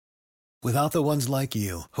Without the ones like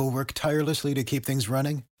you, who work tirelessly to keep things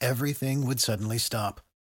running, everything would suddenly stop.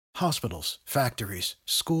 Hospitals, factories,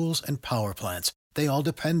 schools, and power plants, they all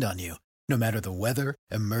depend on you. No matter the weather,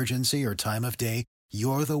 emergency, or time of day,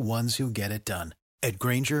 you're the ones who get it done. At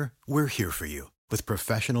Grainger, we're here for you with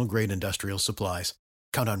professional-grade industrial supplies.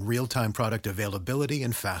 Count on real-time product availability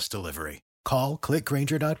and fast delivery. Call,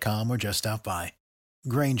 clickgrainger.com, or just stop by.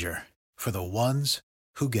 Grainger, for the ones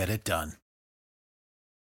who get it done.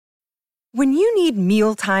 When you need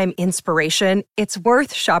mealtime inspiration, it's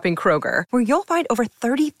worth shopping Kroger, where you'll find over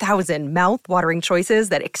 30,000 mouth-watering choices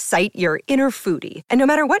that excite your inner foodie. And no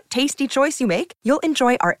matter what tasty choice you make, you'll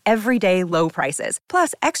enjoy our everyday low prices,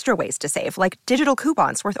 plus extra ways to save, like digital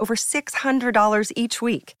coupons worth over $600 each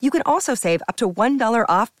week. You can also save up to $1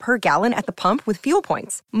 off per gallon at the pump with fuel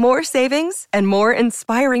points. More savings and more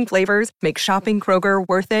inspiring flavors make shopping Kroger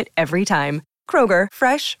worth it every time. Kroger,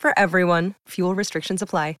 fresh for everyone. Fuel restrictions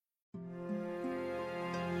apply.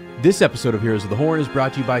 This episode of Heroes of the Horn is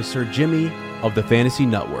brought to you by Sir Jimmy of the Fantasy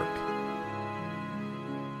Network.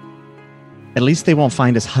 At least they won't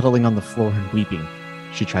find us huddling on the floor and weeping.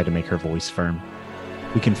 She tried to make her voice firm.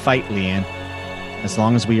 We can fight, Leanne. As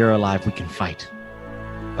long as we are alive, we can fight.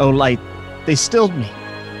 Oh, Light, they stilled me.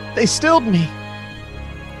 They stilled me.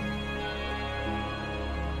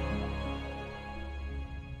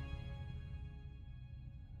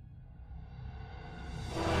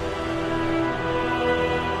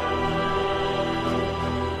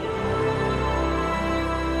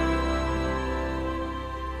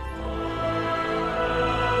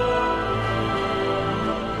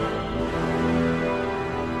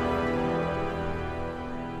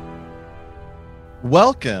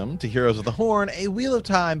 Welcome to Heroes of the Horn, a Wheel of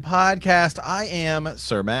Time podcast. I am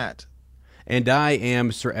Sir Matt. And I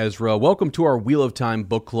am Sir Ezra. Welcome to our Wheel of Time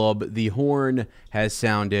book club. The horn has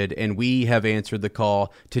sounded, and we have answered the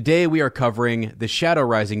call. Today we are covering The Shadow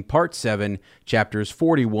Rising Part 7, chapters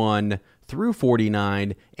 41 through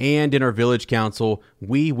 49. And in our Village Council,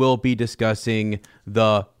 we will be discussing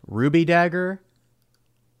the Ruby Dagger.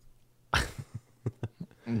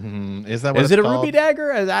 Is that what Is it's it a called? Ruby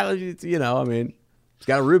Dagger? It's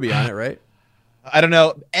got a ruby on it, right? I don't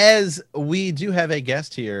know. As we do have a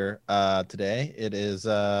guest here today, it is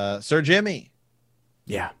Sir Jimmy.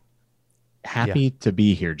 Yeah. Happy to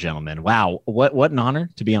be here, gentlemen. Wow, what an honor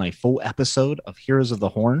to be on a full episode of Heroes of the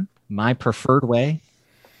Horn, my preferred way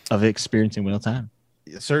of experiencing Wheel of Time.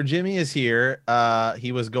 Sir Jimmy is here.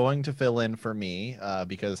 He was going to fill in for me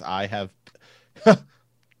because I have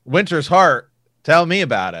Winter's Heart. Tell me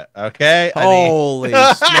about it, okay? Holy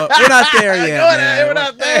smoke. We're not there yet, man. We're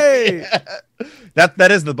not there yet.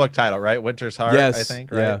 That is the book title, right? Winter's Heart, yes, I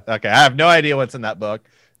think, right? Yeah. Okay, I have no idea what's in that book,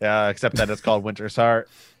 except that it's called Winter's Heart.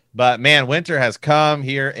 But, man, winter has come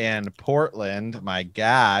here in Portland. My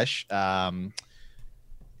gosh.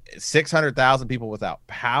 600,000 people without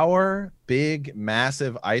power. Big,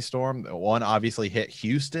 massive ice storm. One obviously hit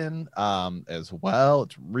Houston as well.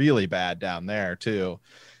 It's really bad down there, too.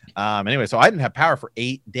 Anyway, so I didn't have power for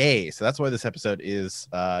 8 days, so that's why this episode is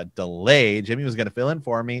delayed. Jimmy was going to fill in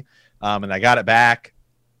for me, and I got it back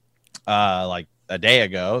like a day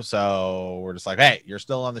ago. So we're just like, hey, you're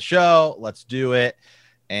still on the show, let's do it.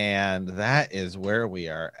 And that is where we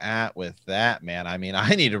are at with that, man. I mean, I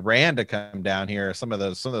needed Rand to come down here, some of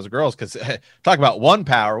those girls, because talk about one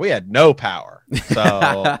power, we had no power. So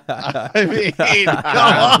I mean,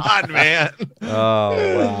 come on, man.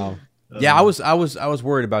 Oh wow. Yeah, I was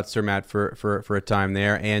worried about Sir Matt for a time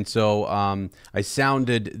there, and so I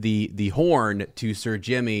sounded the horn to Sir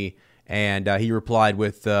Jimmy, and he replied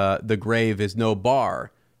with the grave is no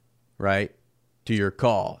bar, right, to your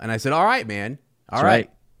call, and I said, all right, man, all right.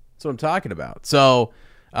 That's what I'm talking about. So,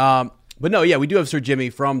 but no, yeah, we do have Sir Jimmy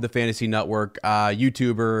from the Fantasy Network,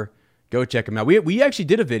 YouTuber. Go check him out. We actually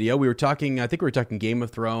did a video. We were talking, I think we were talking Game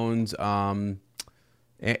of Thrones.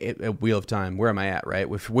 Wheel of Time. Where am I at, right?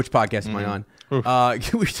 Which podcast am I on?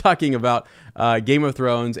 We're talking about Game of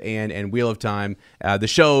Thrones and Wheel of Time. The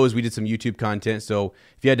shows, we did some YouTube content. So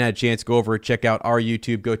if you hadn't had a chance, go over, check out our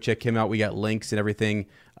YouTube. Go check him out. We got links and everything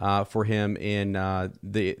for him in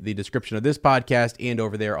the description of this podcast and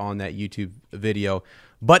over there on that YouTube video.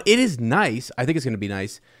 But it is nice. I think it's going to be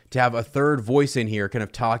nice to have a third voice in here kind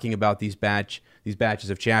of talking about these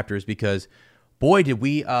batches of chapters, because boy, did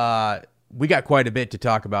we got quite a bit to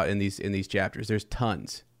talk about in these chapters. There's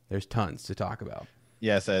tons to talk about.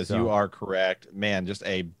 Yes, you are correct, man. Just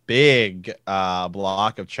a big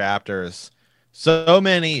block of chapters. So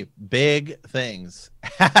many big things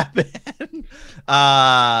happen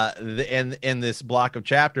in this block of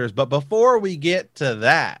chapters. But before we get to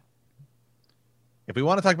that, if we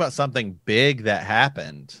want to talk about something big that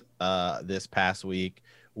happened this past week,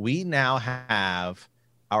 we now have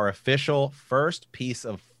our official first piece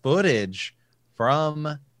of footage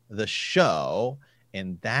from the show,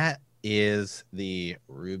 and that is the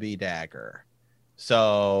Ruby Dagger.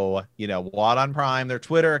 So, Wadon Prime, their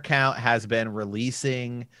Twitter account, has been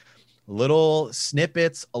releasing little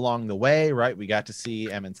snippets along the way, right? We got to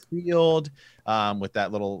see Emond's Field with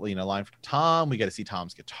that little, line from Tom. We got to see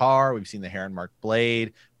Tom's guitar. We've seen the Heron Mark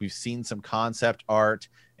blade. We've seen some concept art.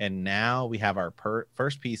 And now we have our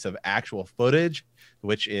first piece of actual footage,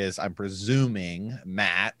 which is, I'm presuming,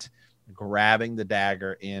 Matt grabbing the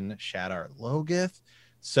dagger in Shadar Logoth.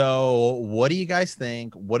 So what do you guys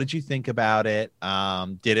think? What did you think about it?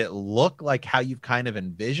 Did it look like how you've kind of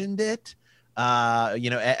envisioned it?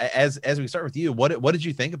 As we start with you, what did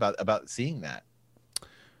you think about seeing that?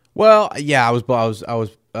 Well, yeah, I was blown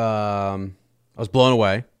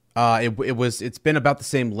away. It's been about the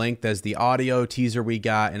same length as the audio teaser we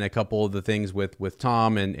got, and a couple of the things with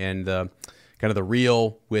Tom and the kind of the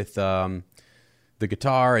reel with the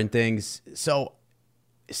guitar and things. So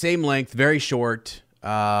same length, very short.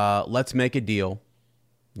 Let's make a deal.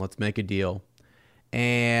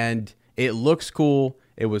 And it looks cool.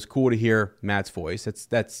 It was cool to hear Matt's voice.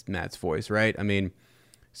 That's Matt's voice, right? I mean,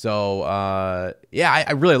 so I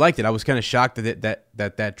really liked it. I was kind of shocked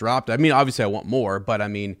that dropped. I mean, obviously I want more, but I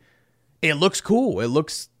mean, it looks cool. It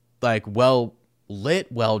looks like well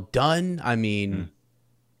lit, well done. I mean,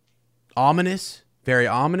 ominous, very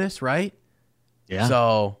ominous, right? Yeah.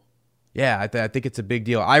 So, yeah, I think it's a big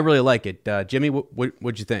deal. I really like it. Jimmy,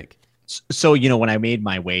 what'd you think? So, when I made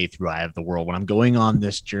my way through Eye of the World, when I'm going on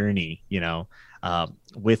this journey,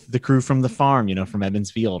 with the crew from the farm, from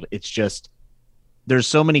Emond's Field, it's just, there's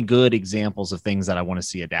so many good examples of things that I want to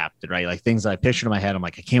see adapted, right? Like things that I pictured in my head. I'm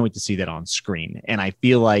like, I can't wait to see that on screen. And I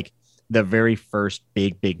feel like the very first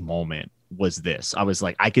big moment was this. I was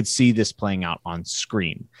like, I could see this playing out on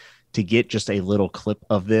screen. To get just a little clip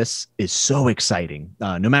of this is so exciting,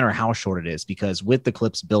 no matter how short it is, because with the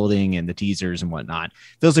clips building and the teasers and whatnot,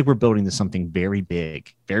 feels like we're building to something very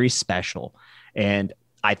big, very special. And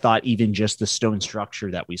I thought even just the stone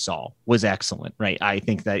structure that we saw was excellent, right? I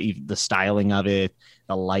think that even the styling of it,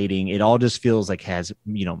 the lighting, it all just feels like has,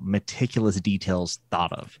 meticulous details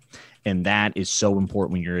thought of. And that is so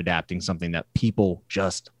important when you're adapting something that people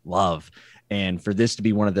just love. And for this to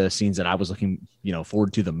be one of the scenes that I was looking,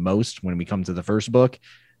 forward to the most when we come to the first book,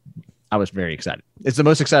 I was very excited. It's the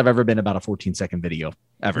most excited I've ever been about a 14-second video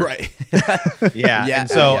ever. Right. Yeah.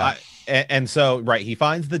 And so, right. He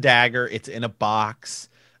finds the dagger. It's in a box.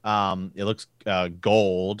 It looks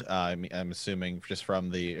gold. I'm assuming just from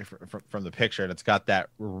the picture, and it's got that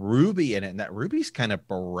ruby in it, and that ruby's kind of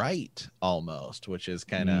bright almost, which is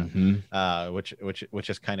kind of which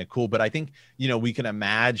is kind of cool. But I think we can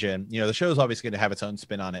imagine the show's obviously going to have its own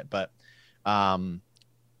spin on it, but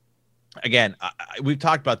again, we've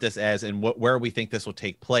talked about this where we think this will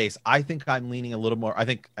take place. I think I'm leaning a little more. I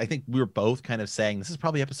think we were both kind of saying this is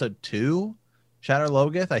probably episode 2, Shadar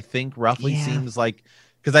Logoth. I think roughly seems like.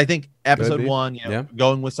 Because I think episode 1,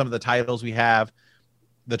 going with some of the titles we have,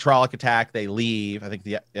 the Trolloc attack, they leave. I think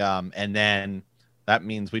and then that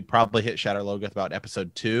means we'd probably hit Shadar Logoth about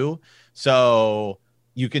episode 2. So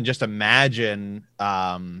you can just imagine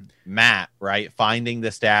Matt, right, finding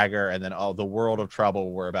this dagger, and then the world of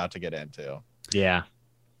trouble we're about to get into. Yeah.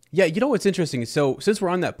 Yeah, what's interesting? So since we're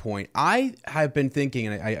on that point, I have been thinking,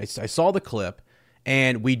 and I saw the clip.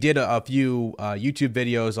 And we did a few YouTube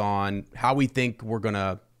videos on how we think we're going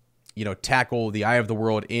to, tackle the Eye of the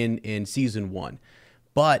World in season 1.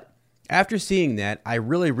 But after seeing that, I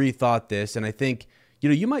really rethought this. And I think,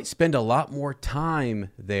 you might spend a lot more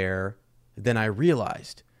time there than I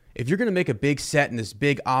realized. If you're going to make a big set in this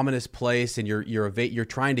big ominous place and you're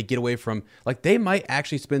trying to get away from, like, they might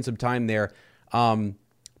actually spend some time there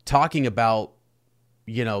talking about,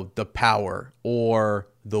 the power or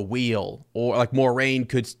the wheel, or like Moiraine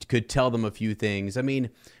could tell them a few things. I mean,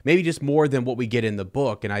 maybe just more than what we get in the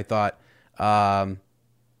book. And I thought,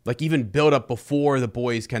 like even build up before the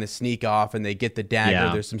boys kind of sneak off and they get the dagger.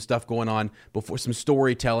 Yeah. There's some stuff going on before, some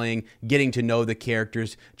storytelling, getting to know the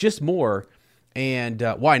characters, just more. And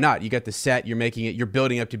why not? You got the set, you're making it, you're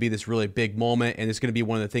building up to be this really big moment, and it's going to be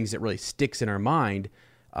one of the things that really sticks in our mind.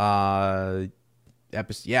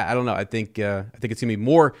 Yeah, I don't know. I think it's gonna be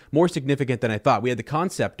more significant than I thought. We had the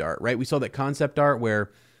concept art, right? We saw that concept art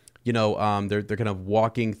where, they're kind of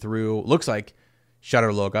walking through. Looks like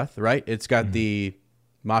Shadar Logoth, right? It's got the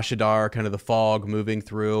Mashadar, kind of the fog moving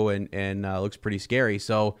through, and looks pretty scary.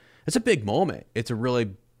 So it's a big moment. It's a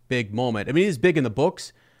really big moment. I mean, it's big in the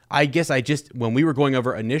books. I guess when we were going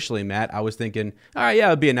over initially, Matt, I was thinking, all right, yeah,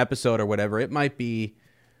 it'll be an episode or whatever. There might be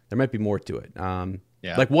more to it.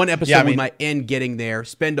 Like one episode we might end getting there,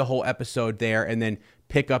 spend a whole episode there, and then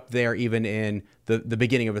pick up there even in the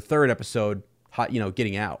beginning of a third episode,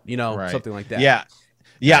 getting out, something like that. Yeah.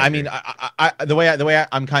 Yeah. I mean, the way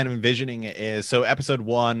I'm kind of envisioning it is, so episode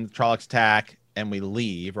 1, Trollocs attack and we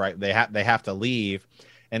leave, right? They have to leave.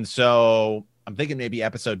 And so I'm thinking maybe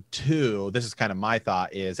episode 2, this is kind of my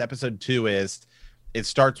thought, is episode 2 is, it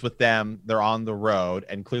starts with them, they're on the road,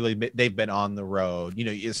 and clearly they've been on the road.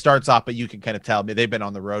 It starts off, but you can kind of tell they've been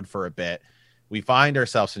on the road for a bit. We find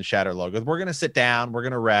ourselves in Shadowlog. We're going to sit down, we're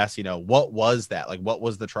going to rest. What was that? Like, what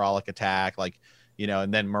was the Trolloc attack? Like,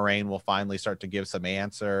 and then Moiraine will finally start to give some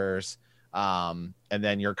answers. And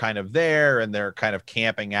then you're kind of there, and they're kind of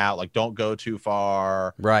camping out, like, don't go too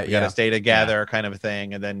far. Right. We got to stay together, kind of a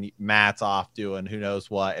thing. And then Matt's off doing who knows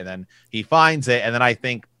what. And then he finds it. And then I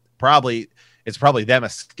think it's probably them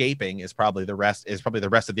escaping is probably the rest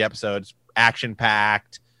of the episode. It's action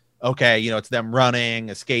packed. Okay. It's them running,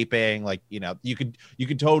 escaping. Like, you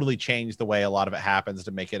could totally change the way a lot of it happens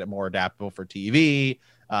to make it more adaptable for TV.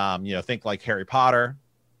 Think like Harry Potter,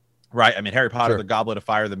 right? I mean, Harry Potter, The Goblet of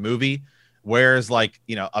Fire, the movie, whereas like,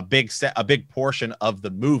 a big portion of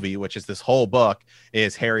the movie, which is this whole book,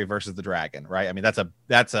 is Harry versus the dragon, right? I mean, that's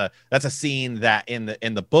a scene that in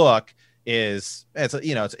the book it's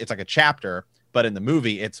like a chapter, but in the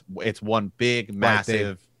movie it's one big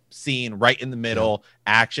massive scene right in the middle,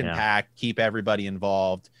 action packed, keep everybody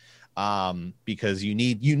involved, because you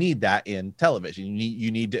need that in television.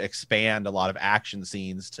 You need to expand a lot of action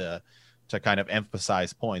scenes to kind of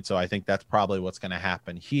emphasize points. So I think that's probably what's going to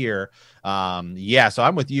happen here. So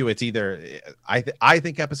I'm with you. It's either I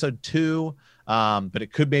think episode 2, but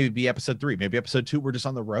it could maybe be episode 3. Maybe episode 2 we're just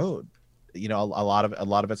on the road. A lot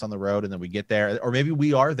of it's on the road, and then we get there, or maybe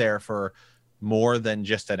we are there for more than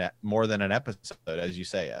an episode, as you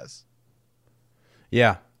say.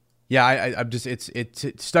 I'm just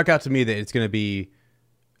it stuck out to me that it's going to be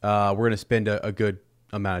we're going to spend a good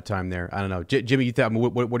amount of time there. I don't know, Jimmy.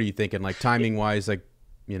 What are you thinking? Like timing wise, like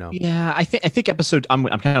Yeah, I think episode. I'm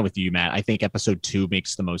kind of with you, Matt. I think episode 2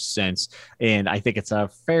 makes the most sense, and I think it's a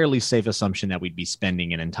fairly safe assumption that we'd be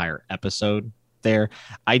spending an entire episode there.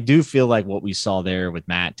 I do feel like what we saw there with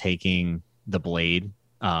Matt taking the blade,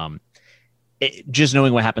 just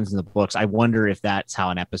knowing what happens in the books, I wonder if that's how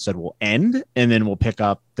an episode will end, and then we'll pick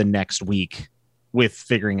up the next week with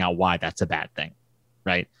figuring out why that's a bad thing,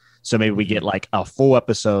 right? So maybe we get like a full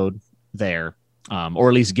episode there, or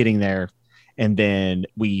at least getting there, and then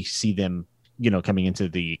we see them, coming into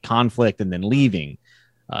the conflict and then leaving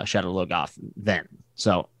Shadow Logoth then.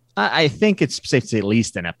 So I think it's safe to say at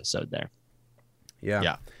least an episode there.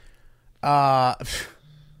 Yeah.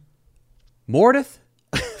 Mordeth?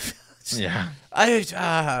 Yeah. I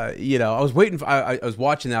was waiting for, I was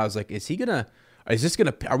watching that. I was like,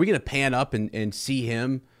 are we gonna pan up and see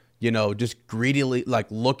him, just greedily, like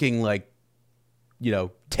looking like,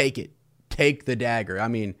 take the dagger. I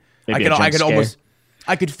mean, Maybe I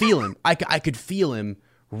could feel him. I could feel him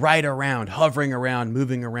right around, hovering around,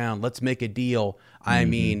 moving around. Let's make a deal. I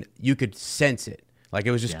mean, you could sense it. Like,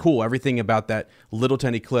 it was just cool. Everything about that little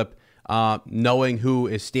tiny clip, knowing who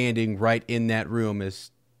is standing right in that room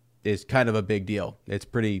is kind of a big deal. It's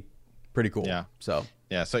pretty cool. Yeah. So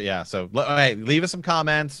hey, leave us some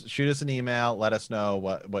comments, shoot us an email, let us know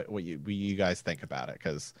what you guys think about it,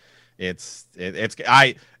 because it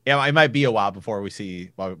might be a while before we see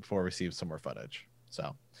some more footage.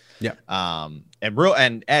 So yeah.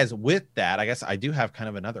 And as with that, I guess I do have kind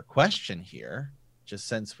of another question here, just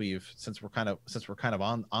since we're kind of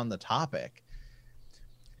on the topic.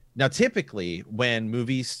 Now, typically when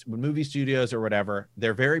movie studios or whatever,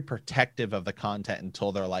 they're very protective of the content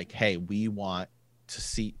until they're like, hey, we want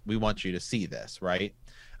you to see this, right?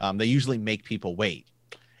 They usually make people wait.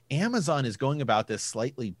 Amazon is going about this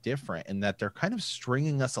slightly different in that they're kind of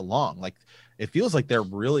stringing us along. Like, it feels like they're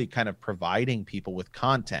really kind of providing people with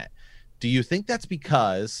content. Do you think that's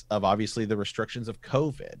because of obviously the restrictions of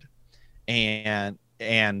COVID, and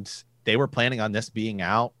they were planning on this being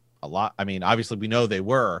out a lot? I mean, obviously we know they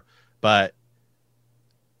were, but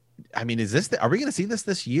I mean, are we going to see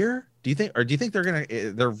this year? Do you think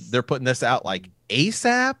they're putting this out like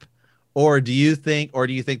ASAP? Or do you think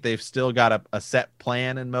they've still got a set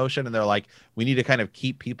plan in motion, and they're like, we need to kind of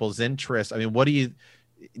keep people's interest? I mean,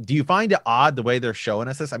 do you find it odd the way they're showing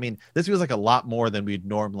us this? I mean, this feels like a lot more than we'd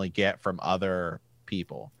normally get from other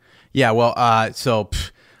people. Yeah. Well,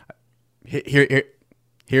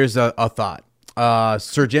 here's a thought.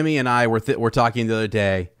 Sir Jimmy and I were talking the other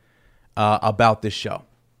day about this show.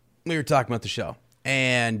 We were talking about the show,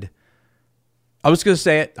 And I was going to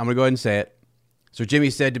say it. I'm going to go ahead and say it. So Jimmy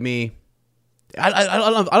said to me, I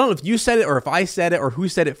don't know if you said it or if I said it or who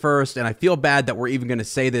said it first, and I feel bad that we're even going to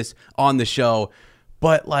say this on the show,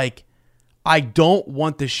 but like, I don't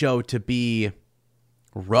want the show to be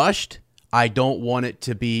rushed. I don't want it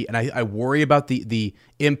to be, and I worry about the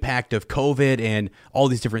impact of COVID and all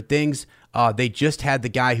these different things. They just had the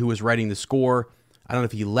guy who was writing the score. I don't know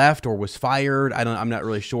if he left or was fired. I'm not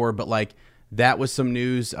really sure, but like, that was some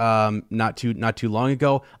news not too long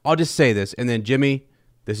ago. I'll just say this, and then Jimmy,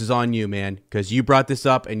 this is on you, man, because you brought this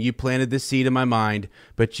up and you planted this seed in my mind.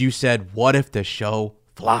 But you said, "What if the show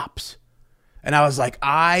flops?" And I was like,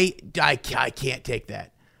 I can't take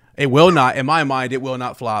that. It will not. In my mind, it will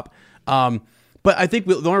not flop. But I think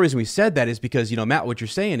the only reason we said that is because, you know, Matt, what you're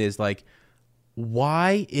saying is like,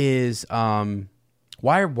 why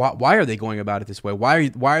are they going about it this way?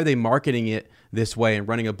 Why are they marketing it this way and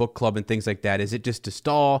running a book club and things like that? Is it just to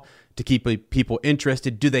stall, to keep people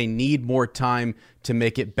interested? Do they need more time to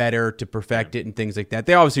make it better, to perfect it and things like that?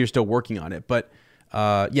 They obviously are still working on it, but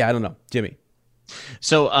I don't know. Jimmy.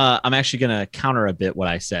 So I'm actually going to counter a bit what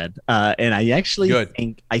I said. And I actually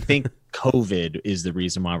think COVID is the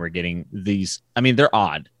reason why we're getting these. I mean, they're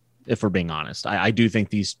odd, if we're being honest. I do think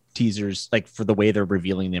these teasers, like for the way they're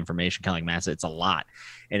revealing the information, kind of like Matt said, it's a lot.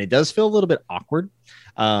 And it does feel a little bit awkward.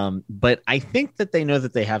 But I think that they know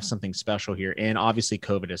that they have something special here. And obviously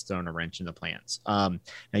COVID has thrown a wrench in the plans. Now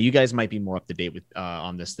you guys might be more up to date with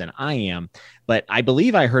on this than I am, but I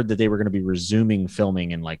believe I heard that they were going to be resuming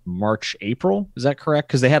filming in like March, April. Is that correct?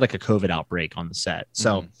 Because they had like a COVID outbreak on the set.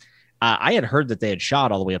 So I had heard that they had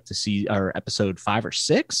shot all the way up to episode 5 or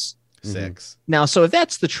 6. Now, so if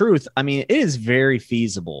that's the truth, I mean, it is very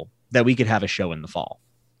feasible that we could have a show in the fall.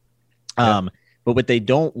 But what they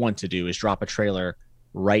don't want to do is drop a trailer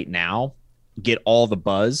right now, get all the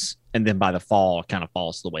buzz, and then by the fall it kind of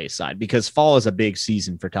falls to the wayside, because fall is a big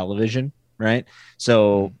season for television, right?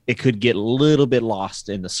 So it could get a little bit lost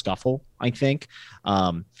in the scuffle, I think.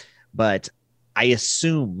 But I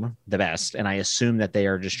assume the best, and I assume that they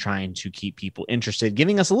are just trying to keep people interested,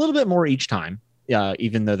 giving us a little bit more each time.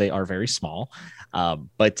 Even though they are very small,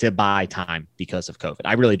 but to buy time because of COVID.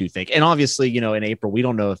 I really do think. And obviously, you know, in April, we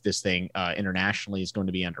don't know if this thing internationally is going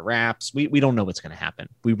to be under wraps. We don't know what's going to happen.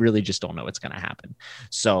 We really just don't know what's going to happen.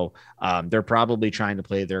 So they're probably trying to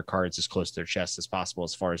play their cards as close to their chest as possible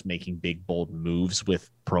as far as making big, bold moves with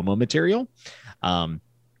promo material. And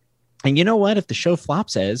you know what? If the show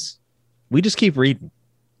flops, we just keep reading.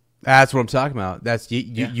 That's what I'm talking about. That's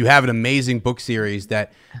you have an amazing book series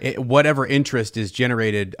that whatever interest is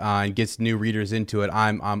generated and gets new readers into it,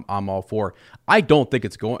 I'm all for. I don't think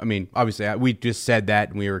it's going. I mean, obviously, we just said that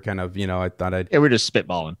and we were kind of, you know, I thought we're just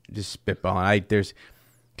spitballing.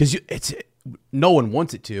 Because no one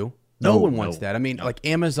wants it to. No one wants that. I mean, like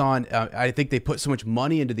Amazon, I think they put so much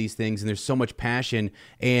money into these things and there's so much passion.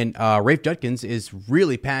 And Rafe Judkins is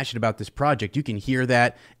really passionate about this project. You can hear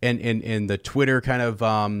that in the Twitter kind of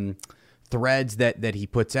threads that he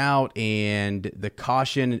puts out, and the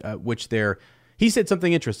caution, which he said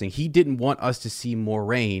something interesting. He didn't want us to see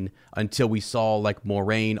Moiraine until we saw like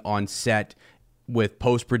Moiraine on set with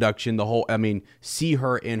post-production, see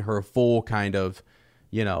her in her full kind of,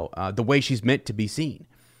 you know, the way she's meant to be seen.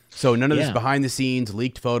 So none of this behind the scenes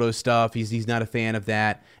leaked photo stuff. He's not a fan of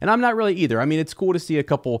that, and I'm not really either. I mean, it's cool to see a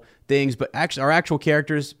couple things, but actually, our actual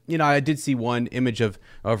characters, you know, I did see one image of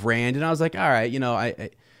Rand, and I was like, all right, you know,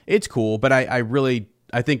 it's cool, but I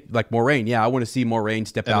think like Moiraine, I want to see Moiraine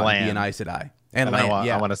step out and be an Aes Sedai. And Lan,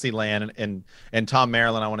 I want to see Lan and Tom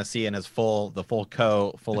Maryland. I want to see in his fully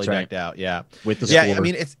decked out, with the score. I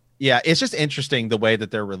mean, it's just interesting the way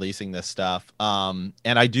that they're releasing this stuff. And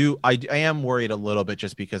I am worried a little bit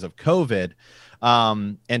just because of COVID.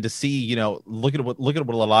 And to see, you know, look at what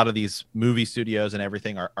a lot of these movie studios and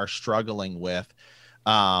everything are struggling with.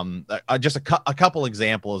 Just a couple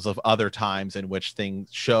examples of other times in which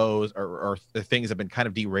shows or things have been kind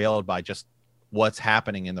of derailed by just what's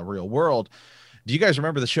happening in the real world. Do you guys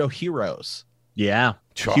remember the show Heroes? Yeah.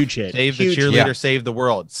 Huge hit. Save the Cheerleader, Save the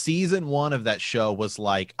World. Season 1 of that show was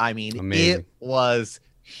like, I mean, amazing. It was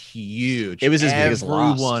huge. It was as big as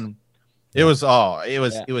Lost. It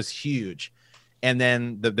was huge. And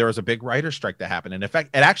then there was a big writer strike that happened. And in fact,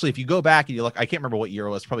 actually, if you go back and you look, I can't remember what year it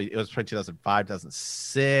was. Probably 2005,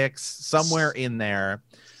 2006, somewhere in there.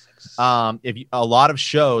 A lot of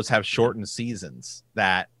shows have shortened seasons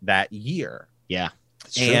that year. Yeah.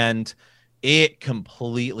 And it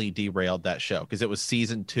completely derailed that show because it was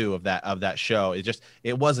season 2 of that show.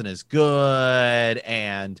 It wasn't as good,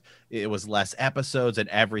 and it was less episodes and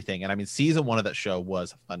everything. And I mean, season 1 of that show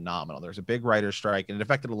was phenomenal. There's a big writer's strike, and it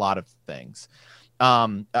affected a lot of things.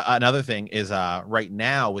 Another thing is right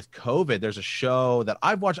now with COVID, there's a show that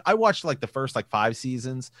I've watched. I watched like the first like 5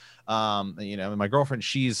 seasons. And my girlfriend,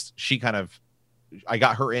 I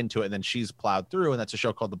got her into it, and then she's plowed through, and that's a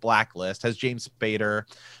show called The Blacklist. Has James Spader.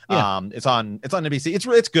 Yeah. It's on NBC.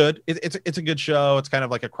 It's good. It's a good show. It's kind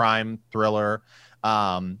of like a crime thriller.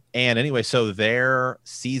 And anyway, so their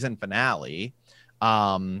season finale,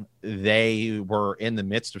 they were in the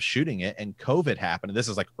midst of shooting it, and COVID happened. And this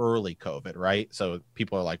is like early COVID, right? So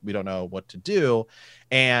people are like, we don't know what to do.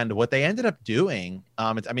 And what they ended up doing,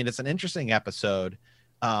 it's an interesting episode.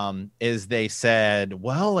 Is they said,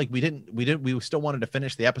 well, like we still wanted to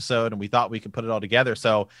finish the episode, and we thought we could put it all together.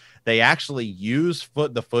 So they actually used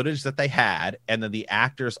the footage that they had, and then the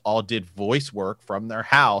actors all did voice work from their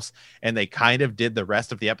house, and they kind of did the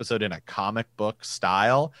rest of the episode in a comic book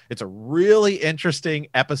style. It's a really interesting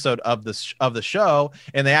episode of the show,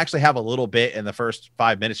 and they actually have a little bit in the first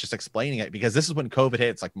 5 minutes just explaining it, because this is when COVID hit.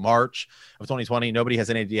 It's like March of 2020. Nobody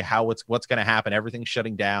has any idea what's going to happen. Everything's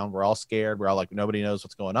shutting down. We're all scared. We're all like, nobody knows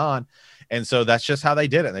what's going on. And so that's just how they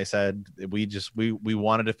did it. They said, we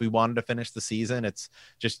wanted, if we wanted to finish the season, it's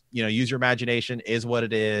just, use your imagination, is what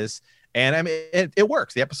it is. And I mean, it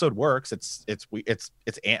works. The episode works. It's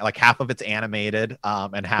like half of it's animated,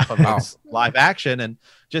 and half of it's live action, and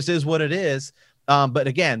just is what it is. But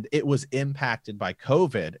again, it was impacted by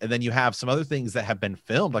COVID. And then you have some other things that have been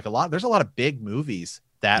filmed, like there's a lot of big movies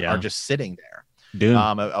that are just sitting there. Dune.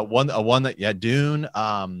 Dune,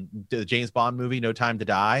 the James Bond movie, No Time to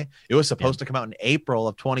Die. It was supposed to come out in April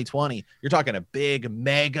of 2020. You're talking a big,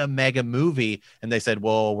 mega movie. And they said,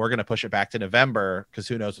 well, we're going to push it back to November, because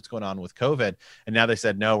who knows what's going on with COVID. And now they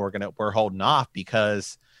said, no, we're holding off,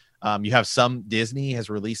 because you have Disney has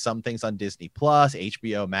released some things on Disney Plus.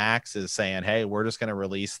 HBO Max is saying, hey, we're just going to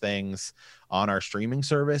release things on our streaming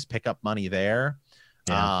service, pick up money there.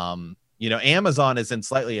 Yeah. Amazon is in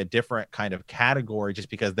slightly a different kind of category, just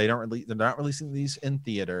because they're not releasing these in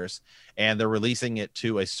theaters, and they're releasing it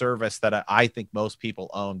to a service that I think most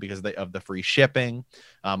people own because of the free shipping.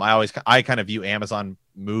 I kind of view Amazon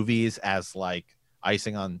movies as like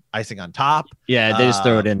icing on top. Yeah, they just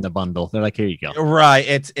throw it in the bundle. They're like, here you go. Right.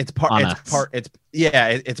 It's part of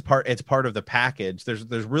the package.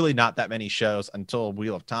 There's really not that many shows until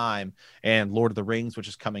Wheel of Time and Lord of the Rings, which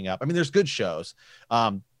is coming up. I mean, there's good shows,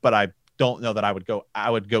 but I don't know that I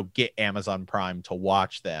would go get Amazon Prime to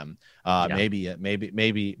watch them. Maybe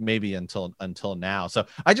until now. So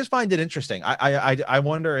I just find it interesting. I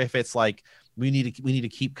wonder if it's like we need to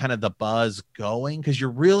keep kind of the buzz going, because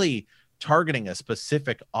you're really targeting a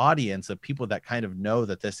specific audience of people that kind of know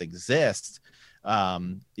that this exists. I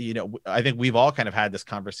think we've all kind of had this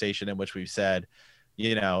conversation in which we've said,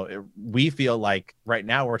 we feel like right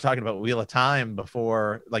now we're talking about Wheel of Time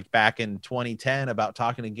before, like back in 2010, about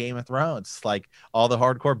talking to Game of Thrones. Like all the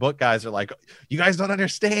hardcore book guys are like, you guys don't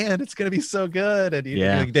understand, it's going to be so good.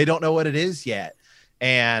 And they don't know what it is yet.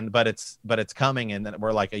 But it's coming. And then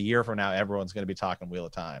we're like, a year from now, everyone's going to be talking Wheel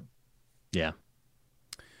of Time. Yeah.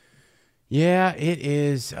 Yeah, it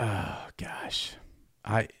is. Oh gosh.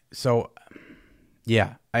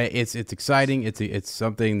 It's exciting. It's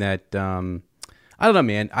something that, I don't know,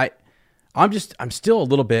 man. I'm still a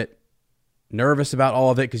little bit nervous about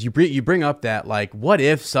all of it, because you bring up that, like, what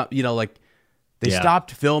if they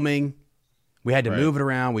stopped filming, we had to move it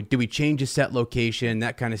around, do we change the set location,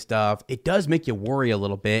 that kind of stuff. It does make you worry a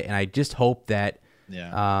little bit, and I just hope that.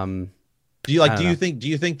 Yeah. Do you think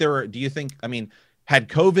had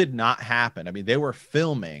COVID not happened, I mean, they were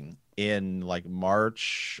filming in like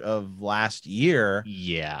March of last year.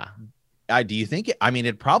 Yeah. Do you think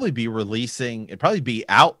it'd probably be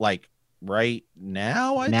out like right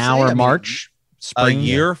now? March, spring, a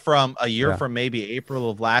year from maybe April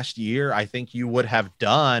of last year. I think you would have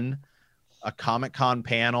done a Comic-Con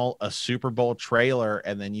panel, a Super Bowl trailer,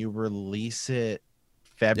 and then you release it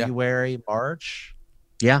February, March.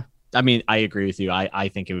 Yeah. I mean, I agree with you. I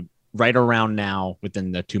think it would, right around now,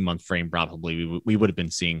 within the 2-month frame, probably we would have been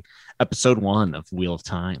seeing episode 1 of Wheel of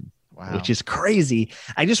Time. Wow. Which is crazy.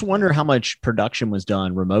 I just wonder how much production was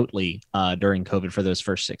done remotely during COVID for those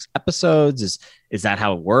first 6 episodes. Is that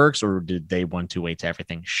how it works, or did they want to wait to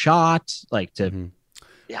everything shot? Like to,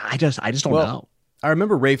 yeah, I just don't know. I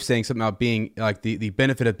remember Rafe saying something about being like the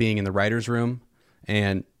benefit of being in the writer's room,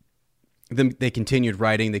 and then they continued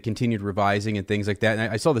writing, they continued revising and things like that.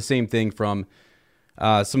 And I saw the same thing from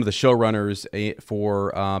some of the showrunners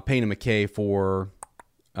for Payne and McKay for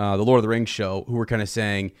the Lord of the Rings show, who were kind of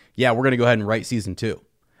saying, yeah, we're going to go ahead and write season 2.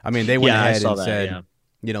 I mean, they went ahead and said,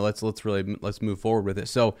 let's move forward with it.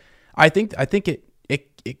 So I think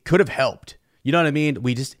it could have helped You know what I mean?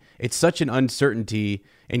 It's such an uncertainty,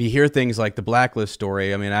 and you hear things like the Blacklist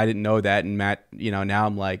story. I mean, I didn't know that, and Matt, now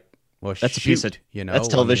I'm like, well, that's a piece of, that's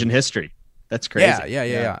television history. That's crazy.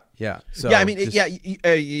 Yeah. So yeah, I mean,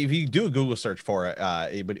 if you do a Google search for it,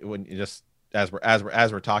 but when you just as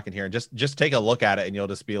we're talking here, just take a look at it, and you'll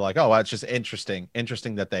just be like, oh, well, it's just interesting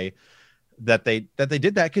that they did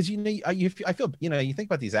that, because I feel you think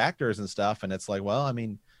about these actors and stuff, and it's like, well, I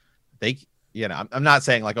mean, they. I'm not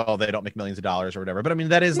saying like, oh, they don't make millions of dollars or whatever, but I mean,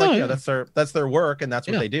 that is that's their work, and that's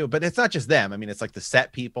what they do. But it's not just them. I mean, it's like the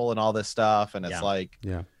set people and all this stuff, and it's like,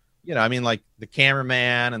 I mean, like the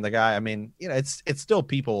cameraman and the guy. I mean, it's still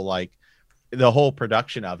people, like the whole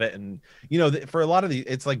production of it, and for a lot of these,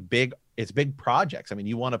 it's like big projects. I mean,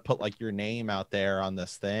 you want to put like your name out there on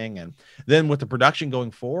this thing, and then with the production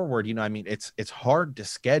going forward, I mean, it's hard to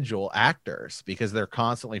schedule actors because they're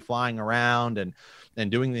constantly flying around and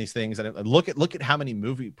doing these things. And look at how many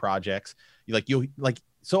movie projects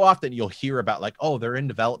so often you'll hear about, like, oh, they're in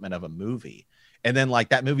development of a movie, and then like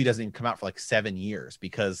that movie doesn't even come out for like 7 years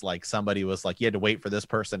because like somebody was like, you had to wait for this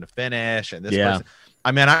person to finish, and this person.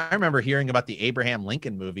 I mean, I remember hearing about the Abraham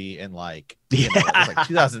Lincoln movie in like, it was like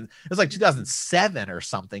 2000, it was like 2007 or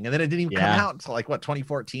something, and then it didn't even come out until like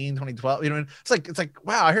 2014, 2012. It's like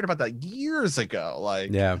wow, I heard about that years ago.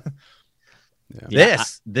 Like,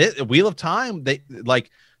 this Wheel of Time, they like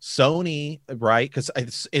Sony, right? Because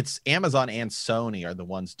it's Amazon and Sony are the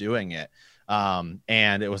ones doing it.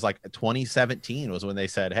 And it was like 2017 was when they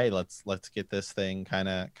said, hey, let's get this thing kind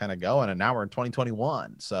of going, and now we're in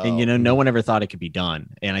 2021. So, and no one ever thought it could be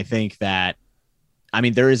done. And I think that, I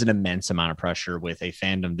mean, there is an immense amount of pressure with a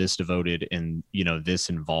fandom this devoted and this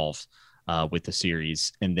involved with the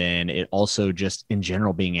series, and then it also just in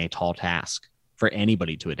general being a tall task for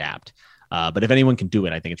anybody to adapt. But if anyone can do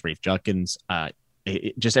it, I think it's Rafe Judkins.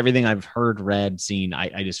 Just everything I've heard, read, seen,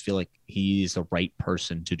 I just feel like he's the right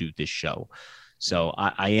person to do this show. So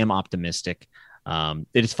I am optimistic.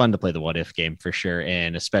 It is fun to play the what if game for sure.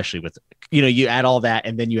 And especially with, you add all that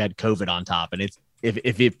and then you add COVID on top, and it's,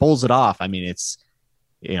 if it pulls it off, I mean, it's,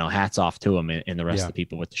 hats off to him and the rest of the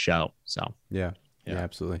people with the show. So yeah,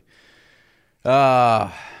 absolutely.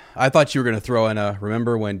 I thought you were going to throw in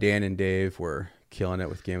remember when Dan and Dave were killing it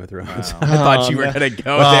with Game of Thrones? Wow. I thought you were gonna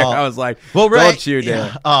go there. I was like, well, don't you dare.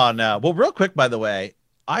 Yeah. Oh no. Well, real quick, by the way,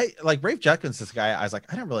 I like Rafe Judkins, this guy. I was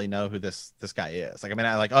like, I don't really know who this guy is. Like, I mean,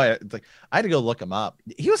 I had to go look him up.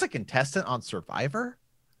 He was a contestant on Survivor.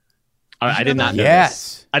 I did not know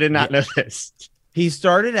this. I did not know this. He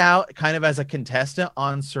started out kind of as a contestant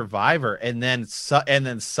on Survivor, and then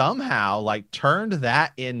somehow like turned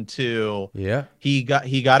that into he got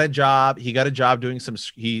a job. He got a job doing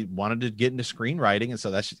he wanted to get into screenwriting, and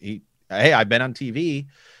so hey, I've been on TV.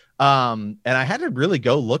 And I had to really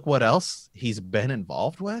go look what else he's been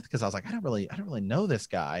involved with, because I was like, I don't really know this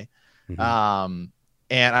guy. Mm-hmm.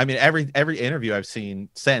 And I mean, every interview I've seen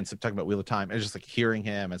since, I'm talking about Wheel of Time, it's just like hearing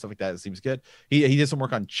him and stuff like that. It seems good. He did some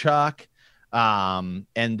work on Chuck. And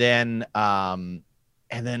then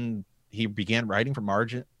he began writing for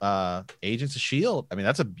Agents of S.H.I.E.L.D. I mean,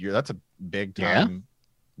 that's a big time,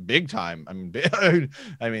 big time. I mean,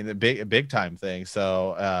 the big time thing.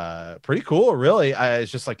 So, pretty cool, really.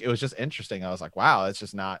 It's just like, it was just interesting. I was like, wow, it's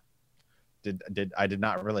just not, I did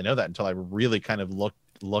not really know that until I really kind of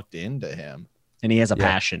looked into him. And he has a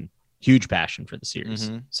passion, huge passion for the series.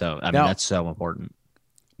 Mm-hmm. So, I mean, that's so important.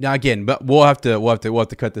 Now again, but we'll have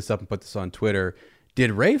to cut this up and put this on Twitter. Did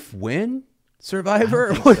Rafe win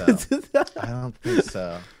Survivor? I don't think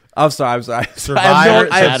so. I'm sorry. Survivor.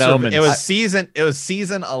 It was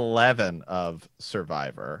season 11 of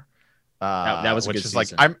Survivor. That was a good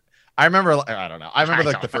season. Like I remember. I don't know. I remember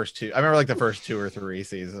like the first two. I remember like the first 2 or 3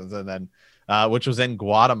 seasons, and then which was in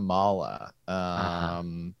Guatemala.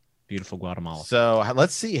 Beautiful Guatemala. So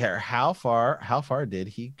let's see here. How far did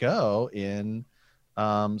he go in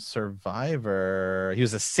Survivor? He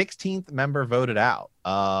was the 16th member voted out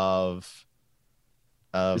of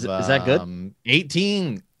is that good?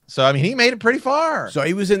 18. So I mean, he made it pretty far. So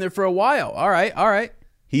he was in there for a while. All right.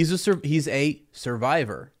 He's a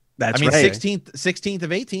survivor. That's right. 16th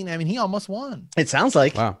of 18. I mean, he almost won. It sounds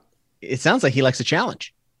like he likes a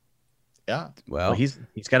challenge. Yeah. Well, he's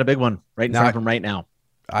got a big one right in front of him right now.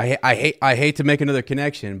 I hate to make another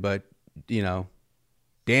connection, but Dan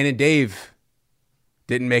and Dave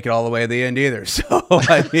didn't make it all the way to the end either. So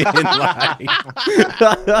I mean,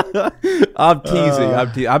 I'm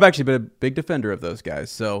teasing. I've actually been a big defender of those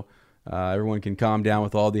guys. So everyone can calm down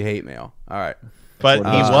with all the hate mail. All right. But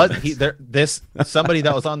somebody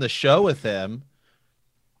that was on the show with him,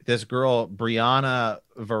 this girl Brianna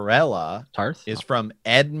Varela Tarth is from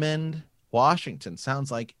Edmond, Washington.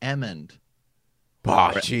 Sounds like Emmond.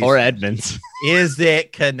 Oh, jeez. Or Edmonds. Is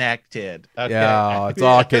it connected? Okay. Yeah, it's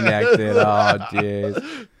all connected. Oh,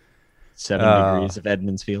 jeez. 7 degrees of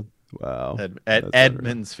Edmondsfield. Wow.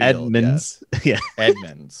 Edmonds. Edmonds. Yeah.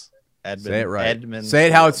 Edmonds. Say it right. Edmonds. Say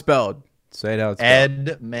it how it's spelled. Say it how it's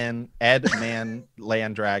spelled. Edman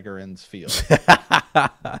Landragorans Field.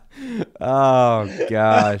 Oh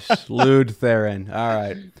gosh, Lude Theron. All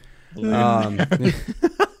right.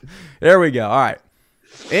 There we go. All right.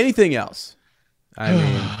 Anything else? I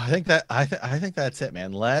mean, I think that's it,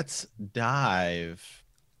 man. Let's dive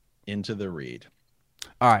into the read.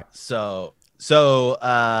 all right. So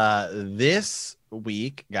this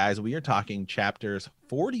week, guys, we are talking chapters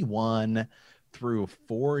 41 through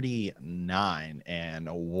 49, and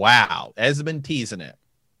wow, Ez's been teasing it.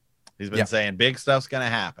 He's been saying big stuff's gonna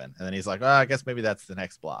happen, and then he's like, "Oh, I guess maybe that's the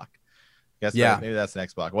next block. Maybe that's the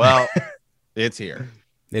next block." Well, it's here.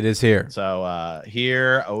 It is here. So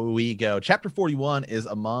here we go. Chapter 41 is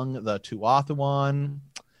Among the Tuathawan.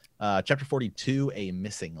 Chapter 42, A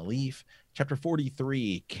Missing Leaf. Chapter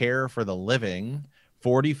 43, Care for the Living.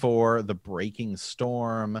 44, The Breaking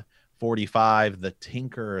Storm. 45, The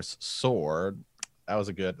Tinker's Sword. That was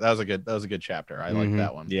a good chapter. I like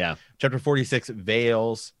that one. Yeah. Chapter 46,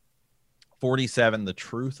 Veils. 47, The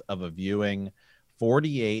Truth of a Viewing.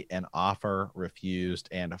 48, An Offer Refused.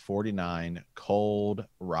 And 49, Cold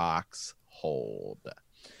Rocks Hold.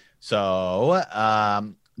 So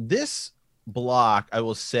this block, I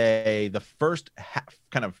will say the first half,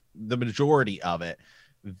 kind of the majority of it,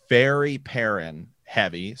 very Perrin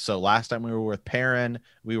heavy. So last time we were with Perrin,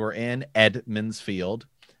 we were in Edmondsfield,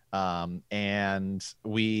 and there's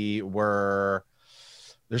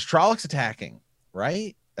Trollocs attacking,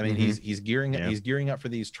 right? I mean, he's gearing up for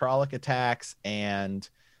these Trolloc attacks, and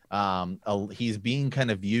he's being kind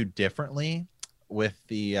of viewed differently with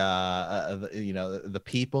the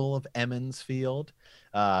people of Emmonsfield,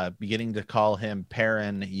 beginning to call him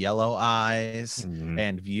Perrin Yellow Eyes,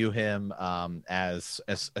 and view him as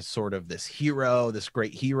sort of this hero, this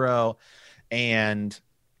great hero. And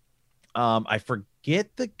I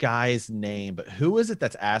forget the guy's name, but who is it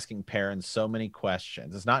that's asking Perrin so many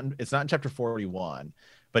questions? It's not in chapter 41,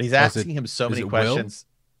 but he's asking him so many questions.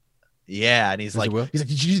 Yeah, and he's like,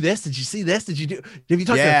 "Did you do this? Did you see this? Have you talked to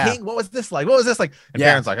the king? What was this like? And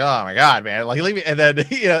Perrin's like, "Oh my god, man! Like, leave me." And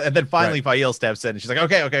then finally, Fael steps in, and she's like,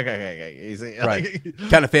 "Okay." He's right,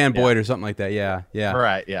 kind of fanboyed or something like that. Yeah.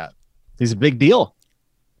 Right. Yeah. He's a big deal.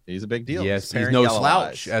 He's a big deal. Yes, he's no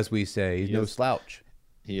slouch, as we say. He's no slouch.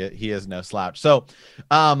 He is no slouch. So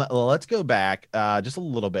let's go back just a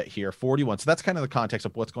little bit here. 41. So that's kind of the context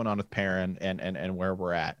of what's going on with Perrin and where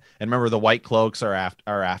we're at. And remember, the White Cloaks are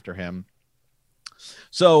after him.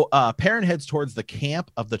 So Perrin heads towards the camp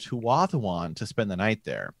of the Tuathawan to spend the night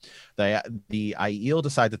there. The Aiel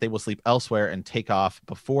decide that they will sleep elsewhere and take off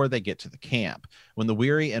before they get to the camp. When the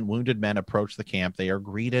weary and wounded men approach the camp, they are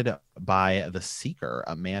greeted by the Seeker,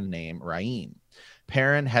 a man named Rain.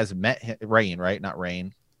 Perrin has met Rain, right? Not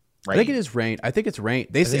Rain. I think it is Rain. I think it's Rain.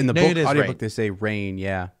 They say in the book audiobook they say Rain.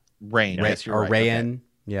 Yeah, Rain. Yes, you're or right. Rayan. Okay.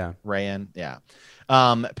 Yeah, Rayan. Yeah.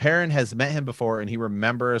 Perrin has met him before, and he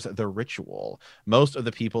remembers the ritual. Most of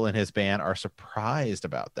the people in his band are surprised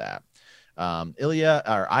about that.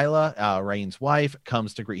 Isla, Rain's wife,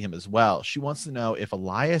 comes to greet him as well. She wants to know if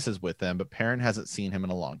Elias is with them, but Perrin hasn't seen him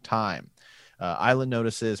in a long time. Isla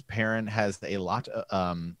notices Perrin has and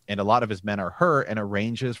a lot of his men are hurt, and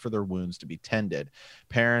arranges for their wounds to be tended.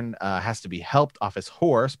 Perrin has to be helped off his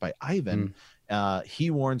horse by Ivan.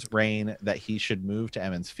 He warns Rain that he should move to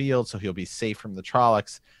Emmonsfield so he'll be safe from the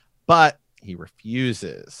Trollocs, but he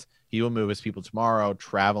refuses. He will move his people tomorrow.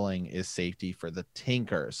 Traveling is safety for the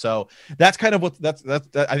Tinker. So that's kind of what I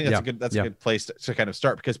think that's a good place to kind of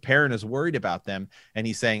start, because Perrin is worried about them, and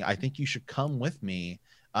he's saying, I think you should come with me.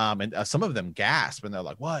 And some of them gasp, and they're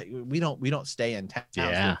like, "What? We don't stay in towns.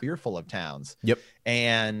 We're fearful of towns." Yep.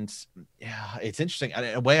 And yeah, it's interesting.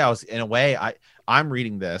 In a way, I'm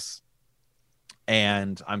reading this,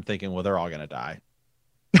 and I'm thinking, well, they're all gonna die.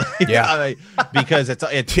 Yeah. Because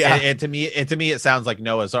and to me it sounds like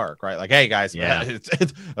Noah's Ark, right? Like, hey guys, it's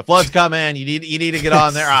the flood's coming. You need to get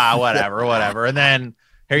on there. Whatever. And then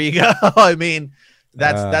here you go. I mean,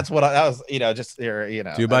 that's what that was. Just here.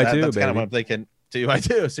 2 by 2. That's baby. kind of what I'm thinking. 2 by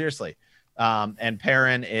 2, seriously. And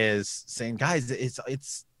Perrin is saying, guys,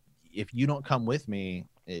 it's if you don't come with me,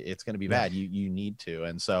 it's going to be bad. You need to.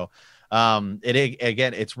 And so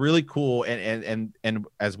it's really cool. And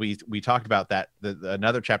as we talked about that,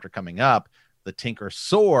 another chapter coming up, the Tinker's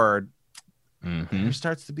Sword, there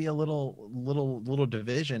starts to be a little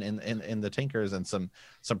division in the Tinkers, and some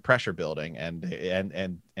pressure building, and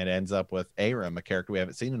it ends up with Aram, a character we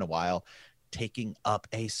haven't seen in a while, taking up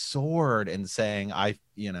a sword and saying, I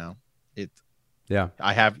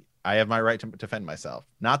have my right to defend myself.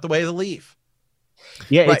 Not the way of the leaf.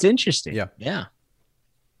 Yeah, Right. it's interesting. Yeah. Yeah.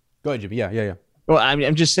 Go ahead, Jimmy. Yeah. Well,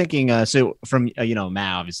 I'm just thinking. So from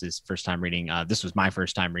Matt, obviously, his first time reading. This was my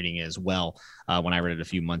first time reading as well. When I read it a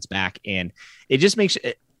few months back, and it just makes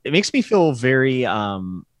me feel very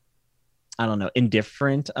I don't know,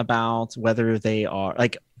 indifferent about whether they are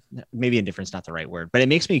like, maybe indifference not the right word, but it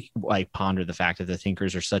makes me like ponder the fact that the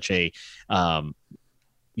Thinkers are such a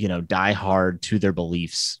die hard to their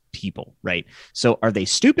beliefs people, right? So are they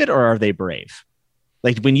stupid or are they brave?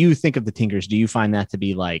 Like, when you think of the Tinkers, do you find that to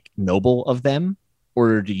be like noble of them,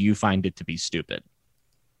 or do you find it to be stupid?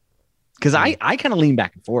 Because I kind of lean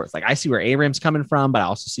back and forth. Like, I see where Aram's coming from, but I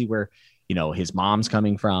also see where, his mom's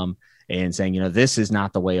coming from, and saying, this is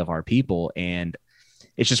not the way of our people. And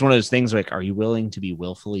it's just one of those things like, are you willing to be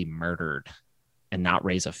willfully murdered and not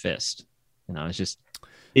raise a fist? It's just,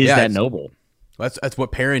 that noble? That's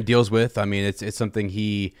what Perrin deals with. I mean, it's something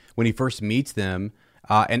when he first meets them,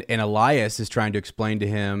 and Elias is trying to explain to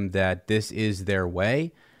him that this is their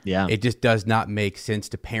way. Yeah. It just does not make sense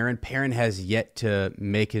to Perrin. Perrin has yet to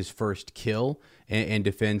make his first kill in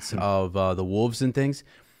defense of the wolves and things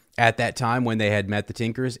at that time when they had met the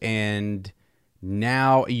Tinkers. And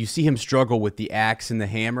now you see him struggle with the axe and the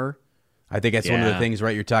hammer. I think that's one of the things,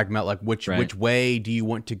 right? You're talking about like which way do you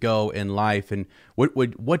want to go in life, and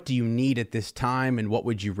what do you need at this time, and what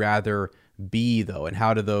would you rather be though, and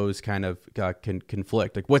how do those kind of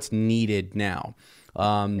conflict? Like, what's needed now?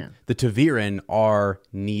 The Taviran are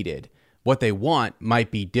needed. What they want might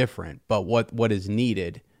be different, but what is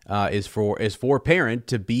needed is for Perrin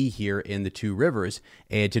to be here in the Two Rivers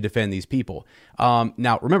and to defend these people.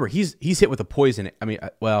 Now remember, he's hit with a poison. I mean,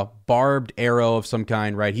 barbed arrow of some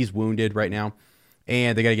kind, right? He's wounded right now,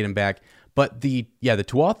 and they got to get him back. But the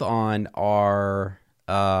Tuatha'an are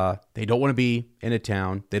they don't want to be in a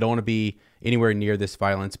town. They don't want to be anywhere near this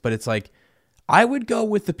violence. But it's like, I would go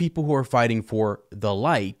with the people who are fighting for the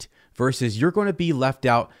light versus you're going to be left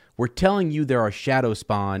out. We're telling you there are shadow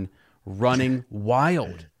spawn running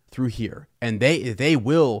wild through here, and they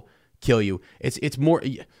will kill you. It's more,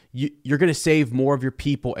 you're going to save more of your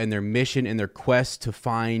people and their mission and their quest to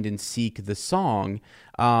find and seek the song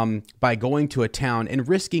by going to a town and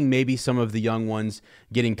risking maybe some of the young ones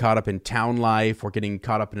getting caught up in town life or getting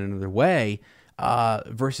caught up in another way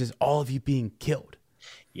versus all of you being killed.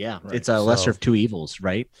 Yeah, right. It's a lesser of two evils,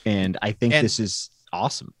 right? And I think this is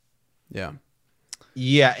awesome. Yeah.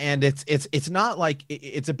 Yeah, and it's not like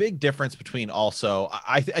it's a big difference between also.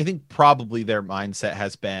 I think probably their mindset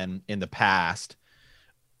has been in the past,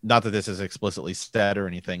 not that this is explicitly said or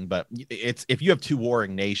anything, but it's if you have two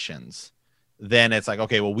warring nations, then it's like,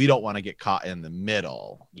 okay, well, we don't want to get caught in the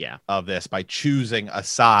middle of this by choosing a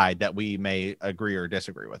side that we may agree or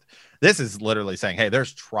disagree with. This is literally saying, hey,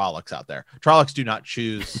 there's Trollocs out there. Trollocs do not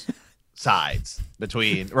choose sides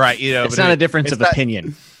between, right? It's not a difference of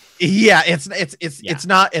opinion. Yeah, it's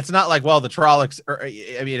not like, well, the Trollocs are,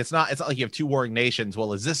 I mean, it's not like you have two warring nations.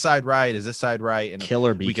 Well, is this side right? Is this side right? And kill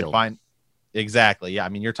or be we killed. Can find exactly. Yeah, I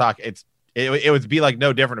mean, you're talking. It would be like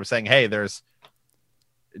no different of saying, hey, there's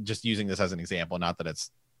just using this as an example, not that it's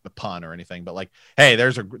a pun or anything, but like, hey,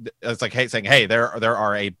 it's like, hey, saying, hey, there's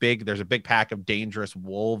a big pack of dangerous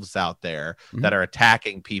wolves out there that are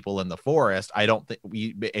attacking people in the forest. I don't think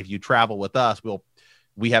if you travel with us,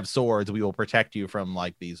 we have swords. We will protect you from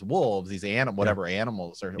like these wolves, these whatever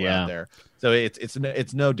animals are out there. So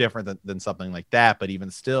it's no different than something like that. But even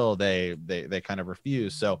still, they kind of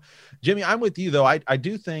refuse. So, Jimmy, I'm with you though. I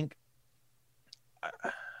do think,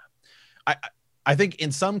 I think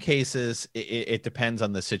in some cases it depends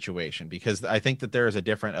on the situation, because I think that there is a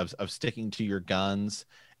difference of sticking to your guns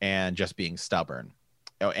and just being stubborn.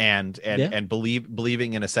 And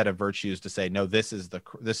believing in a set of virtues to say, no, this is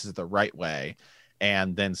the right way.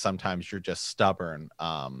 And then sometimes you're just stubborn,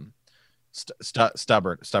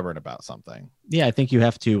 stubborn about something. Yeah, I think you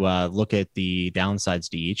have to look at the downsides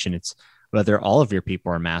to each, and it's whether all of your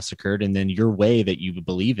people are massacred, and then your way that you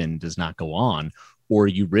believe in does not go on, or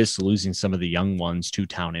you risk losing some of the young ones to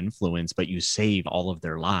town influence, but you save all of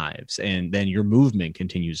their lives, and then your movement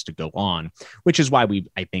continues to go on, which is why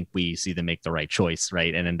I think we see them make the right choice,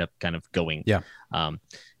 right, and end up kind of going. Yeah.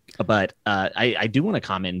 But I do want to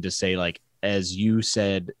comment and just say, like, as you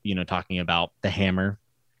said, talking about the hammer,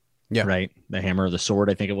 right? The hammer or the sword,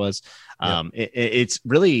 I think it was. It's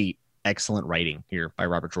really excellent writing here by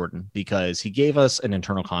Robert Jordan, because he gave us an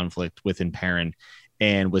internal conflict within Perrin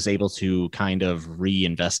and was able to kind of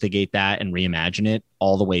reinvestigate that and reimagine it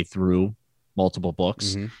all the way through multiple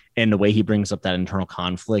books. Mm-hmm. And the way he brings up that internal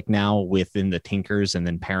conflict now within the Tinkers and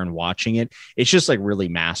then Perrin watching it, it's just like really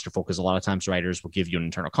masterful, because a lot of times writers will give you an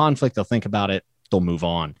internal conflict. They'll think about it, they'll move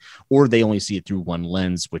on, or they only see it through one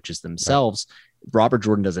lens, which is themselves. Right. Robert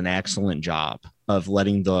Jordan does an excellent job of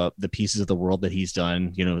letting the pieces of the world that he's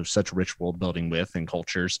done, such rich world building with and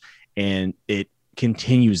cultures, and it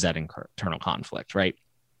continues that internal conflict, right?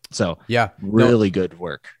 So really good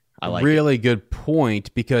work. I like really good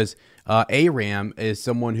point, because Aram is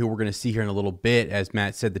someone who we're going to see here in a little bit, as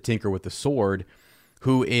Matt said, the Tinker with the sword,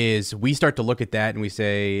 who is, we start to look at that and we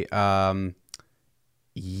say, that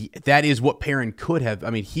is what Perrin could have. I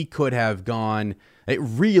mean, he could have gone. It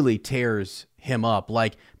really tears him up.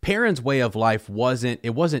 Like, Perrin's way of life wasn't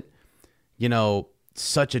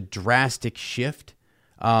such a drastic shift.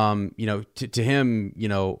 To him,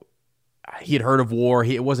 he had heard of war.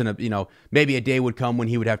 It wasn't maybe a day would come when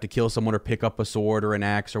he would have to kill someone or pick up a sword or an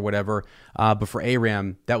axe or whatever. But for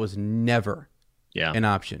Aram, that was never an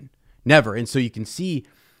option. Never. And so you can see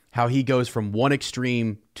how he goes from one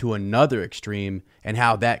extreme to another extreme, and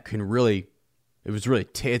how that can really, it's going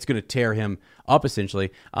to tear him up,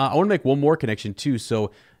 essentially. I want to make one more connection too.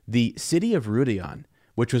 So the city of Rudion,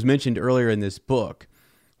 which was mentioned earlier in this book,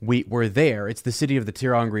 we're there. It's the city of the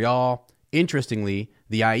ter'angreal. Interestingly,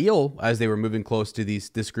 the Aiel, as they were moving close to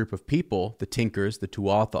this group of people, the Tinkers, the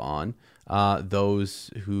Tuatha'an,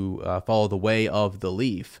 those who follow the way of the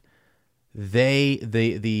leaf, the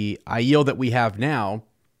Aiel that we have now,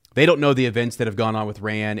 they don't know the events that have gone on with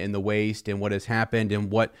Ran in the Waste and what has happened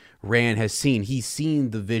and what Ran has seen. He's seen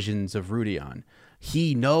the visions of Rudion.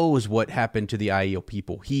 He knows what happened to the Aiel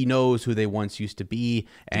people. He knows who they once used to be,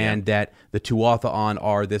 and that the Tuatha'an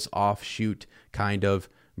are this offshoot kind of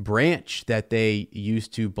branch that they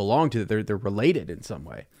used to belong to. They're related in some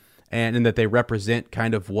way, and that they represent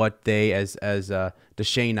kind of what they as Deshane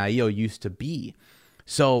Aiel used to be.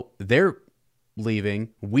 So they're leaving.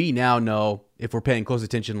 We now know, if we're paying close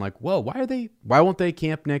attention, like, whoa, why won't they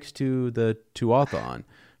camp next to the Tuatha'an,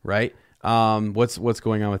 right? What's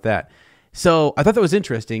going on with that? So I thought that was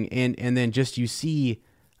interesting, and then just you see,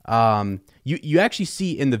 you actually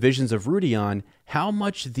see in the visions of Rudion how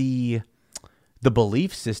much the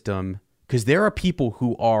belief system, because there are people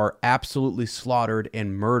who are absolutely slaughtered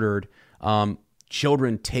and murdered,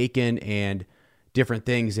 children taken and different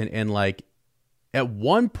things, and like at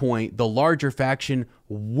one point the larger faction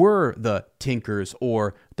were the Tinkers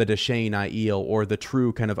or the Deshane Aiel or the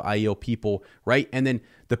true kind of Aiel people, right? And then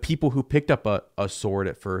the people who picked up a sword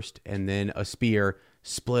at first and then a spear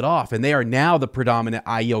split off, and they are now the predominant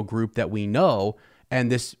Aiel group that we know.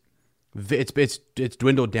 And it's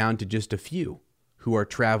dwindled down to just a few who are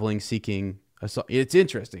traveling, seeking. It's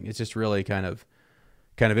interesting. It's just really kind of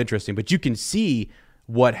interesting. But you can see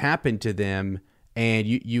what happened to them, and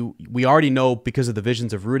we already know, because of the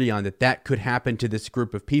visions of Rudion, that could happen to this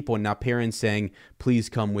group of people. And now Perrin's saying, "Please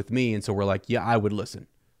come with me." And so we're like, "Yeah, I would listen.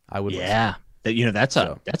 I would." Yeah, listen.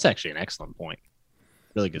 That's actually an excellent point.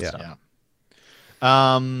 Really good stuff.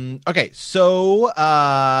 Yeah. Okay, so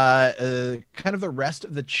kind of the rest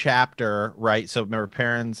of the chapter, right? So remember,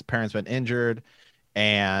 Perrin's been injured,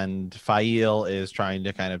 and Faile is trying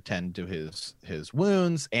to kind of tend to his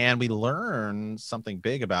wounds, and we learn something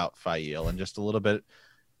big about Faile, and just a little bit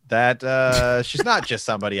that she's not just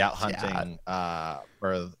somebody out hunting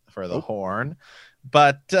for the horn,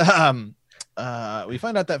 but we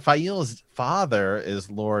find out that Faile's father is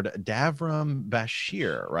Lord Davram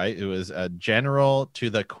Bashir, right? Who is a general to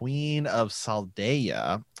the Queen of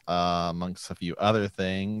Saldaea, amongst a few other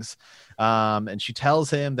things. And she tells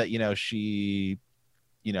him that,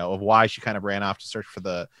 of why she kind of ran off to search for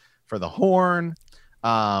the horn.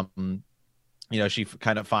 She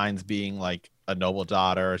kind of finds being like a noble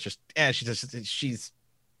daughter. It's just, she's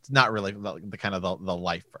not really the kind of the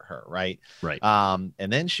life for her, right? Right. And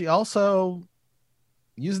then she also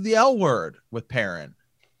used the L word with Perrin.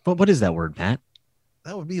 But what is that word, Matt?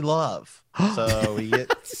 That would be love. So we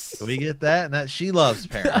get that, and that she loves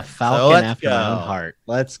Perrin. A falcon after my own heart.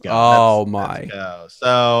 Let's go. Oh my. Let's go.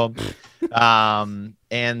 So,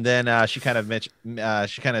 and then she kind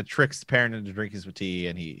of tricks Perrin into drinking some tea,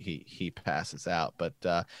 and he passes out. But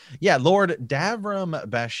Lord Davram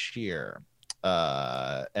Bashir,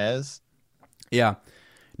 as. Yeah.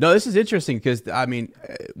 No, this is interesting because, I mean,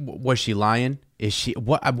 was she lying? Is she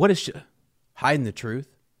what is she hiding the truth?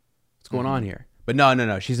 What's going on here? But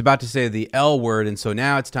no. She's about to say the L word, and so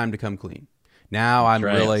now it's time to come clean. Now I'm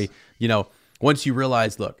really, once you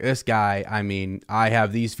realize, look, this guy, I mean, I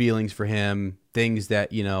have these feelings for him, things that,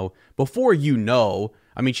 before I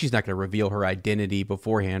mean, she's not going to reveal her identity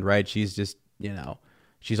beforehand, right? She's just,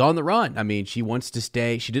 she's on the run. I mean, she wants to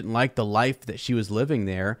stay. She didn't like the life that she was living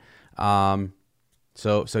there.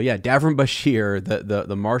 So yeah, Davram Bashir,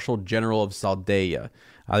 the Marshal General of Saldeia.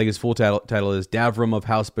 I think his full title is Davram of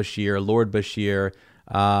House Bashir, Lord Bashir,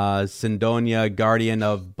 Sindonia, Guardian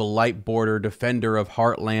of Blight Border, Defender of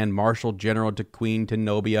Heartland, Marshal General to Queen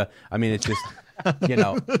Tenobia. I mean, it's just,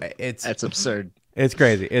 That's absurd. It's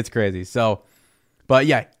crazy. It's crazy. So, but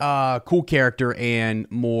yeah, cool character and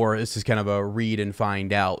more. This is kind of a read and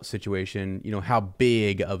find out situation. How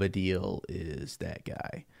big of a deal is that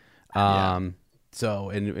guy? So,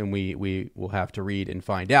 and we will have to read and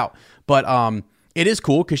find out. But it is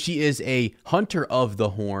cool because she is a hunter of the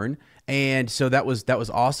horn, and so that was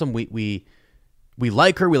awesome. We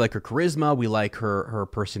like her. We like her charisma. We like her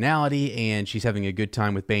personality, and she's having a good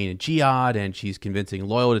time with Bane and Jihad, and she's convincing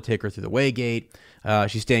Loyal to take her through the Waygate.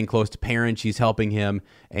 She's staying close to Perrin. She's helping him,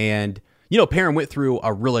 and Perrin went through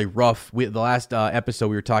a really rough. The last episode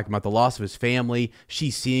we were talking about the loss of his family.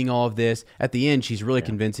 She's seeing all of this. At the end, she's really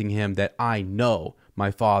convincing him that I know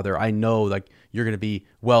my father. I know like you're going to be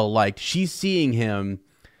well liked. She's seeing him.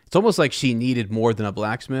 It's almost like she needed more than a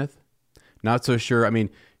blacksmith. Not so sure. I mean,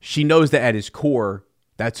 she knows that at his core,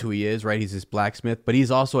 that's who he is, right? He's this blacksmith, but he's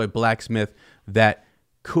also a blacksmith that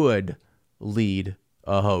could lead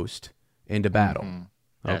a host into battle.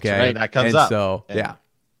 Mm-hmm. Okay, right. That comes up. So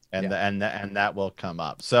and that will come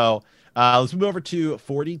up. So let's move over to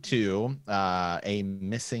 42, a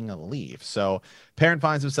missing leaf. So Perrin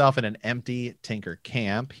finds himself in an empty Tinker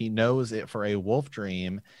camp. He knows it for a wolf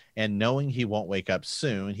dream, and knowing he won't wake up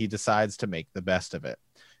soon, he decides to make the best of it.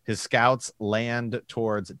 His scouts land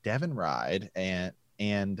towards Devon Ride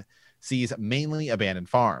and sees mainly abandoned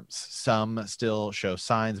farms. Some still show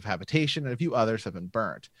signs of habitation, and a few others have been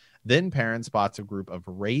burnt. Then Perrin spots a group of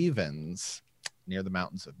ravens near the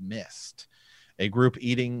Mountains of Mist. A group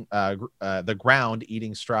eating the ground,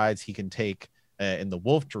 eating strides he can take in the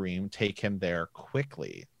wolf dream, take him there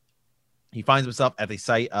quickly. He finds himself at the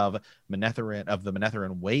site of the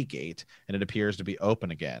Manetheren Waygate, and it appears to be open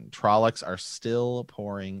again. Trollocs are still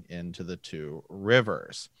pouring into the two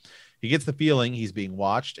rivers. He gets the feeling he's being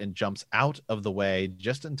watched and jumps out of the way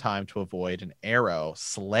just in time to avoid an arrow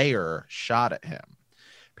Slayer shot at him.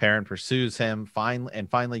 Perrin pursues him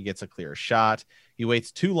finally gets a clear shot. He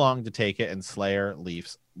waits too long to take it, and Slayer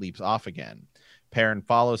leaps off again. Perrin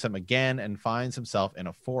follows him again and finds himself in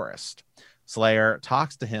a forest. Slayer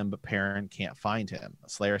talks to him, but Perrin can't find him.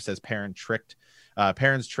 Slayer says Perrin's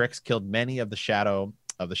tricks killed many of the shadow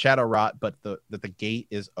rot, but that the gate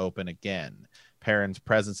is open again. Perrin's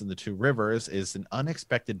presence in the two rivers is an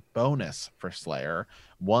unexpected bonus for Slayer,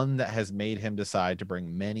 one that has made him decide to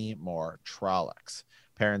bring many more Trollocs.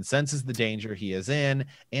 Perrin senses the danger he is in,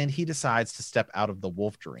 and he decides to step out of the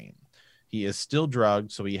wolf dream. He is still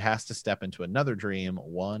drugged, so he has to step into another dream,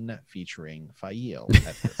 one featuring Faile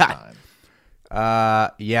at this time.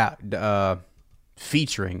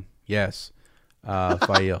 Featuring, yes,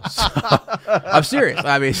 Faile. I'm serious.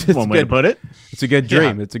 I mean, it's One way to put it. It's a good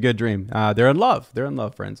dream. Yeah. It's a good dream. They're in love. They're in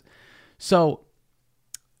love, friends. So,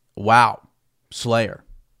 wow, Slayer.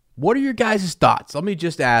 What are your guys' thoughts? Let me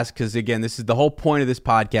just ask, because again, this is the whole point of this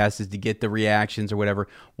podcast is to get the reactions or whatever.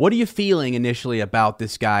 What are you feeling initially about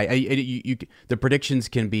this guy? The predictions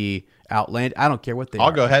can be outlandish. I don't care what they are.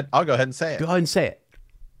 I'll go ahead and say it. Go ahead and say it.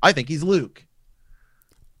 I think he's Luke.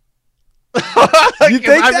 You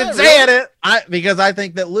think I've that, been saying it because I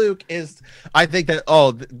think that Luke is. I think that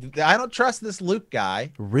I don't trust this Luke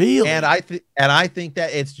guy. Really? And I think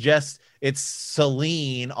that it's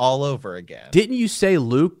Selene all over again. Didn't you say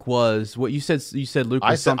Luke was what you said? You said Luke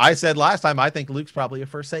was I said last time I think Luke's probably a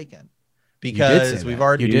Forsaken because we've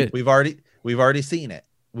already seen it.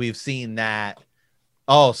 We've seen that.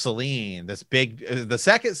 Oh, Selene, the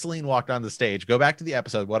second Selene walked on the stage. Go back to the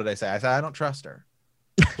episode. What did I say? I said I don't trust her.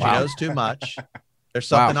 She knows too much. There's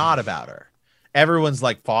something odd about her. Everyone's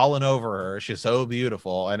like falling over her. She's so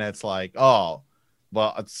beautiful, and it's like, oh,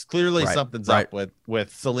 well, it's clearly something's up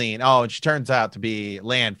with Selene. Oh, and she turns out to be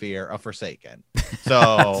Lanfear, a Forsaken.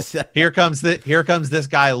 So here comes this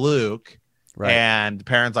guy Luke, and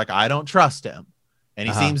Perrin's like, I don't trust him, and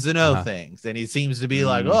he seems to know things, and he seems to be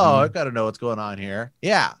like, oh, I got to know what's going on here.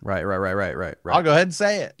 Yeah, right. I'll go ahead and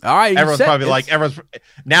say it. All right, everyone's probably like,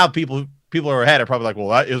 now people who are ahead are probably like, well,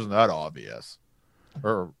 that isn't that obvious.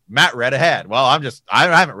 Or Matt read ahead. Well, I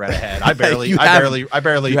haven't read ahead. I barely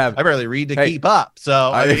read to keep up.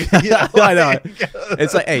 So I know.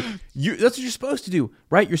 It's like, hey, that's what you're supposed to do,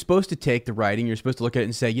 right? You're supposed to take the writing. You're supposed to look at it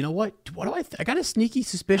and say, you know what? What do I got a sneaky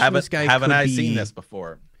suspicion this guy haven't could I be... seen this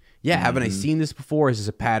before? Yeah, haven't I seen this before? Is this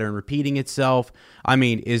a pattern repeating itself? I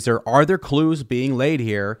mean, are there clues being laid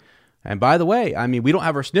here? And by the way, I mean, we don't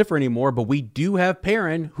have our sniffer anymore, but we do have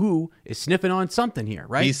Perrin who is sniffing on something here,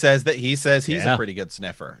 right? He says he's a pretty good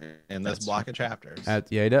sniffer in this block of chapters.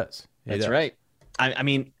 Yeah, he does. That's right. I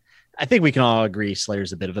mean, I think we can all agree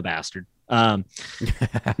Slayer's a bit of a bastard. Not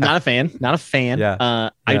a fan. Yeah.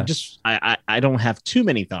 I don't have too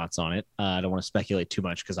many thoughts on it. I don't want to speculate too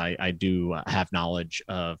much because I do have knowledge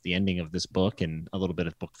of the ending of this book and a little bit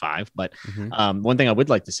of book 5. But one thing I would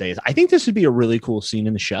like to say is I think this would be a really cool scene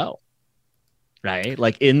in the show. Right?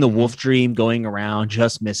 Like in the wolf dream going around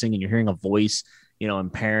just missing and you're hearing a voice,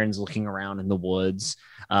 and Perrin's looking around in the woods,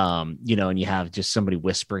 and you have just somebody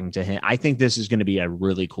whispering to him. I think this is going to be a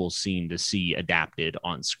really cool scene to see adapted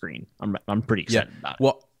on screen. I'm pretty excited about it.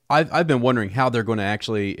 Well, I've been wondering how they're going to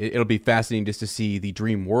actually, it'll be fascinating just to see the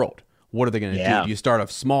dream world. What are they going to do? Do you start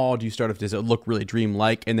off small? Does it look really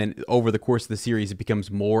dreamlike? And then over the course of the series, it becomes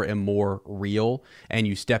more and more real and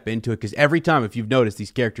you step into it. Because every time, if you've noticed,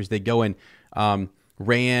 these characters, they go in,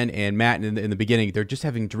 Rand and Matt in the beginning, they're just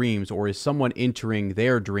having dreams, or is someone entering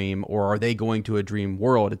their dream, or are they going to a dream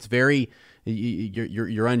world? It's very,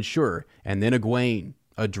 you're unsure. And then Egwene,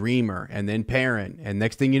 a dreamer, and then Perrin. And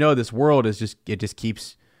next thing you know, this world is just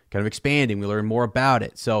keeps kind of expanding. We learn more about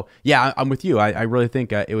it. So yeah, I'm with you. I really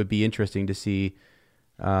think it would be interesting to see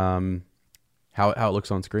how it looks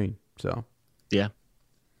on screen. So yeah.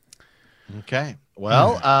 Okay.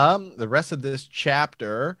 Well, the rest of this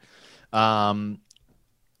chapter,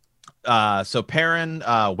 so Perrin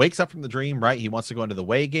wakes up from the dream, right? He wants to go into the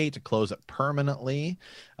Waygate to close it permanently.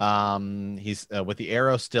 He's with the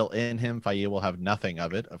arrow still in him. Faye will have nothing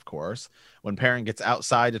of it, of course. When Perrin gets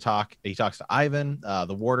outside to talk, he talks to Ivan.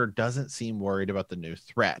 The warder doesn't seem worried about the new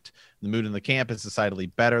threat. The mood in the camp is decidedly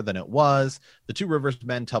better than it was. The Two Rivers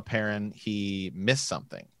men tell Perrin he missed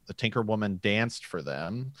something. The Tinker Woman danced for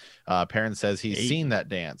them. Perrin says he's seen that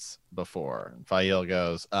dance before. And Faye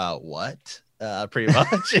goes, what? Pretty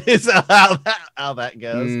much is how that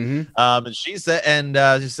goes. And she said,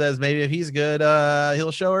 she says maybe if he's good,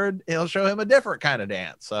 he'll show him a different kind of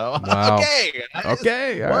dance. So wow.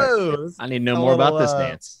 okay, whoa, right. I need to know more about this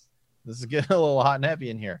dance. This is getting a little hot and heavy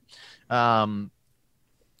in here.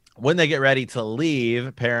 When they get ready to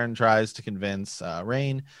leave, Perrin tries to convince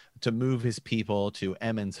Rain to move his people to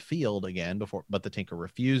Emond's Field again but the Tinker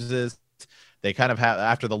refuses. They kind of have,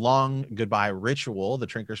 after the long goodbye ritual, the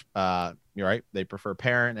Trinkers, you're right, they prefer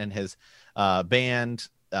Perrin and his band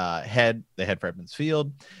head for Emond's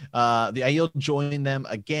Field. The Aiel join them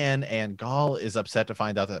again, and Gaul is upset to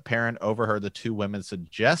find out that Perrin overheard the two women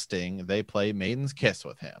suggesting they play Maiden's Kiss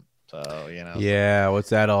with him. So, Yeah, what's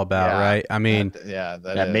that all about, right? I mean,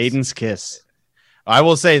 that Maiden's Kiss. I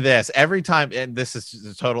will say this every time, and this is just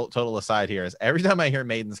a total aside here, is every time I hear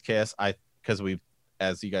Maiden's Kiss, because we've,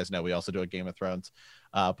 as you guys know, we also do a Game of Thrones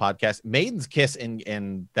podcast. Maiden's Kiss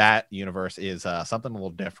in that universe is something a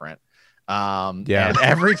little different. And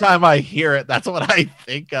every time I hear it, that's what I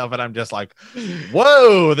think of, and I'm just like,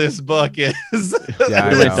 "Whoa, this book is."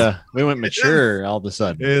 We went mature all of a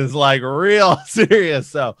sudden. Is like real serious.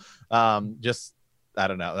 So, just I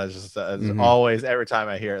don't know. That's just always every time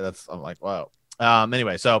I hear it, I'm like, "Whoa."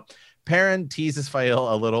 Anyway, so Perrin teases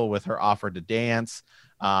Fael a little with her offer to dance.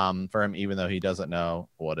 For him, even though he doesn't know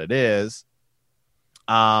what it is.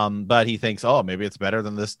 But he thinks, maybe it's better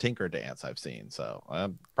than this Tinker dance I've seen.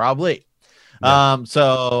 So probably. Yeah.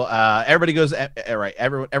 So everybody goes, right.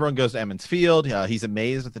 Everyone goes to Emond's Field. He's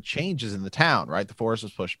amazed at the changes in the town, right? The forest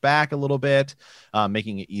was pushed back a little bit,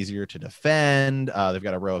 making it easier to defend. They've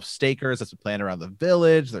got a row of stakers that's planned around the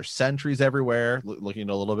village. There's sentries everywhere, looking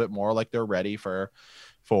a little bit more like they're ready for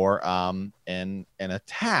an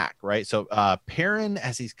attack, right? So Perrin,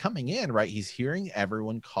 as he's coming in, right, he's hearing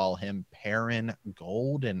everyone call him Perrin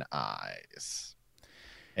Golden Eyes,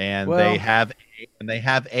 and they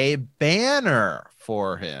have a banner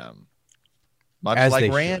for him, much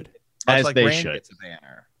like Rand gets a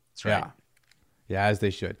banner. That's right. Yeah, as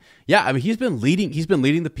they should. Yeah, I mean, he's been leading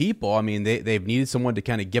the people. I mean, they've needed someone to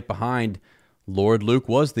kind of get behind. Lord Luke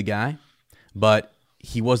was the guy, but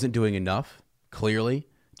he wasn't doing enough, clearly.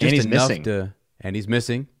 And he's missing. And he's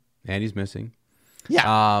missing.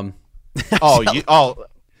 Yeah.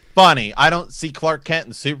 Funny. I don't see Clark Kent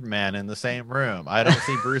and Superman in the same room. I don't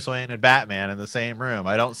see Bruce Wayne and Batman in the same room.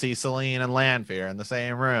 I don't see Selene and Lanfear in the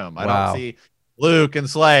same room. I don't see Luke and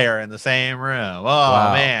Slayer in the same room.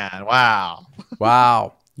 Man.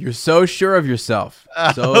 Wow. You're so sure of yourself.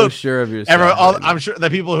 Sure of yourself. I'm sure the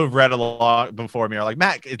people who've read along before me are like,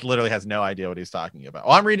 Matt, it literally has no idea what he's talking about.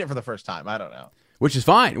 Well, I'm reading it for the first time. I don't know. Which is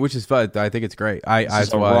fine. I think it's great.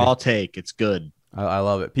 It's a raw take. It's good. I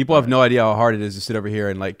love it. People have no idea how hard it is to sit over here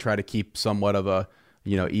and like try to keep somewhat of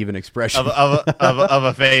even expression of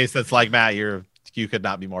a face that's like, Matt, you could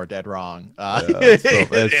not be more dead wrong.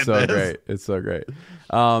 It's so great. It's so great.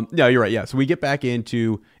 No, you're right. Yeah. So we get back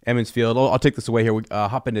into Emond's Field. I'll take this away here. We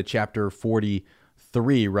hop into chapter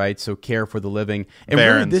 43, right? So care for the living. And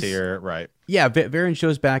Varen's here, right? Yeah. Varen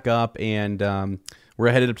shows back up, and we're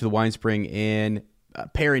headed up to the Wine Spring Inn.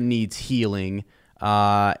 Perrin needs healing,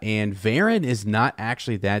 and Varen is not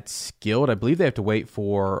actually that skilled. I believe they have to wait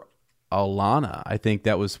for Alana. I think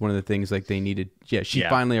that was one of the things like they needed. Yeah. She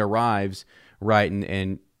finally arrives. Right,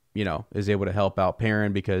 and is able to help out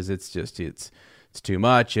Perrin because it's too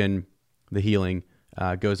much, and the healing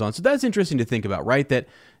goes on. So that's interesting to think about, right? That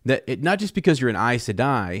it, not just because you're an Aes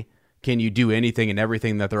Sedai can you do anything and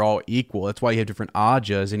everything, that they're all equal. That's why you have different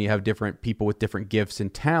Ajas and you have different people with different gifts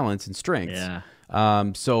and talents and strengths.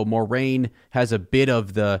 Yeah. So Moraine has a bit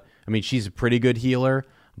of she's a pretty good healer,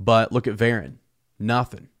 but look at Varen,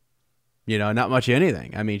 nothing. Not much of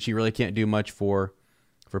anything. I mean, she really can't do much for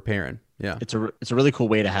Perrin. Yeah, it's a really cool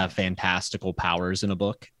way to have fantastical powers in a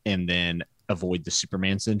book and then avoid the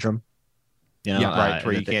Superman syndrome. Right,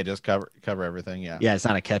 where you can't just cover everything. Yeah, it's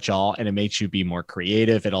not a catch-all, and it makes you be more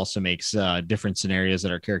creative. It also makes different scenarios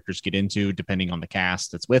that our characters get into depending on the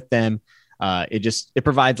cast that's with them. It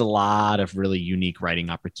provides a lot of really unique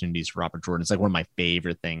writing opportunities for Robert Jordan. It's like one of my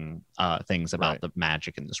favorite things about the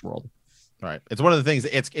magic in this world. Right, it's one of the things.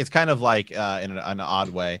 It's kind of like in an odd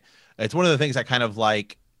way. It's one of the things I kind of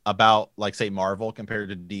like about, like, say, Marvel compared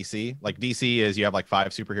to DC. Like, DC is you have like 5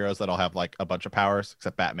 superheroes that all have like a bunch of powers,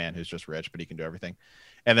 except Batman, who's just rich but he can do everything.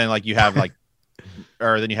 And then like you have like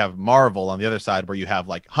or then you have Marvel on the other side, where you have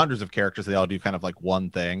like hundreds of characters. They all do kind of like one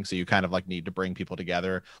thing, so you kind of like need to bring people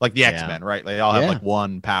together, like the X-Men, right? They all have like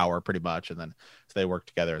one power pretty much, and then so they work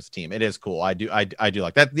together as a team. It is cool. I do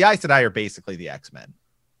like that. The Aes Sedai are basically the X-Men,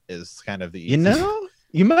 is kind of the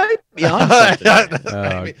You might be on something.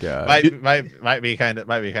 might be kind of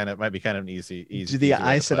an easy. Do the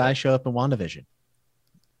Aes Sedai show up in WandaVision?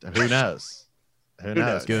 Who knows? Who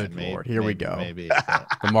knows? Good Lord, here we go. Maybe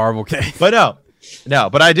the Marvel case. But no.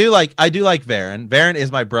 But I do like Varen. Varen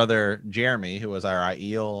is my brother Jeremy, who was our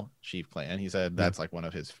Aiel chief clan. He said that's like one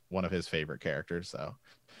of his favorite characters. So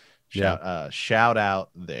shout out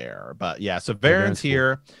there. But yeah, so Varen's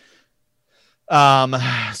here. Cool.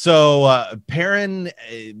 So Perrin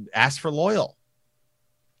asked for Loial,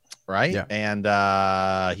 right? Yeah. And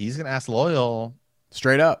he's gonna ask Loial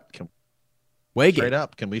straight up. Can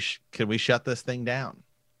we shut this thing down?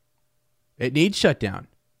 It needs shut down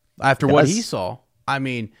after what he saw. I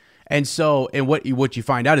mean, and what you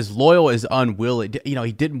find out is Loial is unwilling.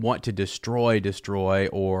 He didn't want to destroy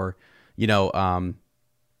or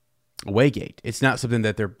Waygate. It's not something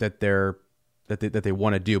that they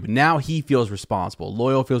want to do, but now he feels responsible.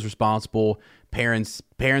 Loial feels responsible. Perrin's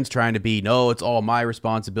trying to be, no, it's all my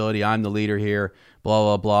responsibility. I'm the leader here.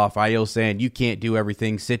 Blah blah blah. Aiel's saying you can't do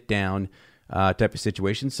everything. Sit down, type of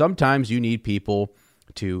situation. Sometimes you need people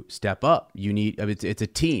to step up. You need. It's a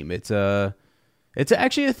team. It's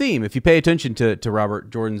actually a theme. If you pay attention to Robert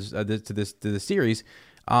Jordan's to the series,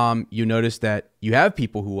 you notice that you have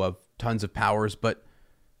people who have tons of powers, but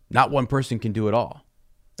not one person can do it all.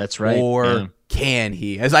 That's right. Or can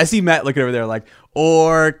he? As I see Matt looking over there like,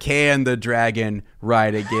 or can the dragon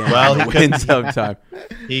ride again? Well, he win sometime.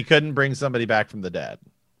 He couldn't bring somebody back from the dead.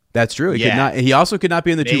 That's true. He could not. He also could not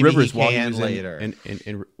be in the Two Rivers while he was later.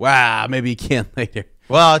 Wow, maybe he can later.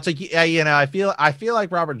 Well, it's like I feel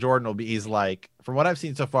like Robert Jordan will be. He's like, from what I've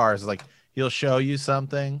seen so far, is like he'll show you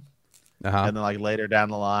something, and then like later down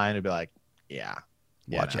the line, he'll be like,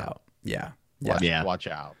 watch out. Watch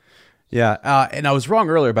out. Yeah, and I was wrong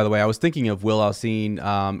earlier, by the way. I was thinking of Will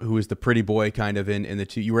Alcine, who is the pretty boy kind of in the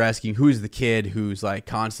two. You were asking who's the kid who's like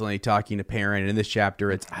constantly talking to Perrin, and in this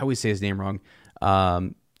chapter, I always say his name wrong.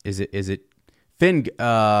 Is it Finn?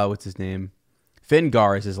 What's his name?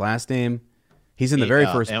 Fingar is his last name. He's in the very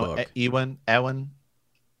first book. Ewan.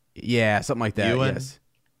 Yeah, something like that. Ewan? Yes.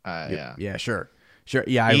 Yeah. Sure.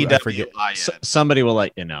 Yeah, I forget. Somebody will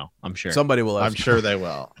let you know. I'm sure. Somebody will. I'm sure they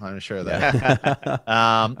will. I'm sure they will.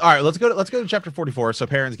 All right, let's go to chapter 44. So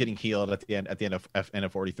Perrin's getting healed at the end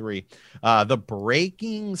of 43. The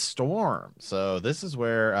Breaking Storm. So this is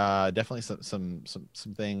where definitely some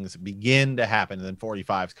things begin to happen, and then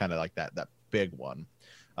 45 is kind of like that big one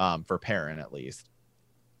for Perrin at least.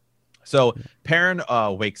 So Perrin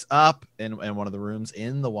wakes up in one of the rooms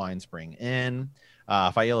in the Wine Spring Inn.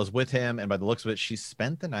 Fael is with him, and by the looks of it, she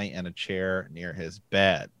spent the night in a chair near his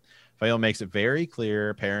bed. Fael makes it very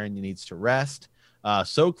clear Perrin needs to rest,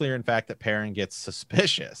 So clear, in fact, that Perrin gets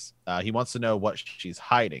suspicious. He wants to know what she's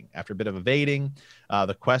hiding. After a bit of evading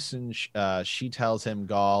the question, she tells him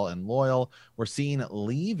Gall and Loyal were seen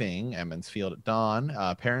leaving Emond's Field at dawn.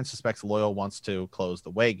 Perrin suspects Loyal wants to close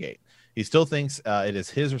the Waygate. He still thinks it is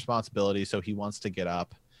his responsibility, so he wants to get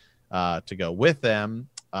up to go with them.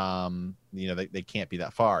 They can't be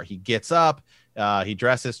that far. He gets up, he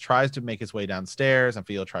dresses, tries to make his way downstairs, and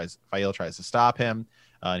Faile tries to stop him.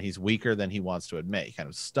 And he's weaker than he wants to admit. He kind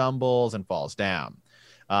of stumbles and falls down.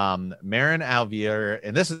 Meryn al'Vir,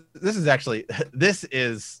 and this is actually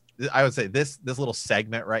I would say this little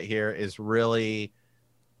segment right here is really,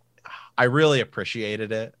 I really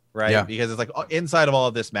appreciated it, right? Yeah. Because it's like inside of all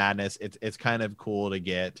of this madness, it's kind of cool to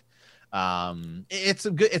get. It's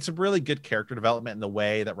a really good character development in the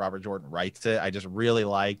way that Robert Jordan writes it. I just really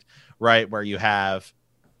liked, right, where you have,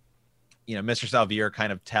 Mistress al'Vir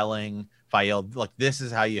kind of telling Faile, look, this is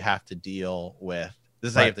how you have to deal with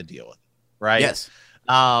this, is how you have to deal with it, right? Yes.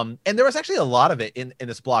 And there was actually a lot of it in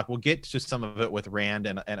this block. We'll get to some of it with Rand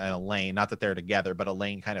and Elaine, not that they're together, but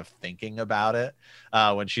Elaine kind of thinking about it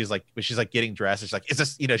when she's like getting dressed. She's like, is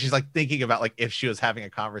this, she's like thinking about like if she was having a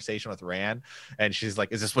conversation with Rand, and she's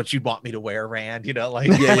like, is this what you'd want me to wear, Rand? Stuff like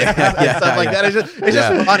that. It's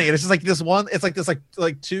just funny. And it's just like this one. It's like this like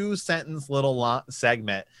 2-sentence little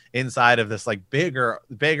segment inside of this like bigger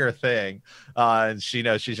thing. And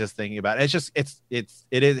she's just thinking about it. It's just it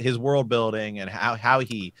is his world building and how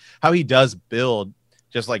he does build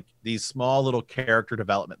just like these small little character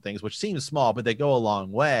development things, which seems small, but they go a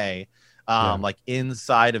long way. Like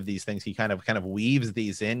inside of these things, he kind of weaves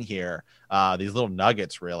these in here, these little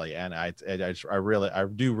nuggets, really. And I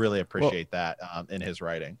do really appreciate that in his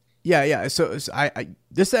writing. Yeah. So I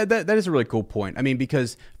just that is a really cool point. I mean,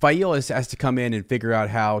 because Faile has to come in and figure out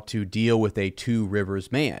how to deal with a Two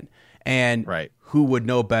Rivers man, and who would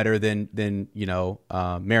know better than Meryn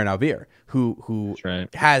al'Vir, who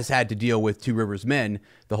has had to deal with Two Rivers men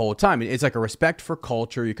the whole time. It's like a respect for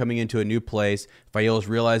culture. You're coming into a new place. Faile is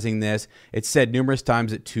realizing this. It's said numerous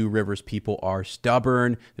times that Two Rivers people are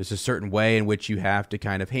stubborn. There's a certain way in which you have to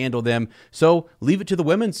kind of handle them. So leave it to the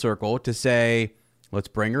women's circle to say, let's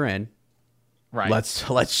bring her in. Right.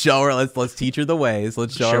 Let's show her. Let's teach her the ways.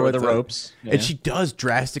 Let's show her the ropes. Yeah. And she does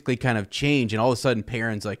drastically kind of change. And all of a sudden,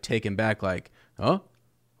 Perrin's like taken back, like, huh?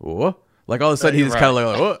 What? Like all of a sudden, he's just kind of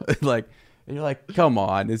like, what? Like, and you're like, come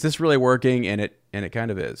on, is this really working? And it kind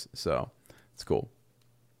of is. So it's cool.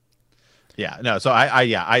 Yeah. No. So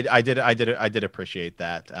I did appreciate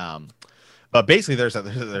that. But basically, there's like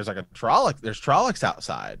a Trollocs. There's Trollocs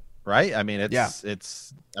outside. Right. I mean, it's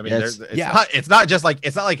not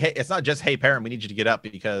just, hey, Perrin, we need you to get up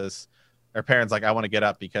because our parents like, I want to get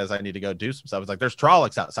up because I need to go do some stuff. It's like, there's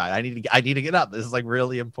Trollocs outside. I need to get up. This is like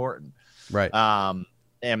really important. Right.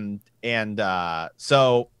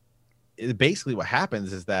 So basically what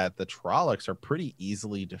happens is that the Trollocs are pretty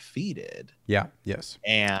easily defeated. Yeah. Yes.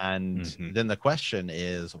 And then the question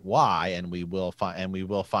is why, and we will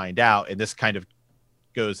find out. And this kind of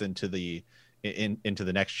goes into the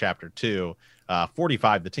next chapter too.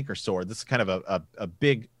 45, the Tinker Sword. This is kind of a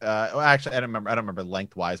big actually I don't remember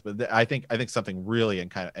lengthwise, but I think something really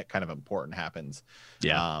and kind of important happens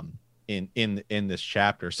in this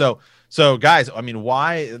chapter. So guys, I mean,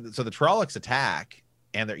 why? So the Trollocs attack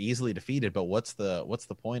and they're easily defeated, but what's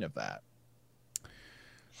the point of that?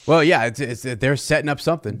 Well, yeah, it's they're setting up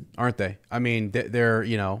something, aren't they? I mean, they're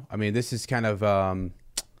this is kind of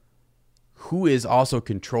who is also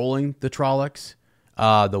controlling the Trollocs.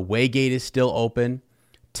 The Waygate is still open.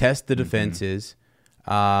 Test the defenses.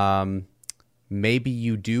 Maybe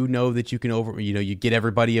you do know that you can you get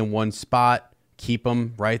everybody in one spot, keep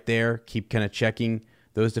them right there, keep kind of checking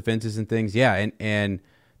those defenses and things. Yeah, and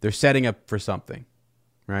they're setting up for something,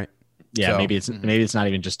 right? Yeah, so, maybe it's not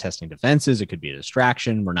even just testing defenses. It could be a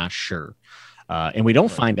distraction. We're not sure. And we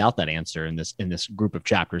don't find out that answer in this group of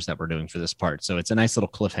chapters that we're doing for this part. So it's a nice little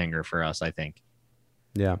cliffhanger for us, I think.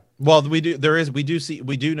 Yeah. Well, we do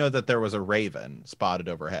know that there was a raven spotted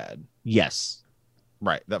overhead. Yes.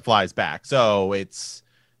 Right. That flies back. So it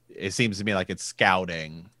seems to me like it's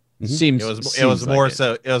scouting. It was more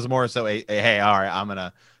so a hey, all right, I'm going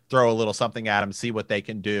to throw a little something at them, see what they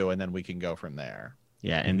can do, and then we can go from there.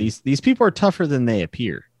 Yeah. And these people are tougher than they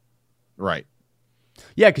appear. Right.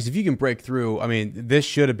 Yeah, because if you can break through, I mean, this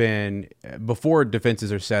should have been before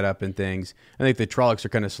defenses are set up and things. I think the Trollocs are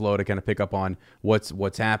kind of slow to kind of pick up on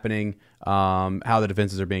what's happening, how the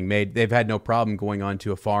defenses are being made. They've had no problem going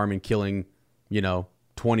onto a farm and killing,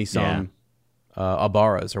 20-some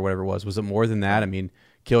Abaras or whatever it was. Was it more than that? I mean,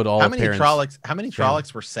 killed all. How many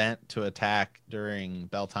Trollocs were sent to attack during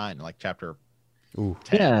Beltane, like chapter Ooh.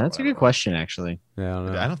 10 or Yeah, that's a whatever. good question, actually. Yeah, I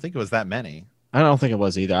don't know. I don't think it was that many. I don't think it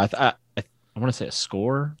was either. I want to say a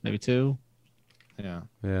score, maybe 2. Yeah.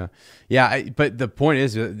 Yeah. But the point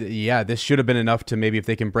is, this should have been enough to maybe if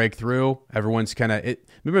they can break through. Everyone's kind of it.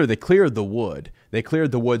 Remember, they cleared the wood. They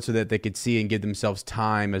cleared the wood so that they could see and give themselves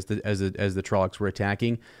time as the Trollocs were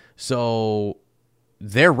attacking. So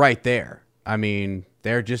they're right there. I mean,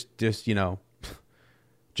 they're just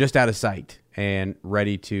just out of sight and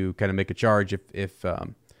ready to kind of make a charge if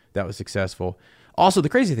that was successful. Also, the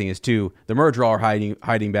crazy thing is too, the Murdral are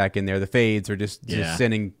hiding back in there. The Fades are just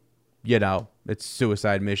sending, it's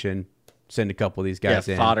suicide mission. Send a couple of these guys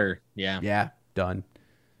in. Fodder. Yeah. Done.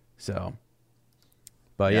 So,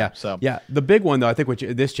 but So the big one though, I think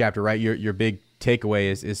this chapter, right? Your big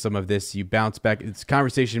takeaway is some of this. You bounce back. It's a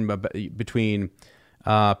conversation between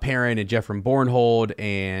Perrin and Jeffrey Bornhold,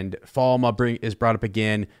 and Falma is brought up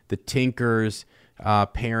again. The Tinkers,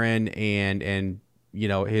 Perrin, and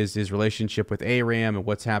his relationship with Aram and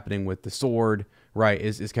what's happening with the sword, right?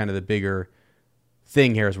 Is kind of the bigger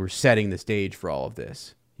thing here as we're setting the stage for all of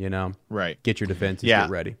this. Right. Get your defenses, get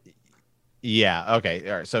ready. Yeah. Okay.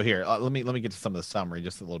 All right. So here, let me get to some of the summary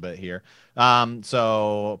just a little bit here.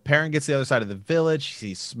 So Perrin gets to the other side of the village. He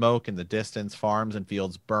sees smoke in the distance, farms and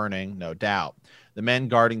fields burning, no doubt. The men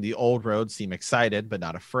guarding the old road seem excited, but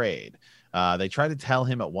not afraid. They try to tell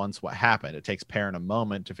him at once what happened. It takes Perrin a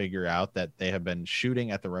moment to figure out that they have been shooting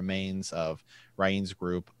at the remains of Rain's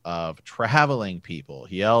group of traveling people.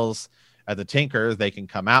 He yells at the Tinkers, they can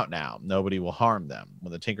come out now. Nobody will harm them.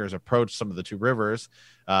 When the Tinkers approach some of the two rivers,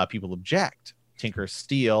 people object. Tinkers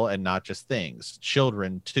steal, and not just things.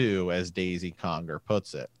 Children, too, as Daisy Conger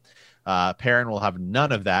puts it. Perrin will have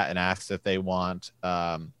none of that and asks if they want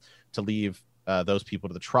to leave those people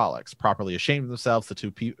to the Trollocs. Properly ashamed of themselves, the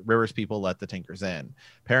two rivers people let the Tinkers in.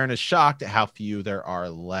 Perrin is shocked at how few there are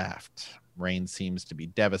left. Rain seems to be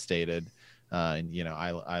devastated, and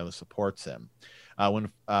Isla supports him.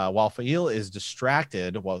 While Fail is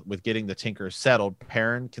distracted with getting the Tinkers settled,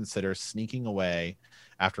 Perrin considers sneaking away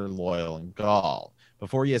after Loyal and Gaul.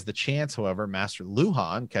 Before he has the chance, however, Master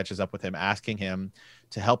Luhan catches up with him, asking him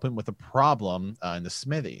to help him with a problem in the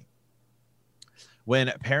smithy.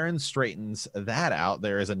 When Perrin straightens that out,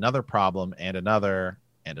 there is another problem and another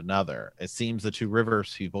and another. It seems the two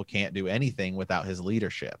rivers people can't do anything without his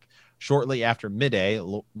leadership. Shortly after midday,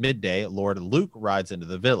 Lord Luke rides into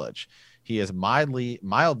the village. He is mildly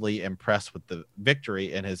impressed with the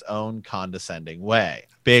victory in his own condescending way.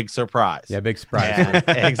 Big surprise. Yeah, big surprise.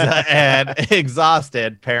 And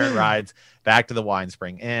exhausted, Perrin rides back to the Wine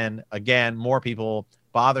Spring Inn. Again, more people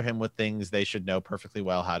bother him with things they should know perfectly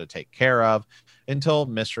well how to take care of, until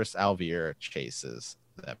Mistress Alvir chases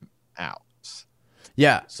them out.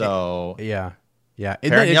 Yeah. So yeah.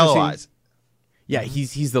 Perrin Yellow Eyes. Yeah,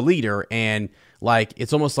 he's the leader, and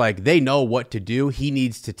it's almost like they know what to do. He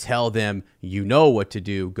needs to tell them, you know what to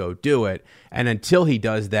do, go do it. And until he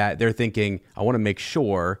does that, they're thinking, I want to make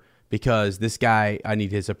sure, because this guy, I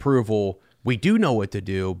need his approval. We do know what to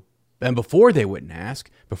do. And before they wouldn't ask,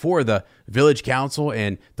 before the village council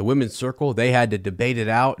and the women's circle, they had to debate it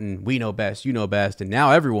out, and we know best, you know best. And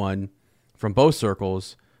now everyone from both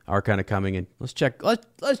circles are kind of coming in. Let's check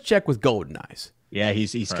with Golden Eyes. Yeah,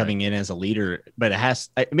 he's coming in as a leader, but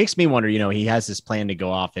it makes me wonder, he has this plan to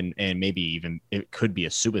go off and maybe even it could be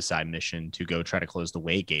a suicide mission to go try to close the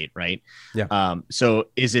Waygate, right? Yeah. So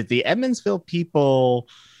is it the Edmondsville people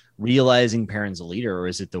realizing Perrin's a leader, or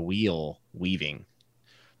is it the wheel weaving?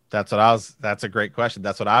 That's a great question.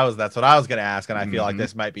 That's what I was going to ask. And I feel like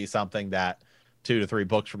this might be something that 2 to 3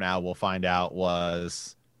 books from now we'll find out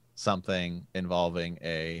was something involving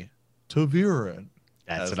a Taviran.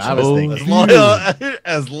 That's what I was thinking.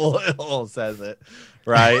 As Loyal says it,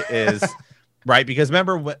 right? Is right, because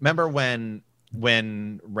remember when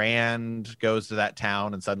Rand goes to that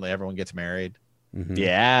town and suddenly everyone gets married? Mm-hmm.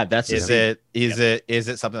 Yeah, is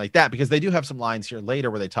it something like that? Because they do have some lines here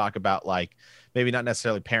later where they talk about maybe not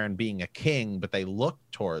necessarily Perrin being a king, but they look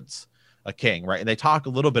towards a king, right? And they talk a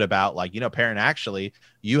little bit about Perrin, actually,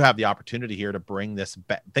 you have the opportunity here to bring this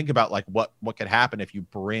back. Think about what could happen if you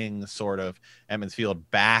bring sort of Emond's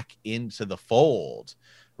Field back into the fold,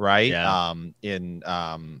 right? Yeah.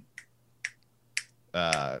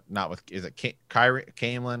 Not with, is it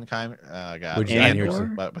Caemlyn?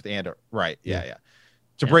 Andor? But with Andor, right? Yeah.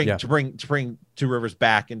 To bring Two Rivers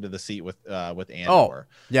back into the seat with Andor. Oh,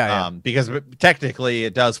 yeah. Because technically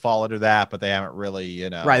it does fall under that, but they haven't really,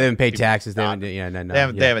 right. They haven't paid taxes. They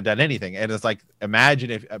haven't done anything. And it's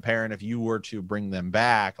imagine if if you were to bring them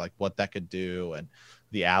back, what that could do, and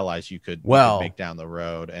the allies you could make down the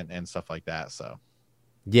road and stuff like that. So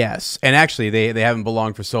Yes, and actually, they haven't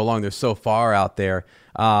belonged for so long. They're so far out there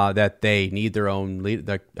that they need their own lead.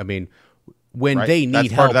 I mean, when they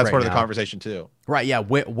need help, that's part right of the now, conversation too. right? Yeah,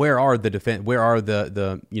 where are the defense? Where are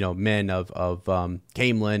the men of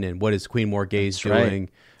Camelin, and what is Queen Morgaze doing? right.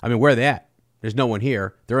 I mean, where are they at? There's no one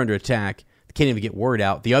here. They're under attack. They can't even get word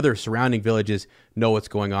out. The other surrounding villages know what's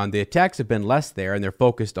going on. The attacks have been less there, and they're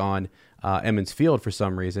focused on Emmons Field for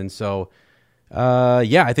some reason. So.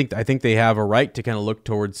 I think they have a right to kind of look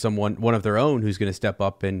towards one of their own who's going to step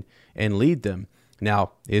up and lead them.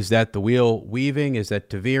 Now, is that the wheel weaving? Is that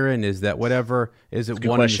Taviran? Is that whatever? Is it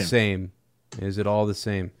one and the same? Is it all the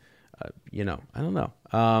same? I don't know.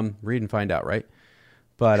 Read and find out, right?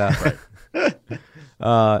 But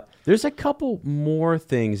there's a couple more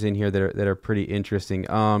things in here that are pretty interesting.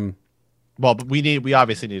 But we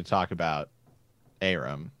obviously need to talk about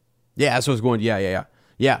Aram. Yeah, that's what I was going. Yeah.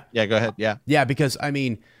 Yeah, go ahead. Yeah, because I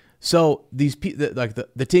mean, so these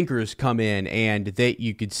the Tinkers come in, and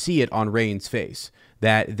you could see it on Rain's face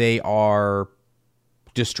that they are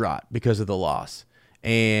distraught because of the loss,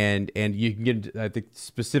 and you can get, I think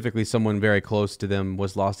specifically someone very close to them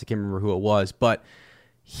was lost. I can't remember who it was, but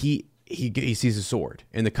he sees a sword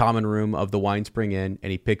in the common room of the Wine Spring Inn,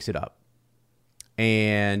 and he picks it up,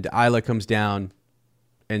 and Isla comes down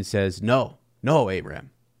and says, "No,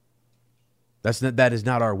 Abraham. That is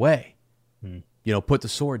not our way. Put the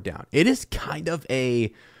sword down." It is kind of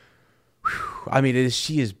a. I mean, it'll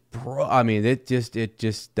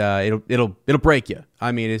break you.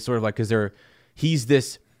 I mean, it's sort of like because he's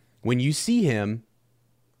this. When you see him,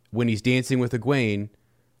 when he's dancing with Egwene,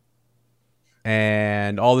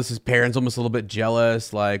 and all this, his parents almost a little bit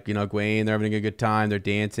jealous, like, Egwene, they're having a good time, they're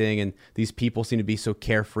dancing, and these people seem to be so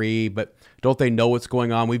carefree, but don't they know what's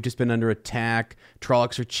going on? We've just been under attack.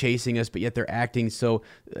 Trollocs are chasing us, but yet they're acting so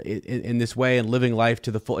in this way and living life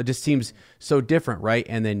to the full. It just seems so different, right?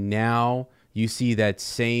 And then now you see that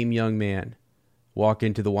same young man walk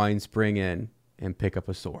into the Wine Spring Inn and pick up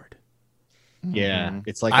a sword. Yeah,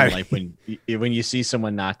 it's like in life when you see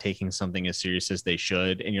someone not taking something as serious as they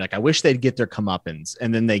should, and you're like, I wish they'd get their comeuppance,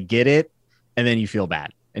 and then they get it, and then you feel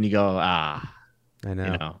bad, and you go, I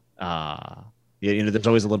know, there's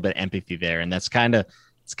always a little bit of empathy there, and it's kind of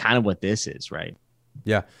what this is, right?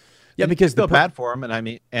 Yeah, because feel bad for him, and I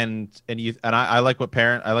mean, I like what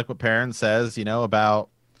Perrin says, about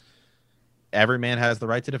every man has the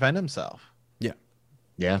right to defend himself. Yeah,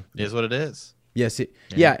 it is what it is. Yes,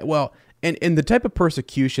 well. And the type of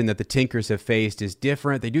persecution that the Tinkers have faced is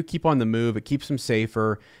different. They do keep on the move. It keeps them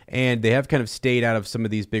safer. And they have kind of stayed out of some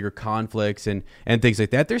of these bigger conflicts and things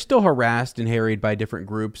like that. They're still harassed and harried by different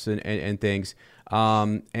groups and things.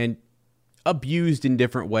 And abused in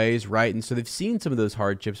different ways, right? And so they've seen some of those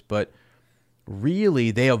hardships. But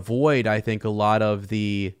really, they avoid, I think, a lot of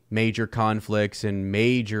the major conflicts and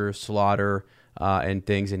major slaughter and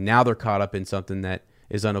things. And now they're caught up in something that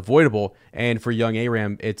is unavoidable. And for young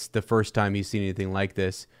Aram, it's the first time he's seen anything like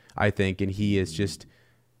this, I think. And he is just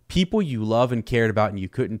people you love and cared about, and you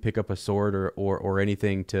couldn't pick up a sword or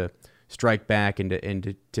anything to strike back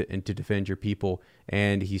and to defend your people.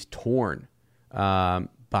 And he's torn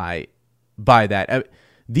by that.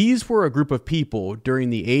 These were a group of people during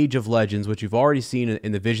the Age of Legends, which you've already seen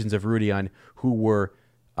in the Visions of Rudian, who were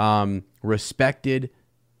respected,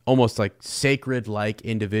 almost like sacred-like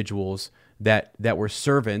individuals that were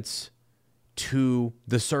servants to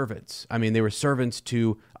the servants. I mean, they were servants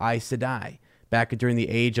to Aes Sedai back during the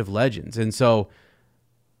Age of Legends. And so,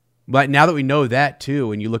 but now that we know that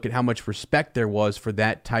too, and you look at how much respect there was for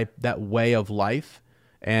that way of life,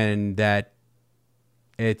 and that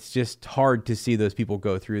it's just hard to see those people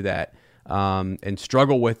go through that and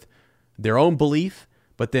struggle with their own belief,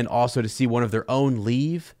 but then also to see one of their own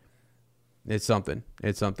leave. It's something.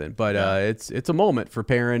 But it's a moment for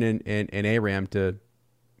Perrin and Aram to,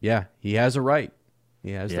 he has a right.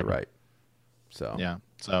 He has the right. So yeah.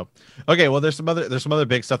 So okay, well, there's some other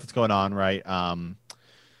big stuff that's going on, right?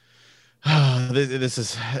 This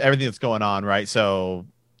is everything that's going on, right? So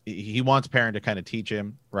he wants Perrin to kind of teach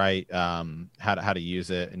him, right, how to use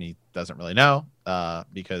it, and he doesn't really know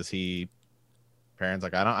because Perrin's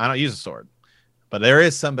like, I don't use a sword, but there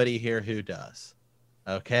is somebody here who does.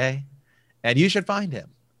 Okay. And you should find him.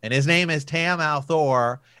 And his name is Tam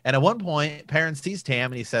al'Thor. And at one point, Perrin sees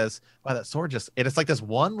Tam and he says, wow, that sword it's like this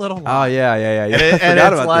one little line. Oh, yeah. And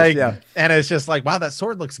it's like, and it's just like, wow, that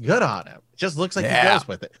sword looks good on him. It just looks like he goes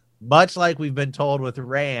with it. Much like we've been told with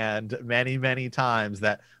Rand many, many times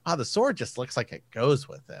that, wow, the sword just looks like it goes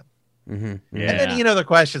with him. Mm-hmm. Yeah. And then, the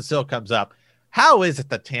question still comes up. How is it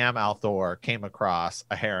that Tam al'Thor came across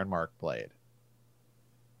a Heron Mark blade?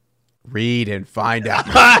 Read and find out.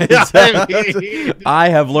 I I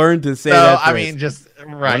have learned to say that. I phrase. mean, just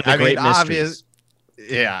One right. of the I mean, great obvious.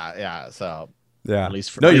 mysteries. Yeah. So yeah. At least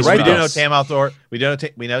for No, at you're least right. we for do know us. Tam Althor.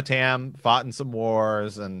 We know Tam fought in some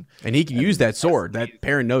wars and And he can use that sword. That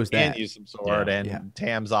Perrin knows can that. use some sword. Yeah. And Yeah.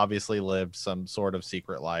 Tam's obviously lived some sort of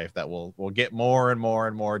secret life that we'll get more and more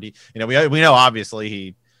and more. You know, we know obviously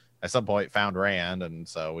he at some point found Rand, and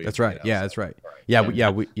so we. That's right. You know, Yeah, so- that's right.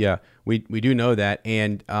 right. We do know that.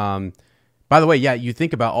 And by the way, yeah, you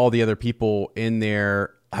think about all the other people in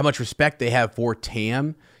there, how much respect they have for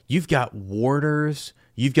Tam. You've got warders,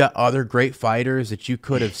 you've got other great fighters that you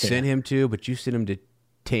could have sent him to, but you sent him to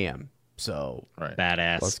Tam. So Right.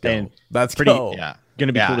 Badass. let's go. And Let's pretty- go. Yeah.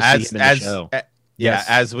 gonna be Yeah, cool to see him in the show. Yes.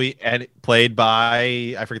 as we and played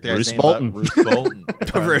by I forget the guy's Bruce name, Bolton. but Bruce Bolton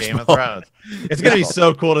from Bruce Game of Bolton. Thrones. It's gonna be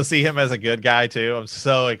so cool to see him as a good guy too. I'm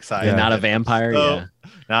so excited. Yeah. Not a vampire. So- Yeah.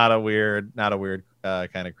 Not a weird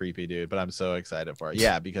kind of creepy dude, but I'm so excited for it.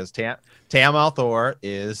 Yeah, because Tam Althor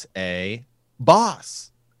is a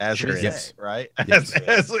boss, as Sure we say, is. right? Yes.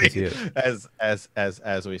 As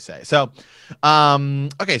we say. So,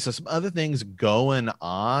 okay. So some other things going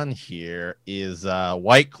on here is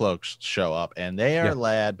White Cloaks show up, and they are Yeah.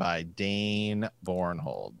 led by Dane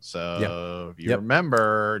Bornhold. So if you Yep.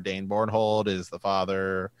 remember, Dane Bornhold is the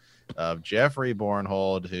father of Jeffrey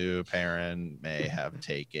Bornhold, who Perrin may have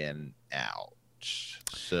taken out.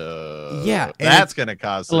 So Yeah, and that's going to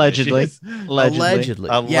cause some Allegedly. issues. Allegedly.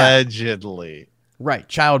 Yeah. Allegedly. Right.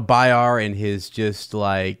 Child Bayar and his just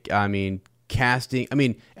like, I mean,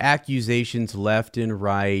 accusations left and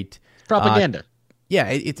right. Propaganda. Yeah,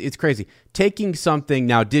 it's crazy. Taking something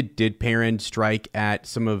now. Did Perrin strike at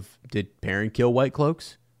did Perrin kill White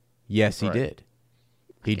Cloaks? Yes, he Right. did.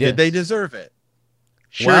 He Did did. they deserve it?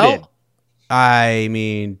 Sure well, did. I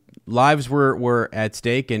mean, lives were at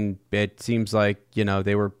stake, and it seems like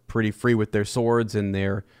they were pretty free with their swords and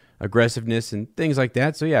their aggressiveness and things like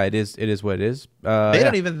that. So yeah, it is what it is. They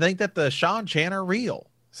don't even think that the Sean Chan are real.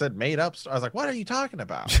 Said made up. I was like, what are you talking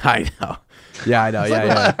about? I know. Yeah, I know. It's like,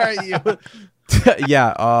 Yeah, what are you?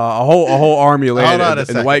 yeah. A whole army Hold landed, on a and the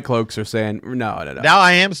second. White Cloaks are saying no. Now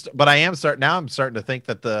I'm starting to think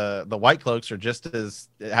that the White Cloaks are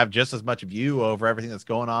have just as much view over everything that's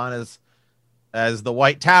going on as the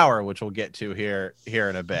White Tower, which we'll get to here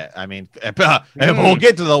in a bit. I mean, and we'll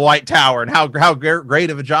get to the White Tower and how great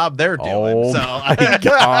of a job they're doing. Oh so my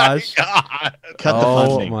gosh. God. Cut the Oh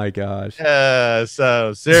funding. my gosh.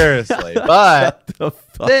 So seriously, but The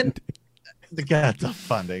then funding. got the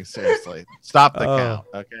funding. Seriously, stop the Oh. count.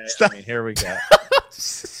 Okay, I mean, here we go.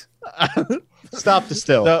 Stop the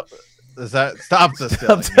still. So, stop the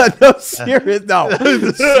still. No,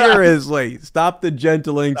 seriously. Stop the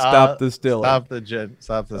gentling. Stop the stilling. Stop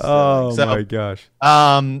the still. Oh So, my gosh.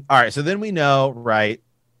 all right. So then we know, right,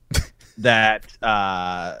 that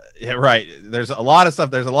yeah, right. There's a lot of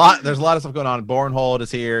stuff. There's a lot of stuff going on. Bornhold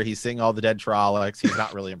is here. He's seeing all the dead Trollocs. He's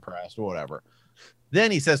not really impressed or whatever.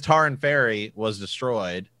 Then he says Tarn Ferry was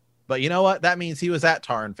destroyed. But you know what? That means he was at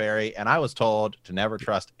Tarn Ferry, and I was told to never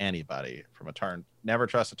trust anybody from never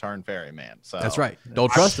trust a Tarn Ferry man. So That's right. Don't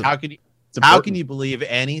trust him. How can you? How can you believe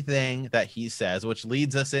anything that he says? Which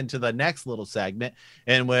leads us into the next little segment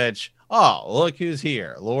in which, oh, look who's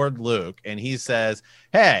here, Lord Luke. And he says,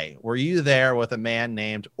 hey, were you there with a man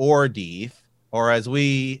named Ordeith, or as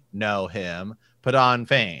we know him, Padan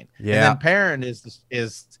Fain? Yeah. And then Perrin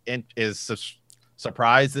is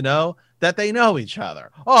surprised to know that they know each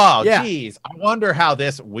other. Oh, Yeah. geez. I wonder how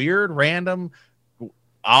this weird, random,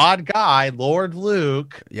 odd guy, Lord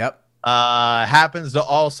Luke, Yep. happens to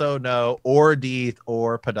also know Ordeith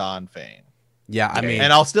or Padan Fain. Yeah. I mean,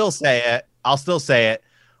 And I'll still say it.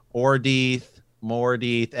 Ordeith,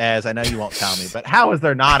 Mordeith, as I know you won't tell me, but how is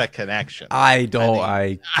there not a connection? I don't.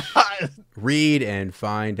 I I read and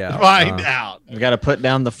find out. Find out. We got to put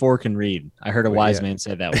down the fork and read. I heard a wise yeah. man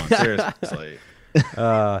say that once. Seriously.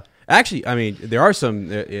 Actually, I mean, there are some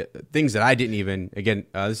things that I didn't even. Again,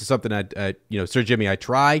 this is something that Sir Jimmy, I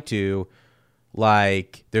try to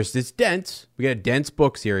like. There's this dense. We got a dense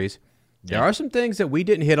book series. There are some things that we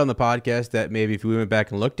didn't hit on the podcast that maybe if we went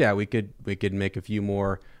back and looked at, we could make a few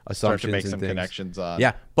more Start assumptions to make and some things. connections on.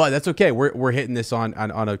 Yeah, but that's okay. We're hitting this on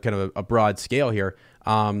a kind of a broad scale here.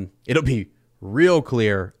 It'll be real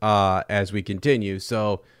clear as we continue.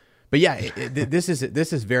 So, but yeah, this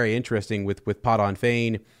is very interesting with Padan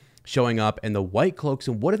Fain showing up and the White Cloaks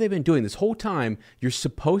and what have they been doing this whole time? You're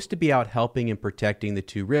supposed to be out helping and protecting the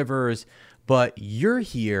two rivers, but you're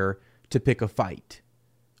here to pick a fight.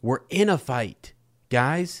 We're in a fight,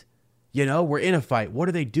 guys. We're in a fight. What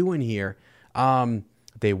are they doing here?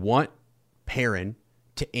 They want Perrin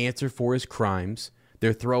to answer for his crimes.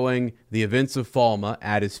 They're throwing the events of Falma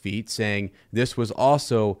at his feet, saying this was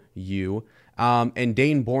also you. And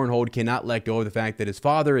Dane Bornhold cannot let go of the fact that his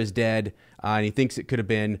father is dead, and he thinks it could have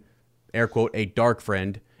been, air quote, a dark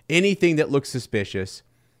friend. Anything that looks suspicious,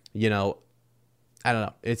 I don't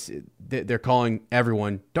know. They're calling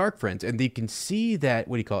everyone dark friends, and they can see that.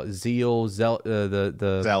 What do you call it?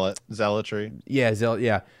 Zealotry.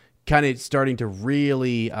 Yeah, kind of starting to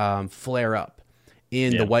really flare up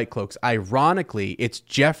in the White Cloaks. Ironically, it's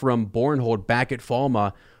Jeffrem Bornhold back at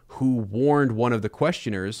Falma who warned one of the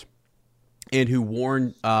questioners, and who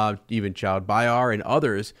warned even Child Bayar and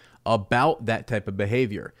others about that type of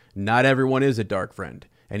behavior. Not everyone is a dark friend,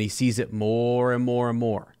 and he sees it more and more and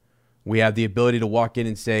more. We have the ability to walk in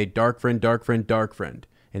and say, dark friend, dark friend, dark friend,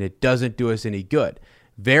 and it doesn't do us any good.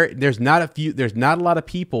 There's not a lot of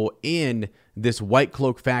people in this White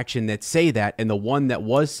Cloak faction that say that, and the one that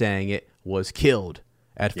was saying it was killed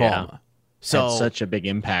at Falma. So had such a big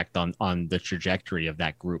impact on the trajectory of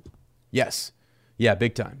that group. Yes. Yeah,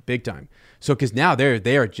 big time. So, because now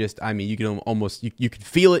they are just, you can almost, you can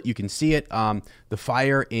feel it, you can see it. The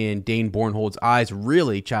fire in Dane Bornhold's eyes,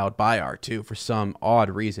 really Child Bayar too, for some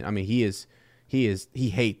odd reason. He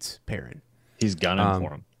hates Perrin. He's gunning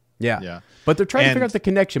for him. Yeah. But they're trying to figure out the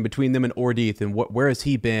connection between them and Ordeath, and where has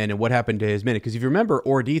he been and what happened to his men. Because if you remember,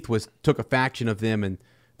 Ordeath took a faction of them, and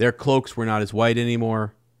their cloaks were not as white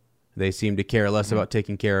anymore. They seemed to care less about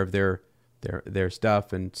taking care of their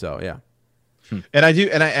stuff, and so yeah. And I do,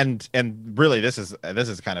 and really, this is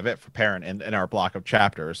kind of it for Perrin in our block of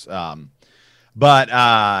chapters. But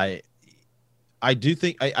I do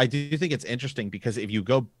think it's interesting, because if you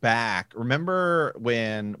go back, remember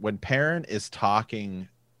when Perrin is talking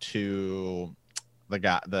to the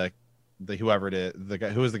guy, the whoever it is, the guy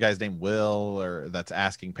who is the guy's name, Will, or that's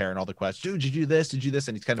asking Perrin all the questions. Did you do this? Did you do this?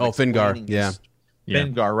 And he's kind of Fingar,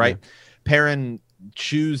 Fingar, right? Yeah. Perrin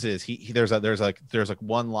chooses there's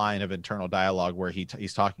one line of internal dialogue where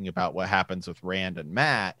he's talking about what happens with Rand and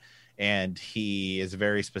Mat, and he is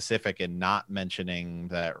very specific in not mentioning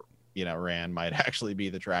that Rand might actually be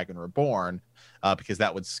the Dragon Reborn, because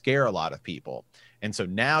that would scare a lot of people. And so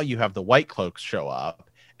now you have the White Cloaks show up,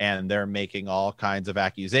 and they're making all kinds of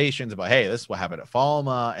accusations about, hey, this is what happened at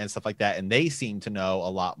Falma and stuff like that. And they seem to know a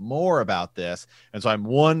lot more about this. And so I'm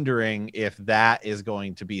wondering if that is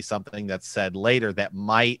going to be something that's said later that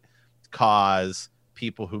might cause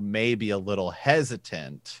people who may be a little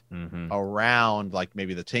hesitant around, like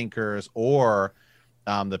maybe the Tinkers or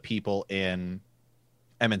the people in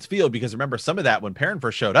Emond's Field. Because remember, some of that, when Perrin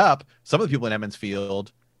first showed up, some of the people in Emond's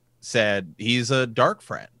Field said he's a dark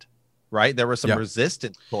friend. Right, there was some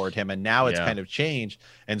resistance toward him, and now it's kind of changed.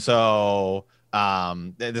 And so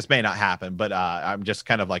this may not happen, but I'm just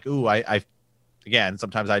kind of like, ooh, I again,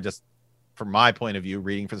 sometimes I just, from my point of view,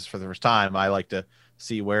 reading for the first time, I like to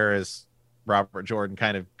see where is Robert Jordan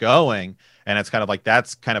kind of going, and it's kind of like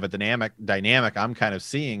that's kind of a dynamic I'm kind of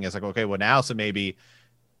seeing is like, okay, well now, so maybe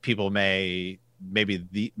people maybe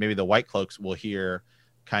the White Cloaks will hear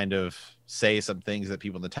kind of say some things that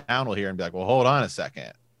people in the town will hear and be like, well, hold on a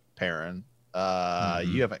second, Perrin,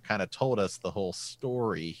 you haven't kind of told us the whole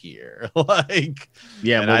story here. Like,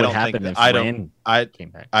 yeah, what would happen if Rand came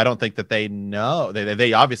back? I don't think that they know.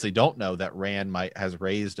 They obviously don't know that Rand has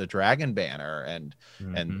raised a dragon banner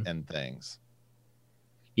and things.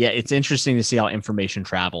 Yeah, it's interesting to see how information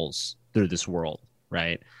travels through this world,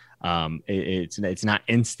 right? It's not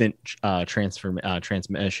instant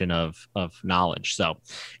transmission of knowledge. So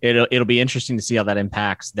it'll be interesting to see how that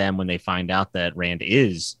impacts them when they find out that Rand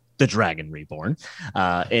is the Dragon Reborn.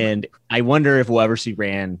 And I wonder if we'll ever see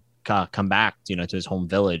Rand come back, to his home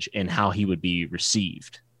village, and how he would be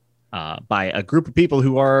received by a group of people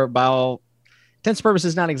who are, by intents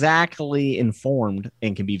purposes, not exactly informed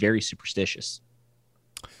and can be very superstitious.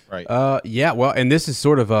 Right. Yeah. Well, and this is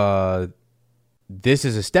sort of this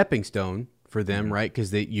is a stepping stone for them, right?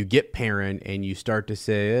 Because you get Perrin and you start to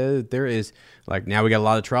say, there is, like, now we got a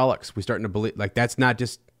lot of Trollocs. We're starting to believe, like, that's not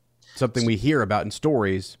just something we hear about in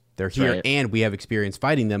stories. They're here, right, and we have experience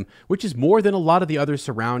fighting them, which is more than a lot of the other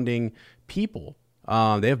surrounding people.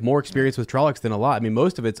 They have more experience with Trollocs than a lot. I mean,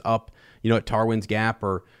 most of it's up, at Tarwin's Gap,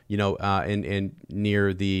 or, in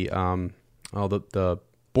near the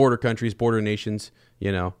border countries, border nations,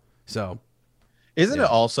 so. Isn't it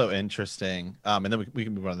also interesting? And then we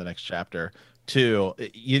can move on to the next chapter too.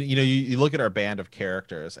 You look at our band of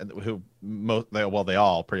characters, and they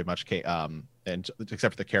all pretty much came, and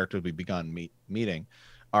except for the characters we begun meeting,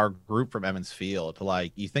 our group from Emmons Field,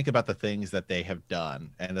 like you think about the things that they have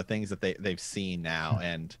done and the things that they've seen now,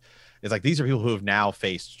 and it's like these are people who have now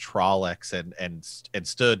faced Trollocs and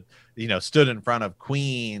stood in front of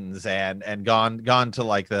queens and gone to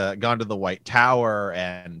the White Tower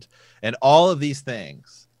and all of these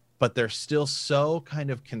things, but they're still so kind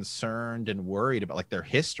of concerned and worried about like their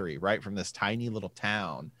history, right, from this tiny little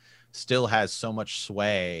town still has so much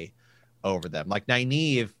sway over them. Like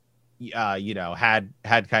Nynaeve,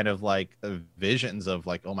 had kind of like visions of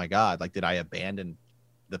like, oh my God, like did I abandon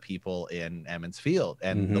the people in Emmons Field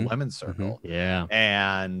and the women's circle? Yeah.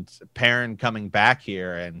 And Perrin coming back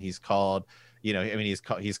here, and he's called,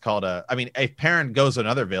 he's called if Perrin goes to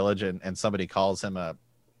another village and somebody calls him a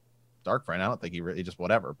dark friend, I don't think he really just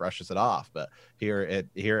whatever brushes it off, but here it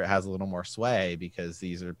has a little more sway because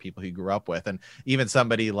these are people he grew up with. And even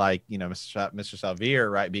somebody like Mr.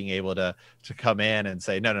 Salvir, right, being able to come in and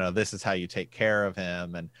say no, this is how you take care of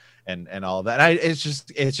him and all of that. It's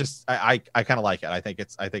just I kind of like it. I think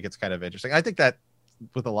it's kind of interesting. I think that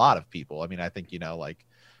with a lot of people, I mean, I think yeah,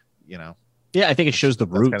 I think it shows the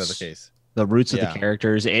roots, kind of the case, the roots of the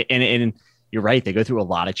characters, and you're right. They go through a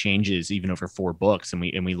lot of changes, even over 4 books, and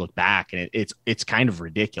we look back, and it's kind of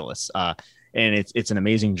ridiculous. And it's an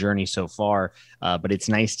amazing journey so far. But it's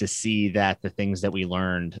nice to see that the things that we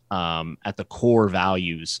learned at the core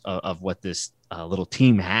values of what this little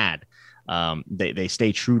team had, they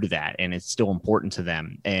stay true to that, and it's still important to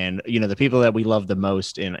them. And the people that we love the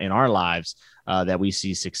most in our lives that we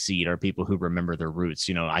see succeed are people who remember their roots.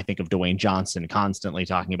 I think of Dwayne Johnson constantly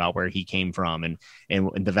talking about where he came from and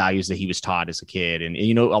the values that he was taught as a kid, and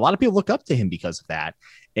a lot of people look up to him because of that.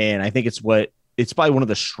 And I think it's probably one of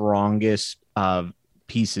the strongest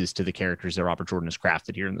pieces to the characters that Robert Jordan has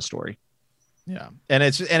crafted here in the story. Yeah. And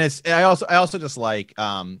I also just like,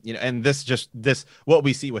 and this, what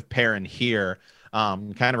we see with Perrin here,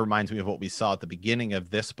 kind of reminds me of what we saw at the beginning of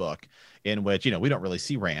this book, in which, we don't really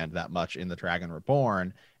see Rand that much in The Dragon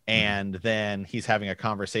Reborn. And then he's having a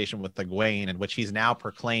conversation with Egwene, in which he's now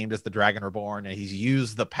proclaimed as the Dragon Reborn, and he's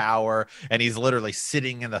used the power, and he's literally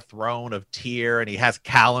sitting in the throne of Tyr, and he has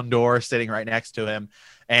Kalendor sitting right next to him.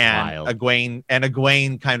 And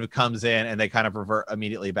Egwene kind of comes in, and they kind of revert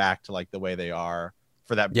immediately back to like the way they are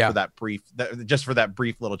for that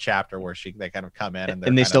brief little chapter where they kind of come in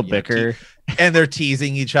and they still bicker and they're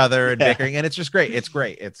teasing each other and bickering, and it's just great. It's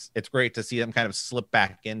great. It's great to see them kind of slip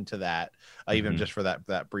back into that, even just for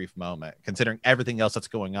that brief moment, considering everything else that's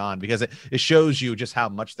going on, because it shows you just how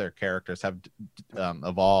much their characters have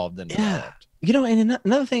evolved and developed. And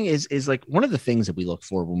another thing is like one of the things that we look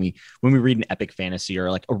for when we read an epic fantasy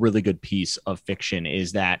or like a really good piece of fiction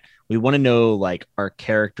is that we want to know like our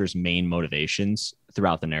characters' main motivations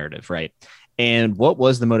throughout the narrative, right? And what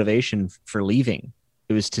was the motivation for leaving?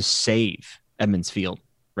 It was to save Emmons Field,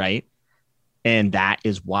 right? And that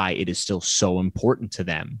is why it is still so important to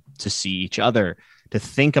them to see each other, to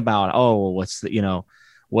think about, what's the,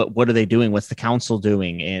 what are they doing? What's the council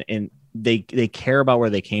doing? And they care about where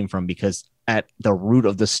they came from, because at the root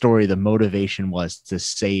of the story, the motivation was to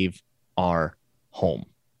save our home.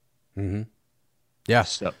 Mm-hmm. Yeah.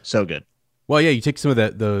 So good. Well, yeah, you take some of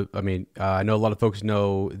I know a lot of folks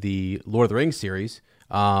know the Lord of the Rings series,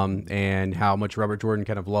 and how much Robert Jordan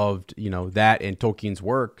kind of loved, that and Tolkien's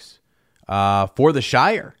works, for the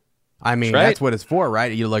Shire. I mean, that's what it's for,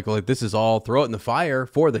 right? You like this is all, throw it in the fire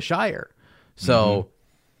for the Shire. So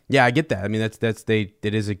yeah, I get that. I mean,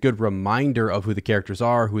 it is a good reminder of who the characters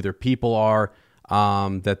are, who their people are,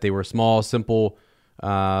 that they were small, simple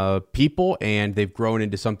people, and they've grown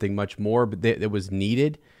into something much more, but it was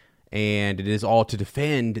needed. And it is all to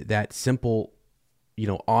defend that simple,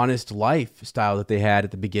 honest lifestyle that they had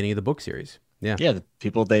at the beginning of the book series. Yeah. Yeah. The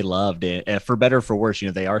people they loved, for better or for worse,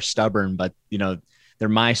 they are stubborn, but they're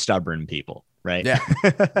my stubborn people. Right. Yeah.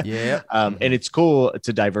 Yeah. And it's cool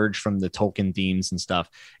to diverge from the Tolkien themes and stuff.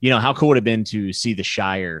 How cool would it have been to see the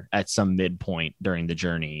Shire at some midpoint during the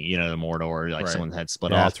journey, the Mordor, someone had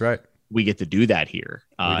split off. That's right. We get to do that here.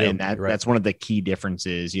 And that's one of the key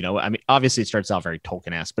differences. I mean, obviously it starts out very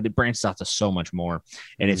Tolkien-esque, but it branches out to so much more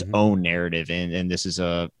in its own narrative. And this is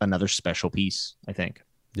another special piece, I think.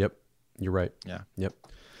 Yep. You're right. Yeah. Yep.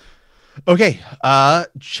 Okay,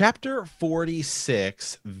 chapter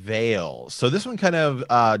 46, Veils. So this one kind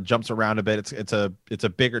of jumps around a bit. It's a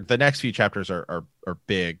bigger. The next few chapters are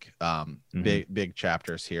big, big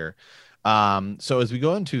chapters here. So as we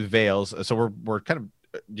go into Veils, so we're kind of.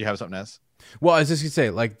 Do you have something else? Well, I was just gonna say,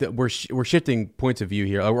 like, we're shifting points of view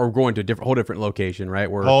here. We're going to a whole different location, right?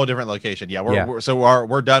 Whole different location. Yeah,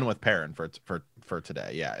 we're done with Perrin for for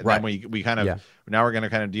today. Yeah. And Right. then we kind of now we're going to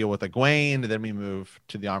kind of deal with Egwene, then we move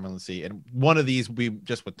to the Armland Sea. And one of these we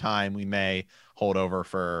just with time we may hold over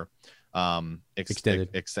for extended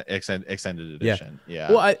edition.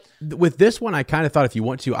 Yeah. Well, with this one, I kind of thought if you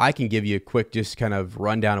want to, I can give you a quick just kind of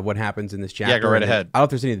rundown of what happens in this chapter. Yeah, go right ahead. I don't know if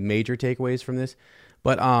there's any major takeaways from this,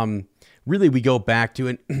 but really we go back to,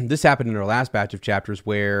 and this happened in our last batch of chapters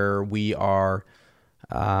where we're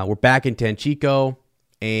back in Tenchiko,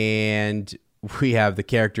 and we have the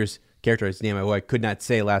character's name I could not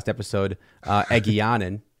say last episode,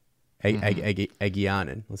 Egianen.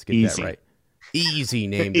 Egianen. Let's get that right. Easy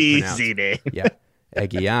name to pronounce. Easy name. Yeah.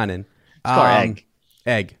 Egianen.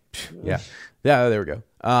 Egg. Yeah. There we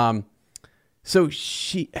go. So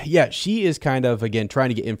she is kind of, again, trying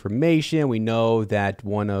to get information. We know that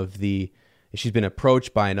she's been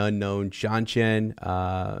approached by an unknown Shanchen,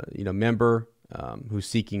 member, who's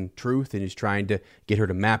seeking truth and is trying to get her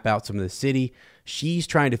to map out some of the city. She's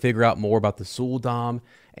trying to figure out more about the Suldam,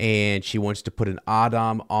 and she wants to put an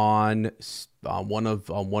Adam on one of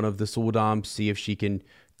the Suldam, see if she can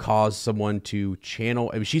cause someone to channel.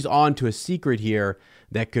 I mean, she's on to a secret here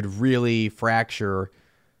that could really fracture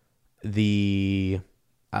their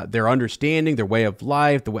understanding, their way of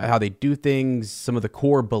life, how they do things, some of the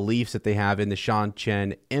core beliefs that they have in the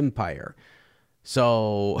Shanchen Empire.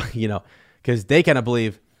 So, because they kind of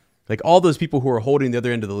believe, like, all those people who are holding the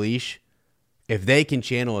other end of the leash, if they can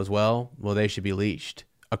channel as well, they should be leashed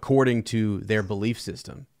according to their belief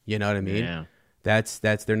system. You know what I mean? Yeah. That's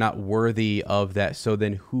they're not worthy of that. So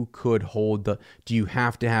then who could hold do you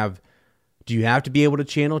have to be able to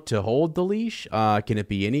channel to hold the leash? Can it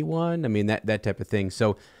be anyone? I mean, that type of thing.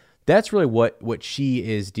 So that's really what she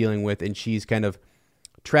is dealing with, and she's kind of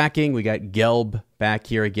tracking. We got Gelb back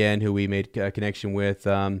here again, who we made a connection with,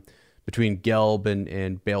 between Gelb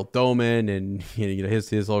and Bail Doman and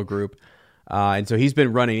his whole group. And so he's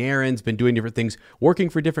been running errands, been doing different things, working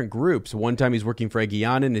for different groups. One time he's working for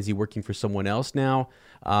Egianen. Is he working for someone else now?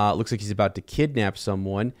 Looks like he's about to kidnap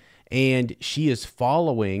someone. And she is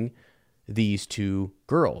following these two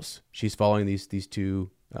girls. She's following these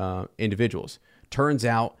two individuals. Turns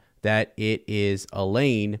out that it is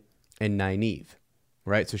Elaine and Nynaeve,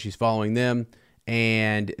 right? So she's following them,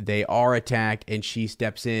 and they are attacked, and she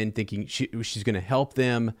steps in thinking she's going to help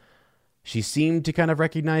them. She seemed to kind of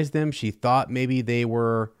recognize them. She thought maybe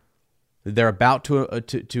they're about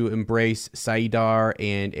to embrace Saidar,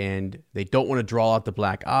 and they don't want to draw out the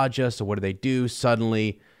Black Aja. So what do?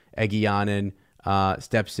 Suddenly, Egianen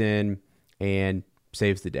steps in and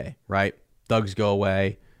saves the day. Right? Thugs go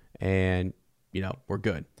away, and we're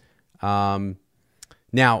good.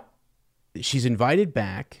 Now, she's invited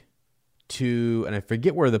back to, and I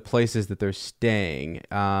forget where the place is that they're staying.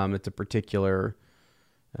 It's a particular.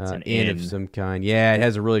 It's an inn of some kind. Yeah, it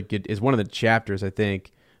has a really good. It's one of the chapters, I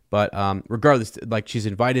think. But regardless, like, she's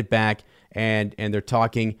invited back, and they're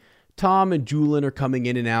talking. Tom and Julian are coming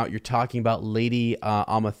in and out. You're talking about Lady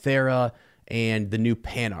Amathera and the new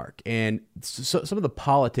Panarch, and so, some of the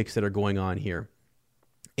politics that are going on here.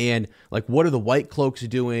 And like, what are the White Cloaks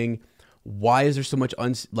doing? Why is there so much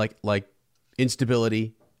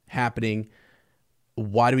instability happening?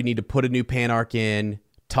 Why do we need to put a new Panarch in?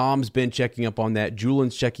 Tom's been checking up on that.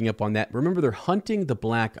 Julian's checking up on that. Remember, they're hunting the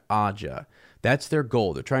Black Aja. That's their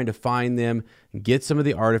goal. They're trying to find them, get some of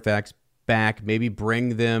the artifacts back, maybe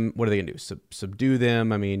bring them. What are they going to do? Subdue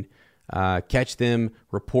them? I mean, catch them,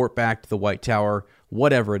 report back to the White Tower,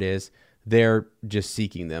 whatever it is. They're just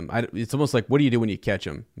seeking them. It's almost like, what do you do when you catch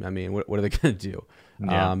them? I mean, what are they going to do?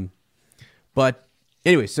 Yeah. But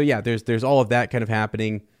anyway, so yeah, there's all of that kind of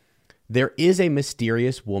happening. There is a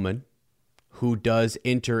mysterious woman who does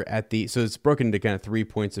enter so it's broken into kind of 3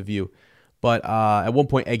 points of view. But at one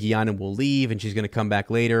point, Egianen will leave, and she's going to come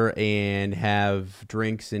back later and have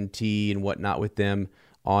drinks and tea and whatnot with them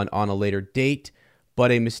on a later date.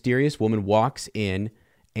 But a mysterious woman walks in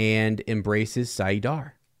and embraces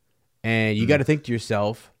Saidar. And you got to think to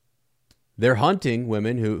yourself, they're hunting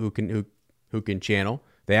women who can channel.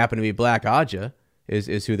 They happen to be Black Aja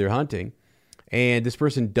is who they're hunting. And this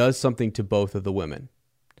person does something to both of the women.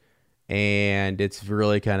 And it's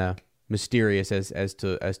really kind of mysterious as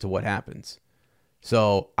to what happens.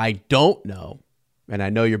 So I don't know, and I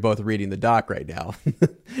know you're both reading the doc right now.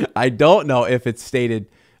 I don't know if it's stated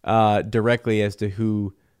directly as to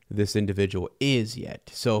who this individual is yet.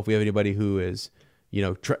 So if we have anybody who is,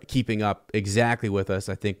 keeping up exactly with us,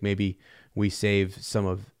 I think maybe we save some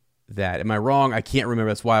of that. Am I wrong? I can't remember.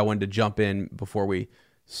 That's why I wanted to jump in before we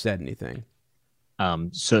said anything.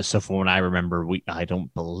 So from what I remember, I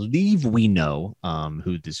don't believe we know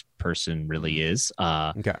who this person really is.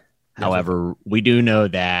 Okay. However, we do know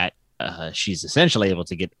that she's essentially able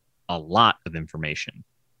to get a lot of information.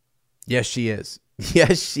 Yes, she is.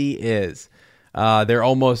 Yes, she is. They're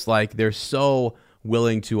almost like they're so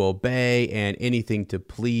willing to obey and anything to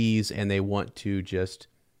please, and they want to just,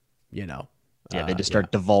 they just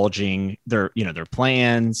start divulging their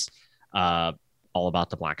plans, all about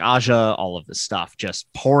the Black Aja, all of this stuff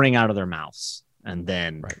just pouring out of their mouths, and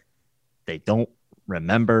then they don't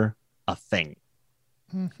remember a thing.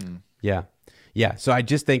 Mm-hmm. Yeah. So I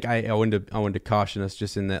just think I wanted to caution us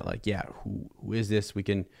just in that, like, who is this? We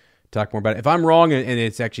can talk more about it. If I'm wrong, and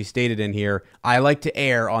it's actually stated in here, I like to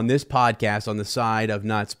err on this podcast on the side of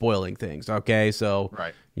not spoiling things. Okay, so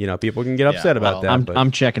people can get upset about that.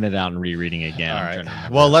 I'm checking it out and rereading it again. All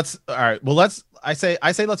right. Well, let's I say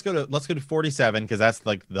let's go to 47, because that's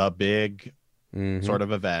like the big sort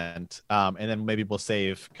of event. And then maybe we'll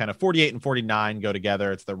save kind of 48 and 49 go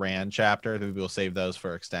together. It's the Rand chapter. Maybe we'll save those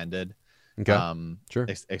for extended. Okay. Sure.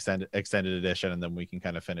 Extended edition, and then we can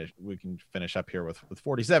kind of finish up here with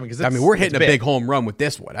 47, because we're hitting a big home run with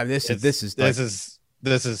this one. I mean, this is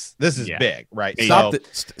big, right?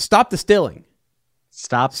 Stop the stilling.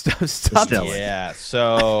 Stop the stilling. Yeah. So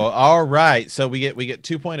all right. So we get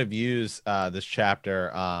 2 point of views this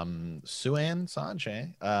chapter. Suan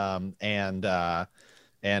Sanche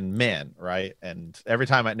and Min, right? And every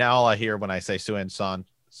time all I hear when I say Suan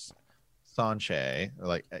Sanche,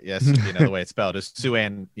 like, yes, the way it's spelled is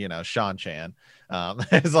Suan, Shan Chan.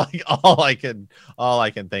 It's like all I can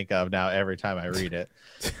think of now every time I read it.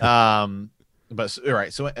 But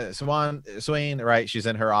right, so Swain, right, she's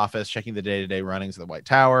in her office checking the day-to-day runnings of the White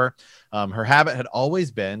Tower. Her habit had always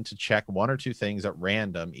been to check one or two things at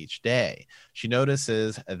random each day. She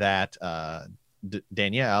notices that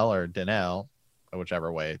Danielle, or Danelle,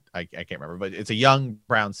 whichever way, I can't remember, but it's a young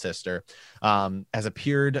brown sister, has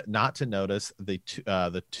appeared not to notice the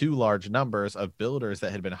two large numbers of builders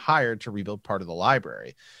that had been hired to rebuild part of the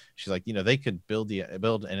library. She's like, they could build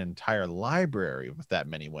an entire library with that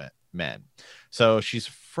many men. So she's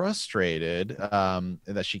frustrated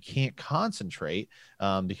that she can't concentrate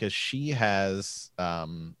because she has a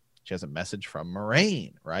message from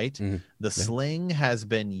Moraine, right? Mm-hmm. The sling has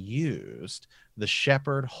been used. The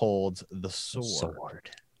shepherd holds the sword.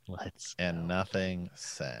 And nothing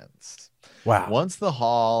since. Wow. Once the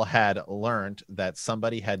hall had learned that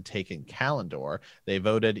somebody had taken Kalendor, they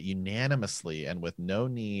voted unanimously and with no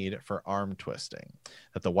need for arm twisting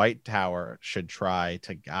that the White Tower should try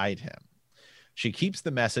to guide him. She keeps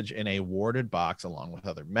the message in a warded box along with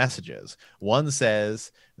other messages. One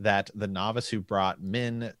says that the novice who brought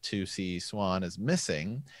Min to see Swan is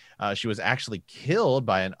missing. She was actually killed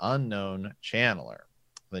by an unknown channeler.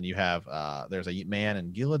 Then you have there's a man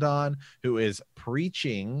in Gillidan who is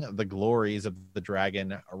preaching the glories of the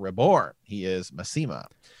dragon reborn. He is Massima.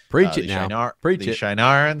 Preach it now. Preach the it.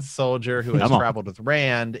 Shinaran soldier who has traveled with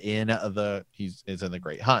Rand is in the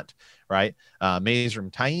Great Hunt, right?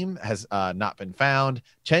 Mazrim Taim has not been found.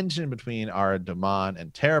 Tension between Ardaman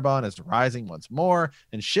and Terabon is rising once more,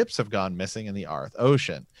 and ships have gone missing in the Arth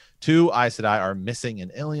Ocean. 2 Aes Sedai are missing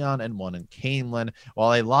in Ilion and 1 in Caemlyn,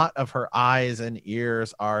 while a lot of her eyes and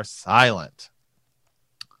ears are silent.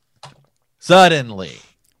 Suddenly.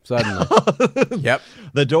 Yep.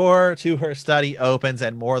 The door to her study opens,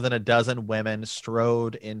 and more than a dozen women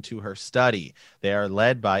strode into her study. They are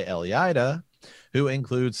led by Eliada, who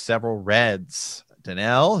includes several Reds.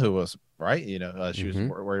 Danelle, who was she was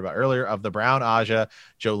worried about earlier, of the brown Aja,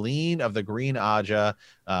 Jolene of the green Aja,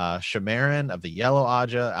 Shamaran of the yellow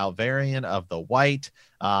Aja, Alvarian of the white.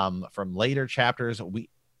 From later chapters,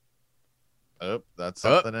 that's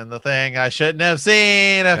something in the thing I shouldn't have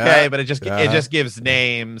seen. Okay, but it just gives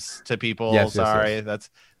names to people. Yes, sorry,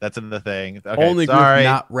 yes. That's in the thing. Okay, only group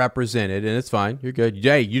not represented, and it's fine. You're good.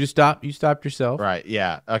 Jay, you just stopped. You stopped yourself. Right.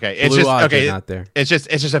 Yeah. Okay. It's just okay. Not there. It's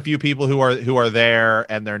just a few people who are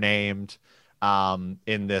there, and they're named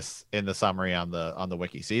in the summary on the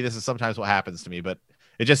wiki. See, this is sometimes what happens to me, but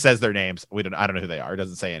it just says their names. I don't know who they are. It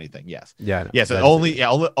doesn't say anything. Yes. Yeah. Yes. So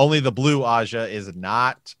only the blue Aja is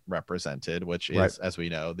not represented, which is, as we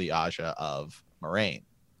know, the Aja of Moraine.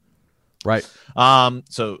 Right.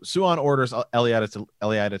 So Suan orders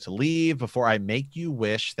Eliada to leave before I make you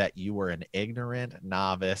wish that you were an ignorant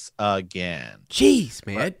novice again. Jeez,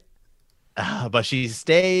 man. But she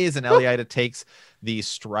stays, and Eliada takes the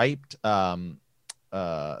striped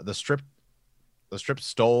the strip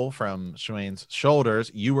stole from Swain's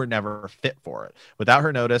shoulders. You were never fit for it. Without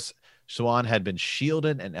her notice, Swan had been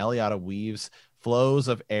shielded, and Eliada weaves flows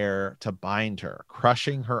of air to bind her,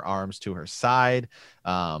 crushing her arms to her side.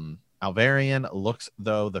 Alvarian looks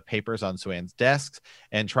though the papers on Suan's desks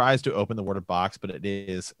and tries to open the warded box, but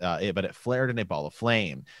it flared in a ball of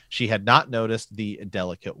flame. She had not noticed the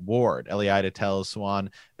delicate ward. Eliada tells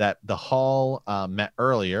Swan that the hall met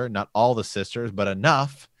earlier, not all the sisters, but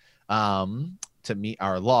enough to meet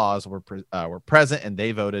our laws were present, and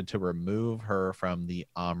they voted to remove her from the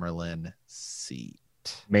Amyrlin seat.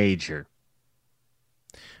 Major.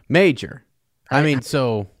 I mean,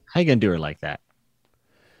 so how you gonna do her like that?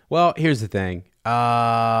 Well, here's the thing,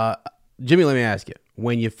 Jimmy. Let me ask you: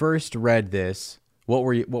 when you first read this, what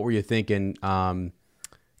were you thinking?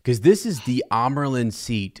 Because this is the Amyrlin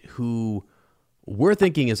seat, who we're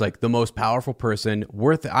thinking is like the most powerful person.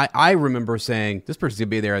 I remember saying this person's gonna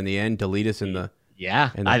be there in the end to lead us in the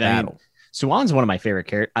battle. I mean, Suan's one of my favorite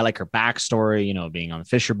characters. I like her backstory, being on the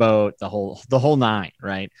Fisher boat, the whole nine,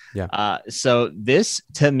 right? Yeah. So this,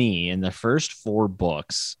 to me, in the first 4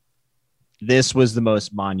 books, this was the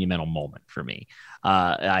most monumental moment for me.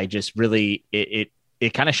 I just really, it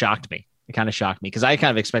kind of shocked me. It kind of shocked me because I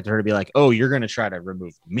kind of expected her to be like, "Oh, you're going to try to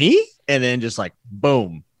remove me," and then just like,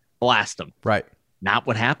 boom, blast them. Right. Not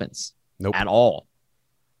what happens. Nope. At all.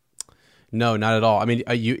 No, not at all. I mean,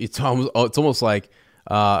 it's almost like,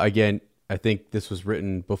 again, I think this was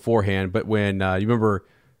written beforehand, but when you remember,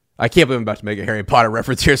 I can't believe I'm about to make a Harry Potter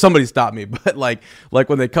reference here. Somebody stop me. But like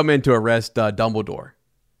when they come in to arrest Dumbledore,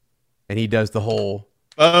 and he does the whole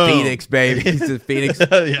Phoenix, baby. He says Phoenix.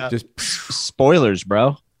 Yeah. Just spoilers,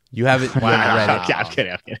 bro. You haven't read it. I'm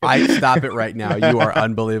kidding. I stop it right now. You are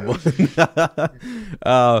unbelievable.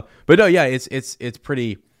 But no, yeah, it's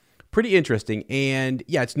pretty interesting, and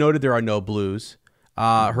yeah, it's noted there are no blues.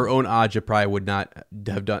 Her own Aja probably would not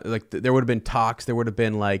have done, like, there would have been talks. There would have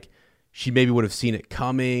been like, she maybe would have seen it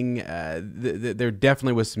coming. There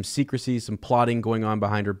definitely was some secrecy, some plotting going on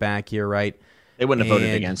behind her back here, right? They wouldn't have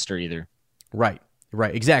voted against her either. Right,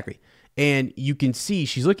 exactly. And you can see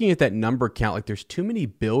she's looking at that number count. Like, there's too many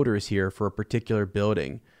builders here for a particular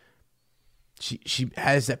building. She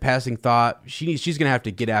has that passing thought. She's gonna have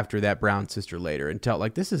to get after that Brown sister later and tell,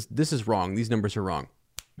 like, this is wrong. These numbers are wrong.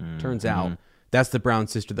 Turns out that's the Brown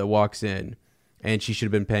sister that walks in, and she should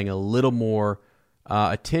have been paying a little more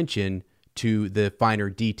attention to the finer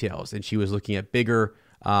details. And she was looking at bigger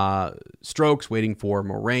strokes, waiting for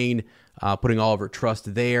Moraine, putting all of her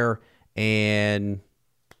trust there, and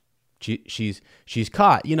she's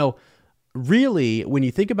caught. Really, when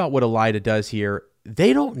you think about what Eliada does here,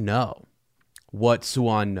 they don't know what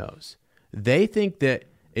Suan knows. They think that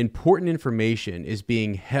important information is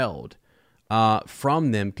being held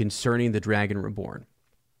from them concerning the Dragon Reborn,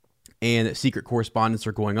 and that secret correspondence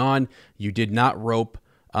are going on. You did not rope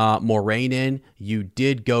Moraine in. You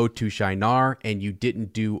did go to Shinar, and you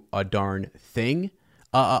didn't do a darn thing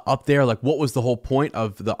up there. Like, what was the whole point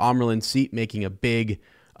of the Amyrlin seat making a big,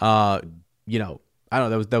 I don't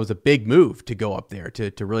know, that was a big move to go up there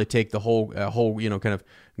to really take the whole kind of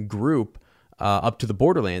group up to the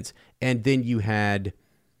Borderlands. And then you had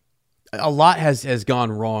a lot has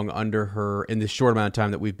gone wrong under her in this short amount of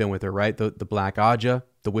time that we've been with her, right? The Black Aja,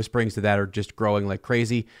 the whisperings to that are just growing like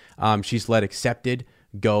crazy. She's let Accepted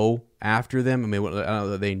go after them. I mean, I don't know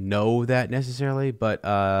that they know that necessarily, but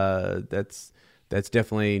that's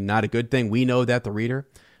definitely not a good thing. We know that, the reader.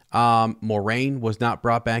 Moraine was not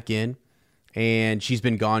brought back in, and she's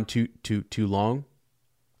been gone too long.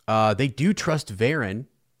 They do trust Varen,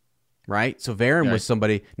 right? So Varen was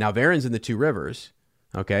somebody. Now Varen's in the Two Rivers.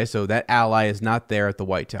 Okay, so that ally is not there at the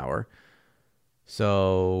White Tower.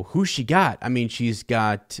 So who's she got? I mean, she's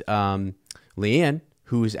got Leanne,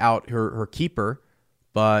 who's out, her keeper,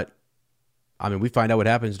 but I mean, we find out what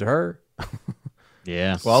happens to her.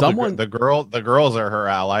 Yeah. Well, the girls are her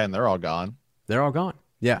ally, and they're all gone. They're all gone.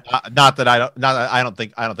 Yeah. Not that I don't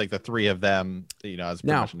think the 3 of them, as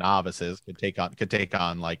pretty much novices, could take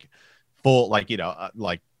on like full, like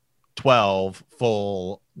 12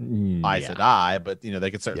 full Aes Sedai, but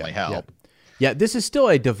they could certainly help. Yeah, this is still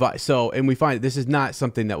a device. So, and we find this is not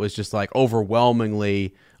something that was just like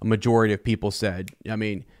overwhelmingly a majority of people said. I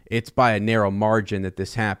mean, it's by a narrow margin that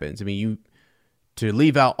this happens. I mean, to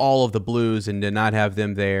leave out all of the blues and to not have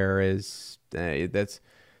them there is that's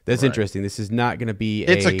right. Interesting. This is not going to be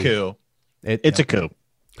a coup. It's a coup.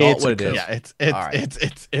 It's what it is. Yeah,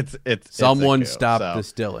 it's someone stop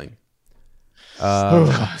distilling. All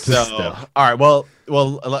right. Well,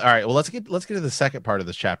 let's get to the second part of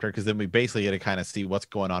this chapter, because then we basically get to kind of see what's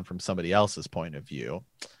going on from somebody else's point of view.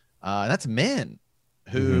 That's Min,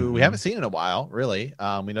 who we haven't seen in a while, really.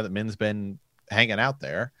 We know that Min's been hanging out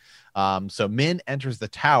there. So Min enters the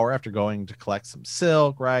tower after going to collect some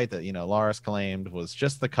silk, right? That Laras claimed was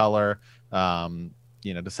just the color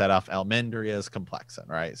to set off Elmendria's complexin,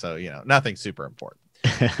 right? So, nothing super important.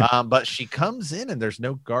 But she comes in and there's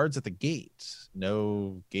no guards at the gate.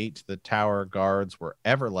 No gate to the tower guards were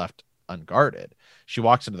ever left unguarded. She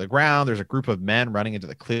walks into the ground. There's a group of men running into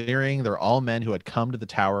the clearing. They're all men who had come to the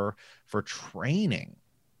tower for training.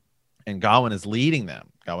 And Gawain is leading them.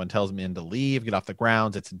 Gawain tells men to leave, get off the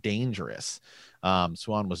grounds. It's dangerous.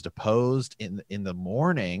 Siuan was deposed in the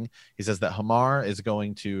morning. He says that Hamar is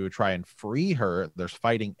going to try and free her. There's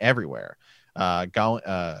fighting everywhere.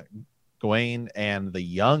 Gawain and the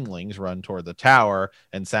younglings run toward the tower,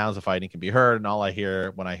 and sounds of fighting can be heard. And all I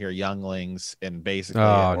hear when I hear younglings in basically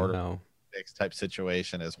an order 6 type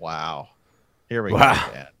situation is, wow, here we go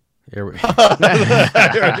again. Here we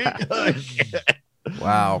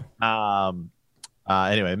Wow.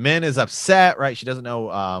 Anyway, Min is upset, right? She doesn't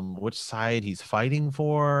know which side he's fighting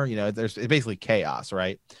for. It's basically chaos,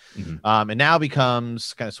 right? Mm-hmm. And now kind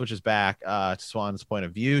of switches back to Siuan's point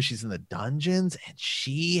of view. She's in the dungeons and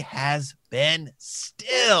she has been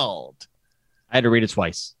stilled. I had to read it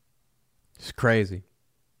twice. It's crazy.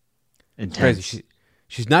 Intense. Crazy.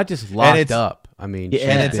 She's not just locked up. I mean,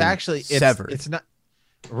 and it's actually severed. It's not.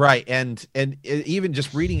 Right, and even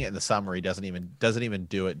just reading it in the summary doesn't even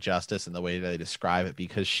do it justice in the way that they describe it,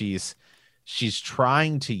 because she's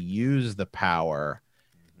trying to use the power,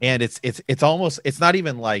 and it's almost, it's not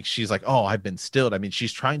even like she's like, oh, I've been stilled. I mean,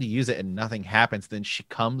 she's trying to use it and nothing happens. Then she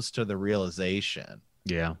comes to the realization,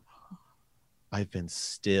 I've been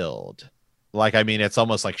stilled. Like, I mean, it's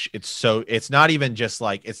almost like it's not even just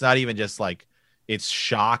like it's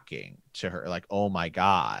shocking to her, like, oh my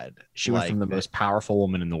God, she went from the most powerful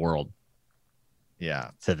woman in the world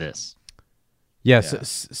to this. So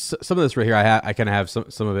some of this right here, I kind of have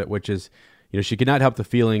some of it, which is, she could not help the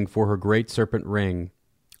feeling for her great serpent ring,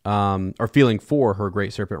 or feeling for her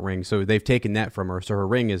great serpent ring. So they've taken that from her, so her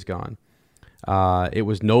ring is gone. It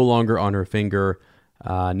was no longer on her finger,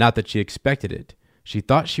 not that she expected it. She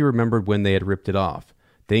thought she remembered when they had ripped it off.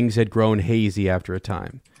 Things had grown hazy after a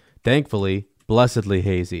time. Thankfully, blessedly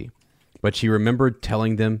hazy. But she remembered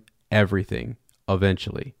telling them everything,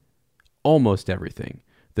 eventually. Almost everything.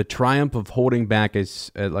 The triumph of holding back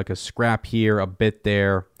is like a scrap here, a bit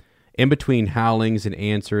there, in between howlings and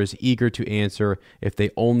answers, eager to answer if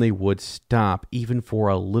they only would stop, even for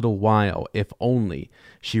a little while, if only.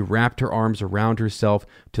 She wrapped her arms around herself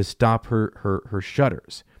to stop her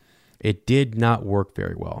shudders. It did not work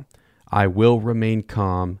very well. I will remain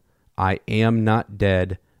calm. I am not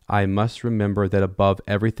dead. I must remember that above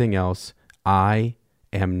everything else, I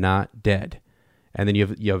am not dead. And then you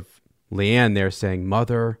have Leanne there saying,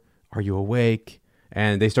 Mother, are you awake?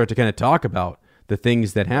 And they start to kind of talk about the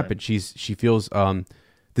things that happened. Right. She feels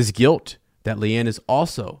this guilt that Leanne has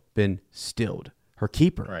also been stilled, her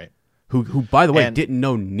keeper, right? Who by the way, didn't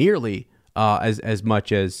know nearly as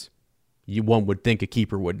much as one would think a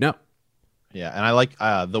keeper would know. Yeah, and I like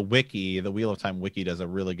the Wheel of Time wiki does a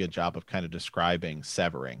really good job of kind of describing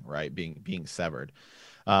severing, right? Being severed.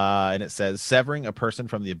 And it says, severing a person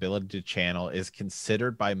from the ability to channel is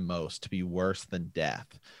considered by most to be worse than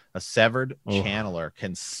death. A severed channeler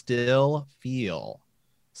can still feel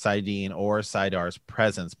Saidin or Saidar's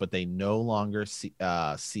presence, but they no longer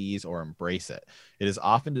seize or embrace it. It is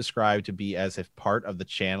often described to be as if part of the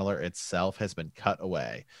channeler itself has been cut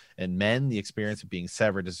away. In men, the experience of being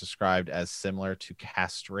severed is described as similar to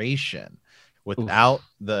castration. Without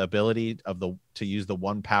the ability to use the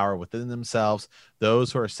one power within themselves,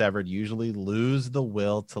 those who are severed usually lose the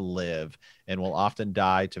will to live and will often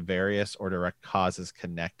die to various or direct causes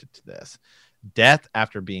connected to this. Death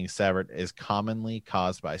after being severed is commonly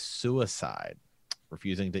caused by suicide,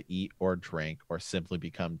 refusing to eat or drink, or simply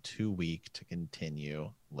become too weak to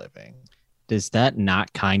continue living. Does that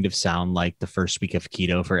not kind of sound like the first week of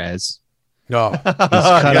keto for Ez? No, he's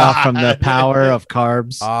cut off from the power of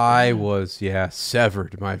carbs. I was,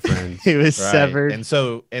 severed, my friend. He was severed, and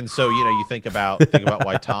so you think about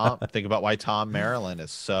why Tom Maryland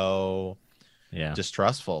is so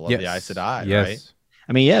distrustful of the Aes Sedai, right?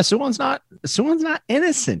 I mean, Siuan's not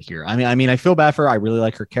innocent here. I mean, I feel bad for her. I really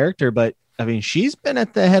like her character, but I mean, she's been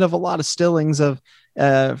at the head of a lot of stillings of,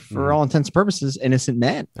 for all intents and purposes, innocent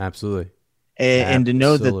men. Absolutely. And to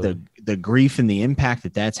know that the grief and the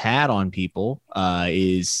impact that's had on people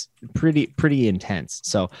is pretty intense.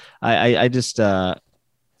 So I just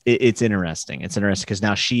it's interesting. It's interesting because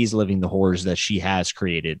now she's living the horrors that she has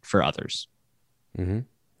created for others. Mm-hmm.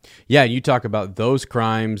 Yeah, you talk about those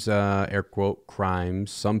crimes, air quote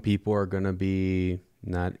crimes. Some people are going to be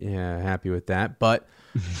not happy with that, but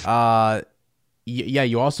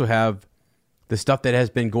you also have the stuff that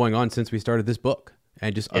has been going on since we started this book.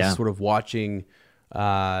 And just us sort of watching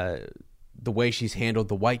the the way she's handled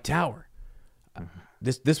the White Tower.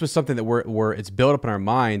 This was something that we're it's built up in our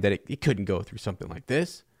mind that it couldn't go through something like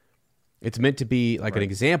this. It's meant to be like an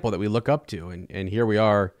example that we look up to, and here we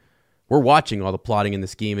are. We're watching all the plotting and the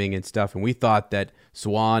scheming and stuff, and we thought that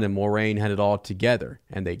Siuan and Moiraine had it all together,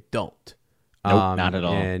 and they don't. Nope, not at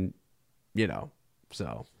all. And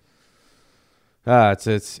so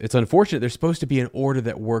it's unfortunate. There's supposed to be an order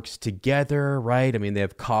that works together, right? I mean, they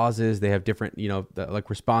have causes, they have different, like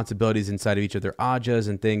responsibilities inside of each of their Ajas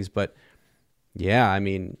and things, but yeah, I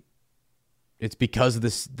mean, it's because of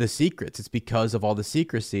the secrets. It's because of all the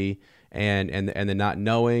secrecy and the not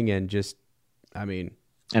knowing and just, I mean,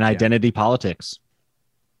 and identity politics.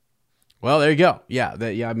 Well, there you go. Yeah,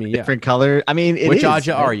 different color. I mean, which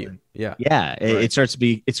Aja are you? Yeah, yeah. It starts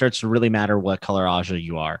to really matter what color Aja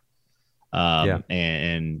you are,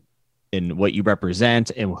 and what you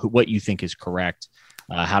represent and what you think is correct.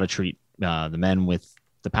 How to treat the men with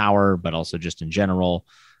the power, but also just in general.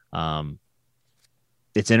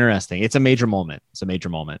 It's interesting. It's a major moment.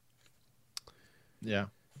 Yeah.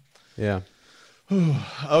 Yeah.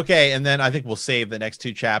 Okay, and then I think we'll save the next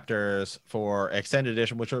 2 chapters for extended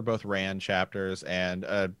edition, which are both Rand chapters. And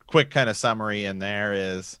a quick kind of summary in there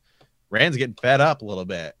is Rand's getting fed up a little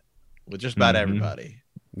bit with just about everybody.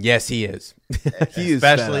 Yes, he is.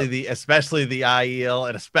 Especially the Aiel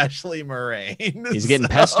and especially Moiraine. He's getting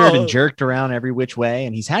pestered and jerked around every which way,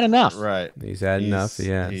 and he's had enough. Right. He's had enough.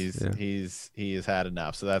 Yeah. He's had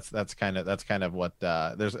enough. So that's kind of what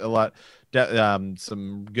there's a lot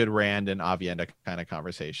some good Rand and Aviendha kind of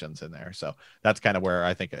conversations in there. So that's kind of where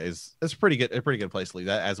I think it's a pretty good place to leave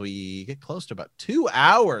that as we get close to about 2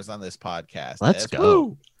 hours on this podcast. Let's go.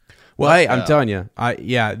 Woo! Well, hey, I'm telling you,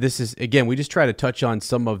 this is, again, we just try to touch on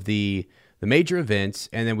some of the major events,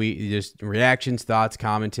 and then we just reactions, thoughts,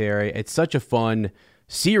 commentary. It's such a fun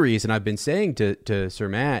series, and I've been saying to Sir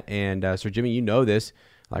Matt and Sir Jimmy, you know this,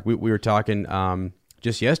 like we were talking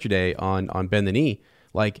just yesterday on Bend the Knee,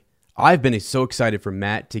 like I've been so excited for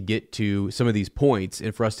Matt to get to some of these points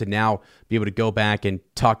and for us to now be able to go back and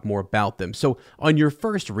talk more about them. So on your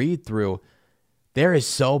first read through, there is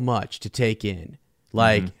so much to take in.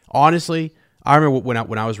 Like, honestly, I remember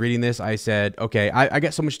when I was reading this, I said, okay, I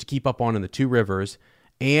got so much to keep up on in the 2 Rivers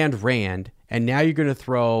and Rand, and now you're going to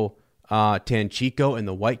throw Tanchico and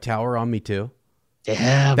the White Tower on me too.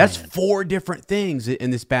 Yeah, that's 4 different things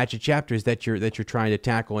in this batch of chapters that you're trying to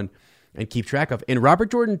tackle and keep track of. And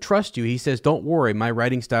Robert Jordan trusts you. He says, don't worry, my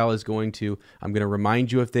writing style is I'm going to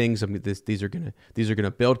remind you of things. These are going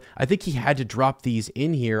to build. I think he had to drop these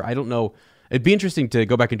in here. I don't know. It'd be interesting to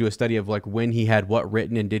go back and do a study of like when he had what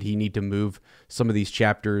written and did he need to move some of these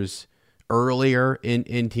chapters earlier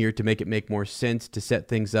in here to make it make more sense to set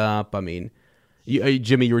things up. I mean,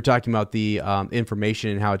 Jimmy, you were talking about the information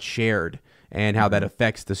and how it's shared and how that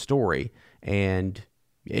affects the story, and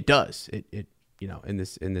it does. It in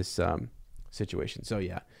this situation. So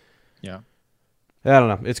yeah. I don't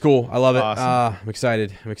know. It's cool. I love it. Awesome. I'm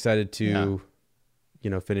excited to.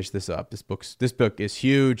 Finish this up. This book is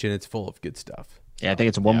huge and it's full of good stuff. Yeah, I think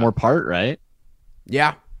it's one more part, right?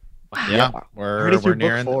 Yeah. Wow. Yeah. We're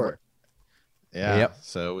nearing 4. Yeah. Yep.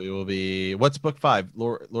 So we will be. What's book 5?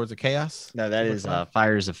 Lords of Chaos? No, that is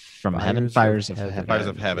Fires of Heaven. Fires of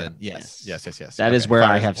Heaven. Yeah. Yes. That is where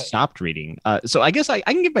I have stopped reading. So I guess I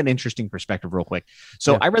can give an interesting perspective real quick.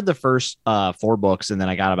 So I read the first 4 books, and then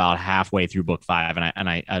I got about halfway through book 5, and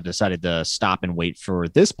I decided to stop and wait for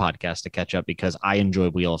this podcast to catch up because I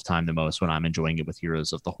enjoy Wheel of Time the most when I'm enjoying it with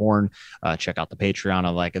Heroes of the Horn. Check out the Patreon,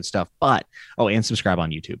 all that good stuff. But and subscribe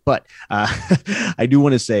on YouTube. But I do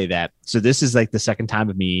want to say that. So this is like the second time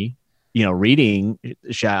of me, reading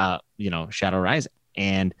Shadow Rising,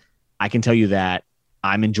 and I can tell you that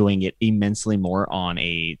I'm enjoying it immensely more on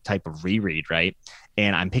a type of reread, right?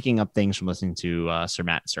 And I'm picking up things from listening to Sir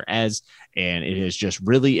Matt and Sir Ez, and it has just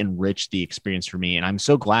really enriched the experience for me. And I'm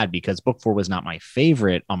so glad because book 4 was not my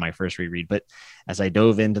favorite on my first reread, but as I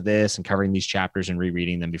dove into this and covering these chapters and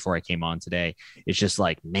rereading them before I came on today, it's just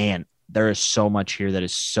like, man, there is so much here that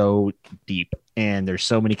is so deep, and there's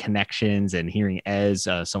so many connections. And hearing Ez,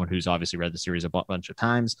 someone who's obviously read the series a bunch of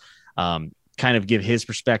times, kind of give his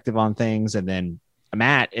perspective on things, and then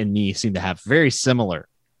Matt and me seem to have very similar,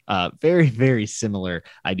 very, very similar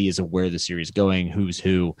ideas of where the series is going, who's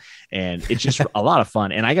who, and it's just a lot of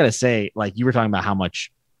fun. And I gotta say, like you were talking about how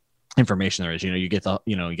much information there is, you get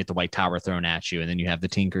the White Tower thrown at you, and then you have the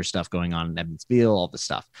Tinker stuff going on in Edmund's Field, all this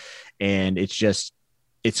stuff, and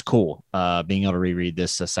it's cool being able to reread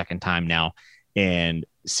this a second time now and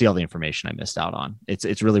see all the information I missed out on.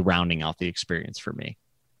 It's really rounding out the experience for me.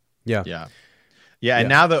 Yeah. And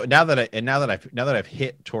now that I've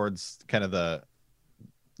hit towards kind of the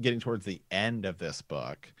getting towards the end of this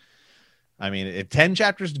book. I mean, 10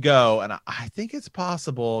 chapters to go, and I think it's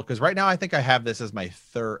possible because right now I think I have this as my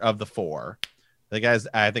third of the 4.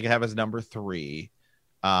 I think I have as number 3,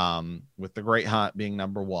 with The Great Hunt being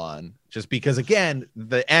number 1. Just because, again,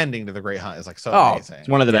 the ending to The Great Hunt is like so amazing. It's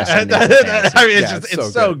one of the best. I mean,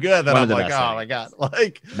 it's so good that I'm like, oh my god,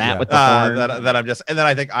 like Matt with the horn. that I'm just, and then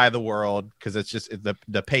I think Eye of the World, because it's just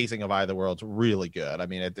the pacing of Eye of the World's really good. I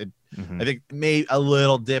mean, I think maybe a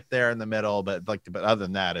little dip there in the middle, but other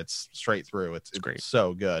than that, it's straight through. It's great,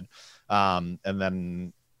 so good. And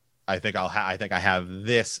then I think I have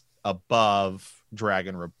this above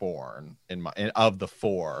Dragon Reborn of the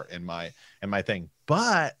 4 in my thing,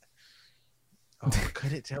 but.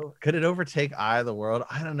 Could it overtake Eye of the World?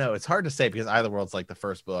 I don't know. It's hard to say because Eye of the World's like the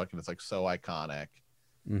first book and it's like so iconic.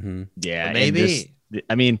 Mm-hmm. Yeah, maybe.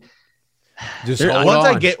 I mean, just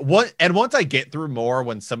once I get through more,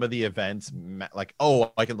 when some of the events, like,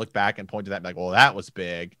 I can look back and point to that and be like, well, that was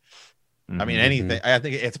big. I mean, anything. I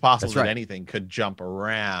think it's possible that anything could jump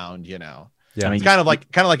around. Yeah, I mean, it's kind of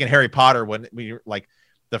like in Harry Potter when we like.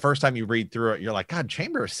 The first time you read through it, you're like, God,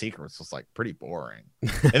 Chamber of Secrets was like pretty boring.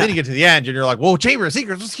 And then you get to the end and you're like, whoa, Chamber of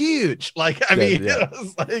Secrets was huge. Like, I mean, it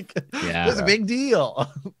was like, it was a big deal.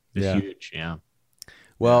 Huge. Yeah.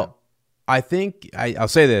 Well, I think I'll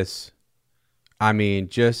say this. I mean,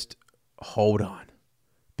 just hold on,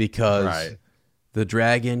 because the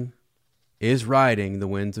dragon is riding the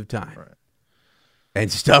winds of time, and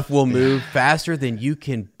stuff will move faster than you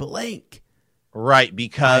can blink. Right.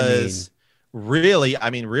 Because really,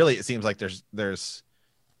 it seems like there's the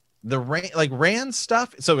Rand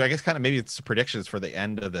stuff. So I guess kind of maybe it's predictions for the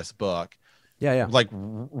end of this book. Yeah. Like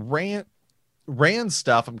Rand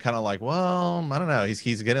stuff, I'm kind of like, well, I don't know.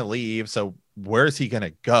 He's gonna leave. So where's he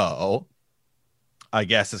gonna go? I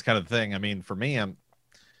guess is kind of the thing. I mean, for me,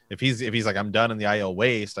 if he's like, I'm done in the Aiel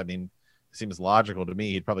Waste. I mean, it seems logical to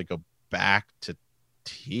me. He'd probably go back to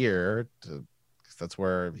Tyr that's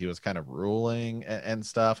where he was kind of ruling and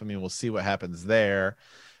stuff. I mean, we'll see what happens there.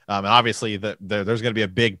 And obviously there's going to be a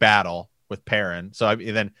big battle with Perrin. So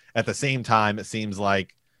then at the same time, it seems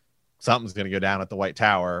like something's going to go down at the White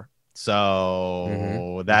Tower.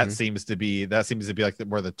 So that seems to be like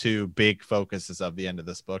where the 2 big focuses of the end of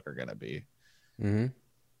this book are going to be. Mm-hmm.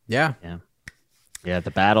 Yeah.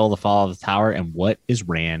 The battle, the fall of the tower. And what is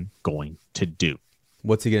Rand going to do?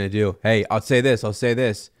 What's he going to do? Hey, I'll say this.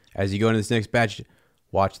 As you go into this next batch,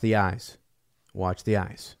 watch the eyes.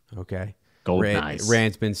 Okay. Golden eyes.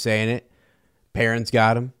 Rand's been saying it. Perrin's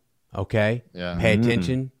got him. Okay. Yeah. Pay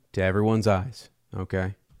attention to everyone's eyes.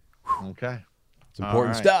 Okay. Okay. It's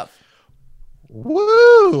important stuff.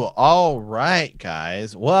 Woo! All right,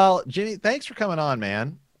 guys. Well, Jimmy, thanks for coming on,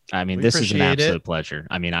 man. I mean, this is an absolute pleasure.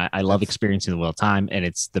 I mean, I love experiencing the Wheel of Time, and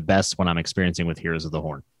it's the best when I'm experiencing with Heroes of the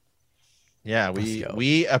Horn. Yeah,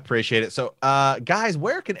 we appreciate it. So, guys,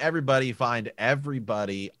 where can everybody find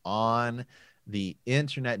everybody on the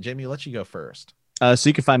internet? Jimmy, let you go first. So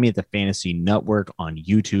you can find me at the Fantasy Network on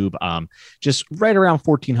YouTube. Just right around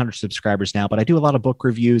 1,400 subscribers now, but I do a lot of book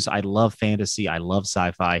reviews. I love fantasy. I love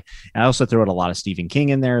sci-fi. And I also throw out a lot of Stephen King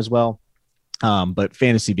in there as well. But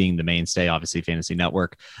fantasy being the mainstay, obviously Fantasy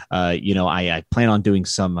Network. I plan on doing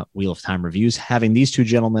some Wheel of Time reviews, having these 2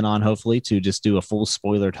 gentlemen on, hopefully, to just do a full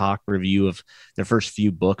spoiler talk review of the first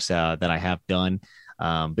few books that I have done.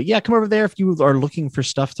 But yeah, come over there if you are looking for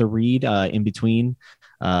stuff to read in between,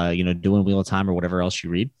 doing Wheel of Time or whatever else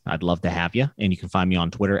you read. I'd love to have you. And you can find me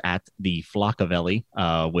on Twitter at the Flockavelli,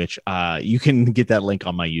 which you can get that link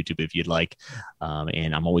on my YouTube if you'd like.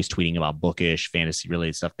 And I'm always tweeting about bookish, fantasy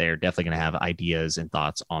related stuff there. Definitely going to have ideas and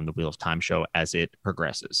thoughts on the Wheel of Time show as it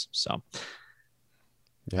progresses. So,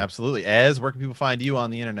 absolutely. Ez, where can people find you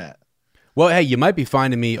on the internet? Well, hey, you might be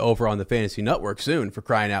finding me over on the Fantasy Network soon, for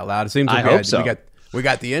crying out loud. It seems like I hope so. We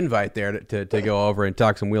got the invite there to go over and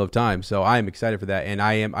talk some Wheel of Time, so I am excited for that. And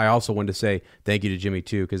I also wanted to say thank you to Jimmy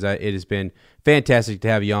too, because it has been fantastic to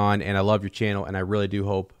have you on, and I love your channel, and I really do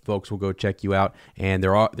hope folks will go check you out. And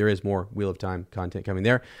there is more Wheel of Time content coming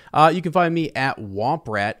there. You can find me at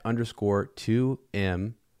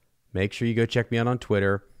Womprat_2M. Make sure you go check me out on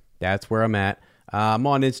Twitter. That's where I'm at. I'm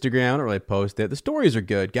on Instagram. I don't really post it. The stories are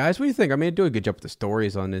good, guys. What do you think? I mean, I do a good job with the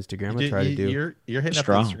stories on Instagram. I try to do. You're hitting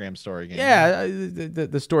strong. Up the Instagram story game. Yeah,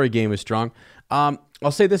 the story game is strong. I'll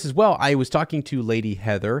say this as well. I was talking to Lady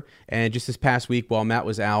Heather, and just this past week while Matt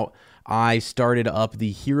was out, I started up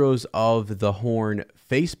the Heroes of the Horn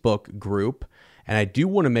Facebook group. And I do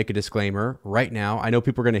want to make a disclaimer right now. I know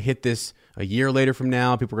people are going to hit this a year later from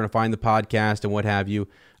now. People are going to find the podcast and what have you,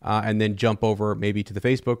 and then jump over maybe to the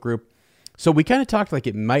Facebook group. So we kind of talked like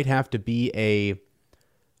it might have to be a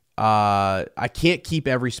I can't keep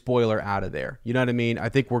every spoiler out of there. You know what I mean? I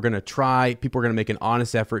think we're going to try. People are going to make an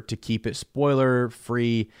honest effort to keep it spoiler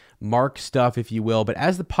free, mark stuff, if you will. But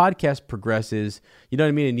as the podcast progresses, you know what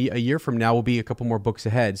I mean? A year from now, we'll be a couple more books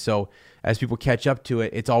ahead. So as people catch up to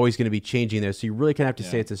it, it's always going to be changing there. So you really kind of have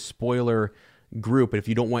to say it's a spoiler group. But if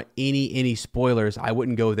you don't want any spoilers, I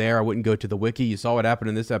wouldn't go there. I wouldn't go to the wiki. You saw what happened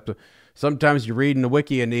in this episode. Sometimes you're reading the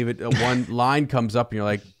wiki and even one line comes up and you're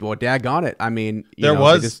like, well, daggone it. I mean, there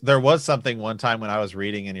was something one time when I was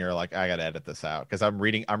reading and you're like, I got to edit this out because I'm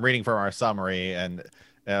reading from our summary and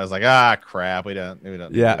I was like, crap. We don't.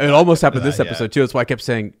 Yeah. It almost happened this episode too. That's why I kept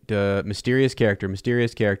saying mysterious character.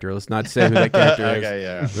 Let's not say who that character is. Okay,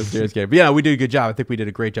 yeah. Mysterious character. But yeah, we did a good job. I think we did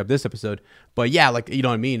a great job this episode. But yeah, like, you know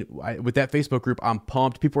what I mean? With that Facebook group, I'm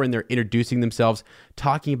pumped. People are in there introducing themselves,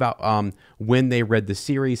 talking about when they read the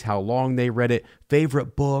series, how long they read it,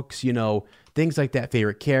 favorite books, things like that,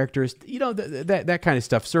 favorite characters, that kind of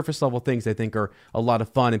stuff. Surface level things I think are a lot of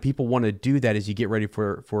fun. And people want to do that as you get ready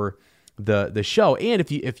for the show. And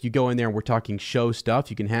if you go in there and we're talking show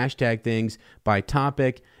stuff, you can hashtag things by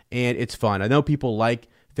topic and it's fun. I know people like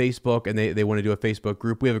Facebook and they want to do a Facebook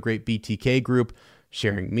group. We have a great BTK group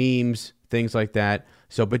sharing memes, things like that.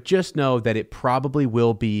 So, but just know that it probably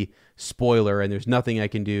will be spoiler and there's nothing I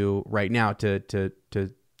can do right now to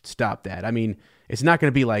stop that. I mean, it's not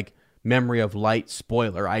going to be like Memory of Light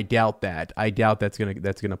spoiler. I doubt that. I doubt that's going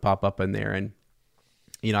to pop up in there. And,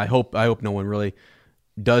 I hope no one really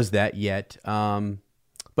does that yet. But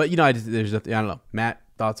there's I don't know, Matt,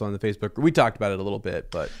 thoughts on the Facebook group? We talked about it a little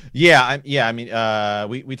bit, but I mean,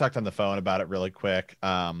 we talked on the phone about it really quick.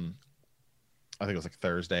 I think it was like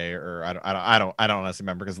Thursday or I don't honestly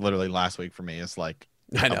remember because literally last week for me is like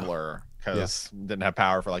a blur because didn't have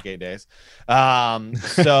power for like 8 days.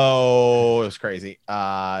 So it was crazy.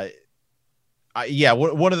 One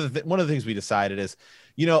of the things we decided is,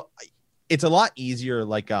 it's a lot easier.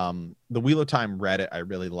 Like the Wheel of Time Reddit, I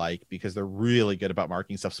really like because they're really good about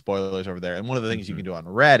marking stuff spoilers over there. And one of the things you can do on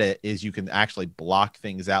Reddit is you can actually block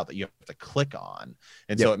things out that you have to click on,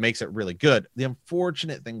 and so it makes it really good. The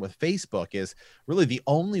unfortunate thing with Facebook is really the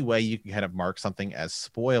only way you can kind of mark something as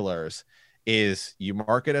spoilers is you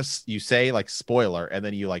mark it as, you say like spoiler, and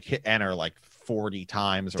then you like hit enter like 40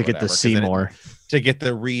 times or to get whatever, the see more, to get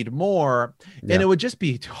the read more. And it would just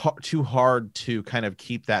be too hard to kind of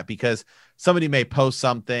keep that because somebody may post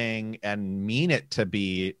something and mean it to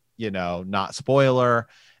be, not spoiler.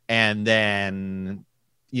 And then,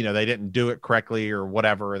 they didn't do it correctly or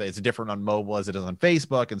whatever. It's different on mobile as it is on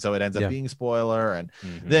Facebook. And so it ends up being spoiler. And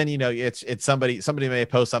then, it's somebody may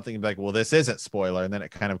post something and be like, well, this isn't spoiler. And then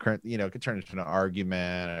it kind of, could turn into an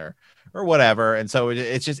argument or whatever. And so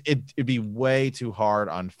it'd be way too hard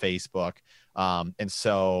on Facebook. And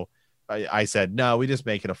so I said, no, we just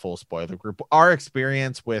make it a full spoiler group. My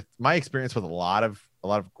experience with a lot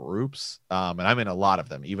of groups, and I'm in a lot of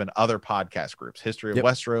them, even other podcast groups, History of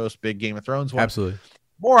Westeros, big Game of Thrones one. Absolutely.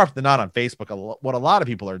 More often than not on Facebook, what a lot of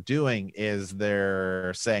people are doing is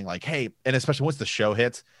they're saying like, hey, and especially once the show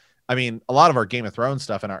hits, I mean, a lot of our Game of Thrones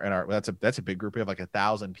stuff in our that's a big group. We have like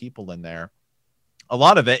 1,000 people in there. A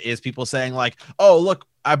lot of it is people saying like, oh, look,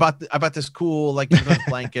 I bought this cool like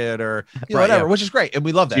blanket or whatever, which is great. And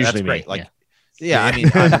we love that. That's great. Like, I mean,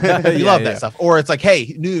 you love that stuff. Or it's like,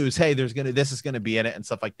 hey, news, hey, this is gonna be in it and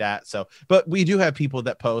stuff like that. So, but we do have people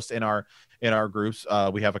that post in our groups.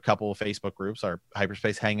 We have a couple of Facebook groups, our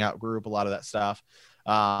Hyperspace Hangout group, a lot of that stuff.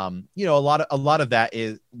 A lot of that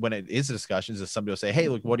is when it is discussions, is somebody will say, hey,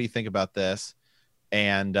 look, what do you think about this?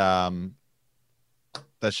 And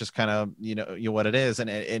that's just kind of what it is,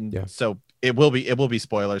 and so it will be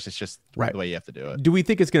spoilers. It's just the way you have to do it. Do we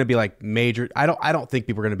think it's going to be like major? I don't think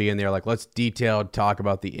people are going to be in there like, let's detailed talk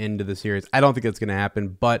about the end of the series. I don't think that's going to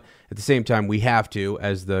happen, but at the same time, we have to,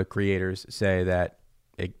 as the creators say, that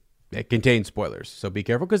it contains spoilers. So be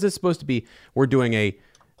careful because it's supposed to be. We're doing a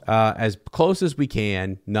as close as we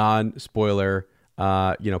can non-spoiler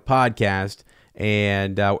podcast.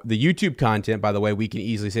 And the YouTube content, by the way, we can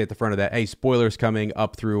easily say at the front of that, hey, spoilers coming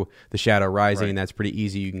up through The Shadow Rising, and that's pretty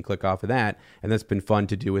easy. You can click off of that, and that's been fun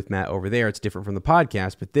to do with Matt over there. It's different from the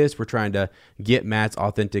podcast, but we're trying to get Matt's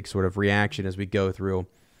authentic sort of reaction as we go through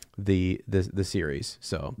the series.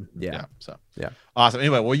 So yeah. Awesome.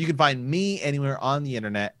 Anyway, well, you can find me anywhere on the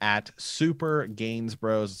internet at Super Gains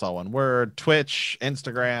Bros. It's all one word. Twitch,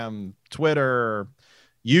 Instagram, Twitter,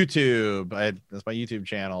 YouTube. That's my YouTube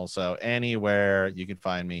channel. So anywhere you can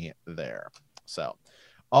find me there. So,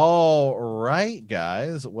 all right,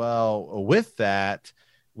 guys. Well, with that,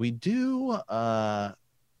 we do. Let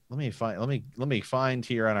me find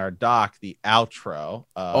here on our doc the outro.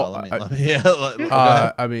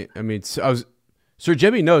 Sir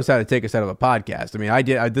Jimmy knows how to take us out of a podcast. I mean, I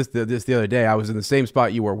did this the other day. I was in the same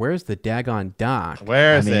spot you were. Where's the daggone doc?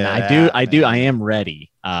 Where's it? I am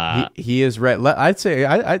ready. He is ready. I'd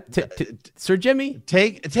say, Sir Jimmy,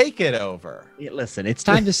 take it over. Listen, it's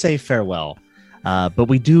time to say farewell. But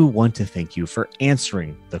we do want to thank you for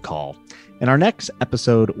answering the call. In our next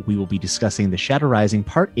episode, we will be discussing The Shadow Rising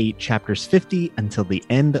Part 8, Chapters 50 until the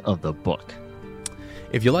end of the book.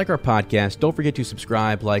 If you like our podcast, don't forget to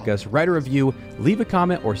subscribe, like us, write a review, leave a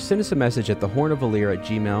comment, or send us a message at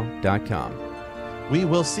thehornofvalir@gmail.com. We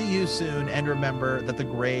will see you soon, and remember that the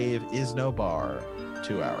grave is no bar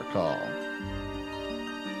to our call.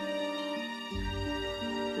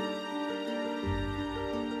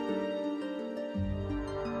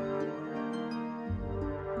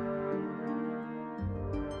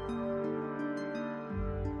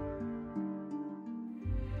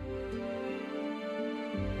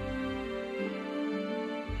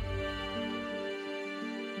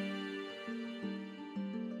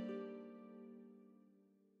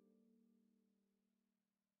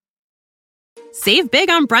 Save big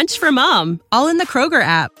on brunch for mom, all in the Kroger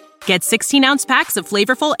app. Get 16-ounce packs of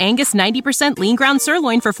flavorful Angus 90% lean ground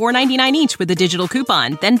sirloin for $4.99 each with a digital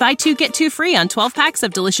coupon. Then buy 2, get 2 free on 12 packs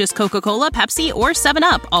of delicious Coca-Cola, Pepsi, or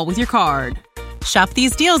 7-Up, all with your card. Shop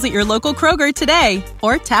these deals at your local Kroger today,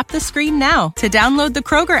 or tap the screen now to download the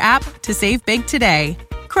Kroger app to save big today.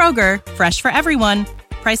 Kroger, fresh for everyone.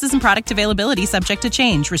 Prices and product availability subject to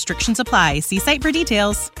change. Restrictions apply. See site for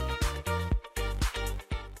details.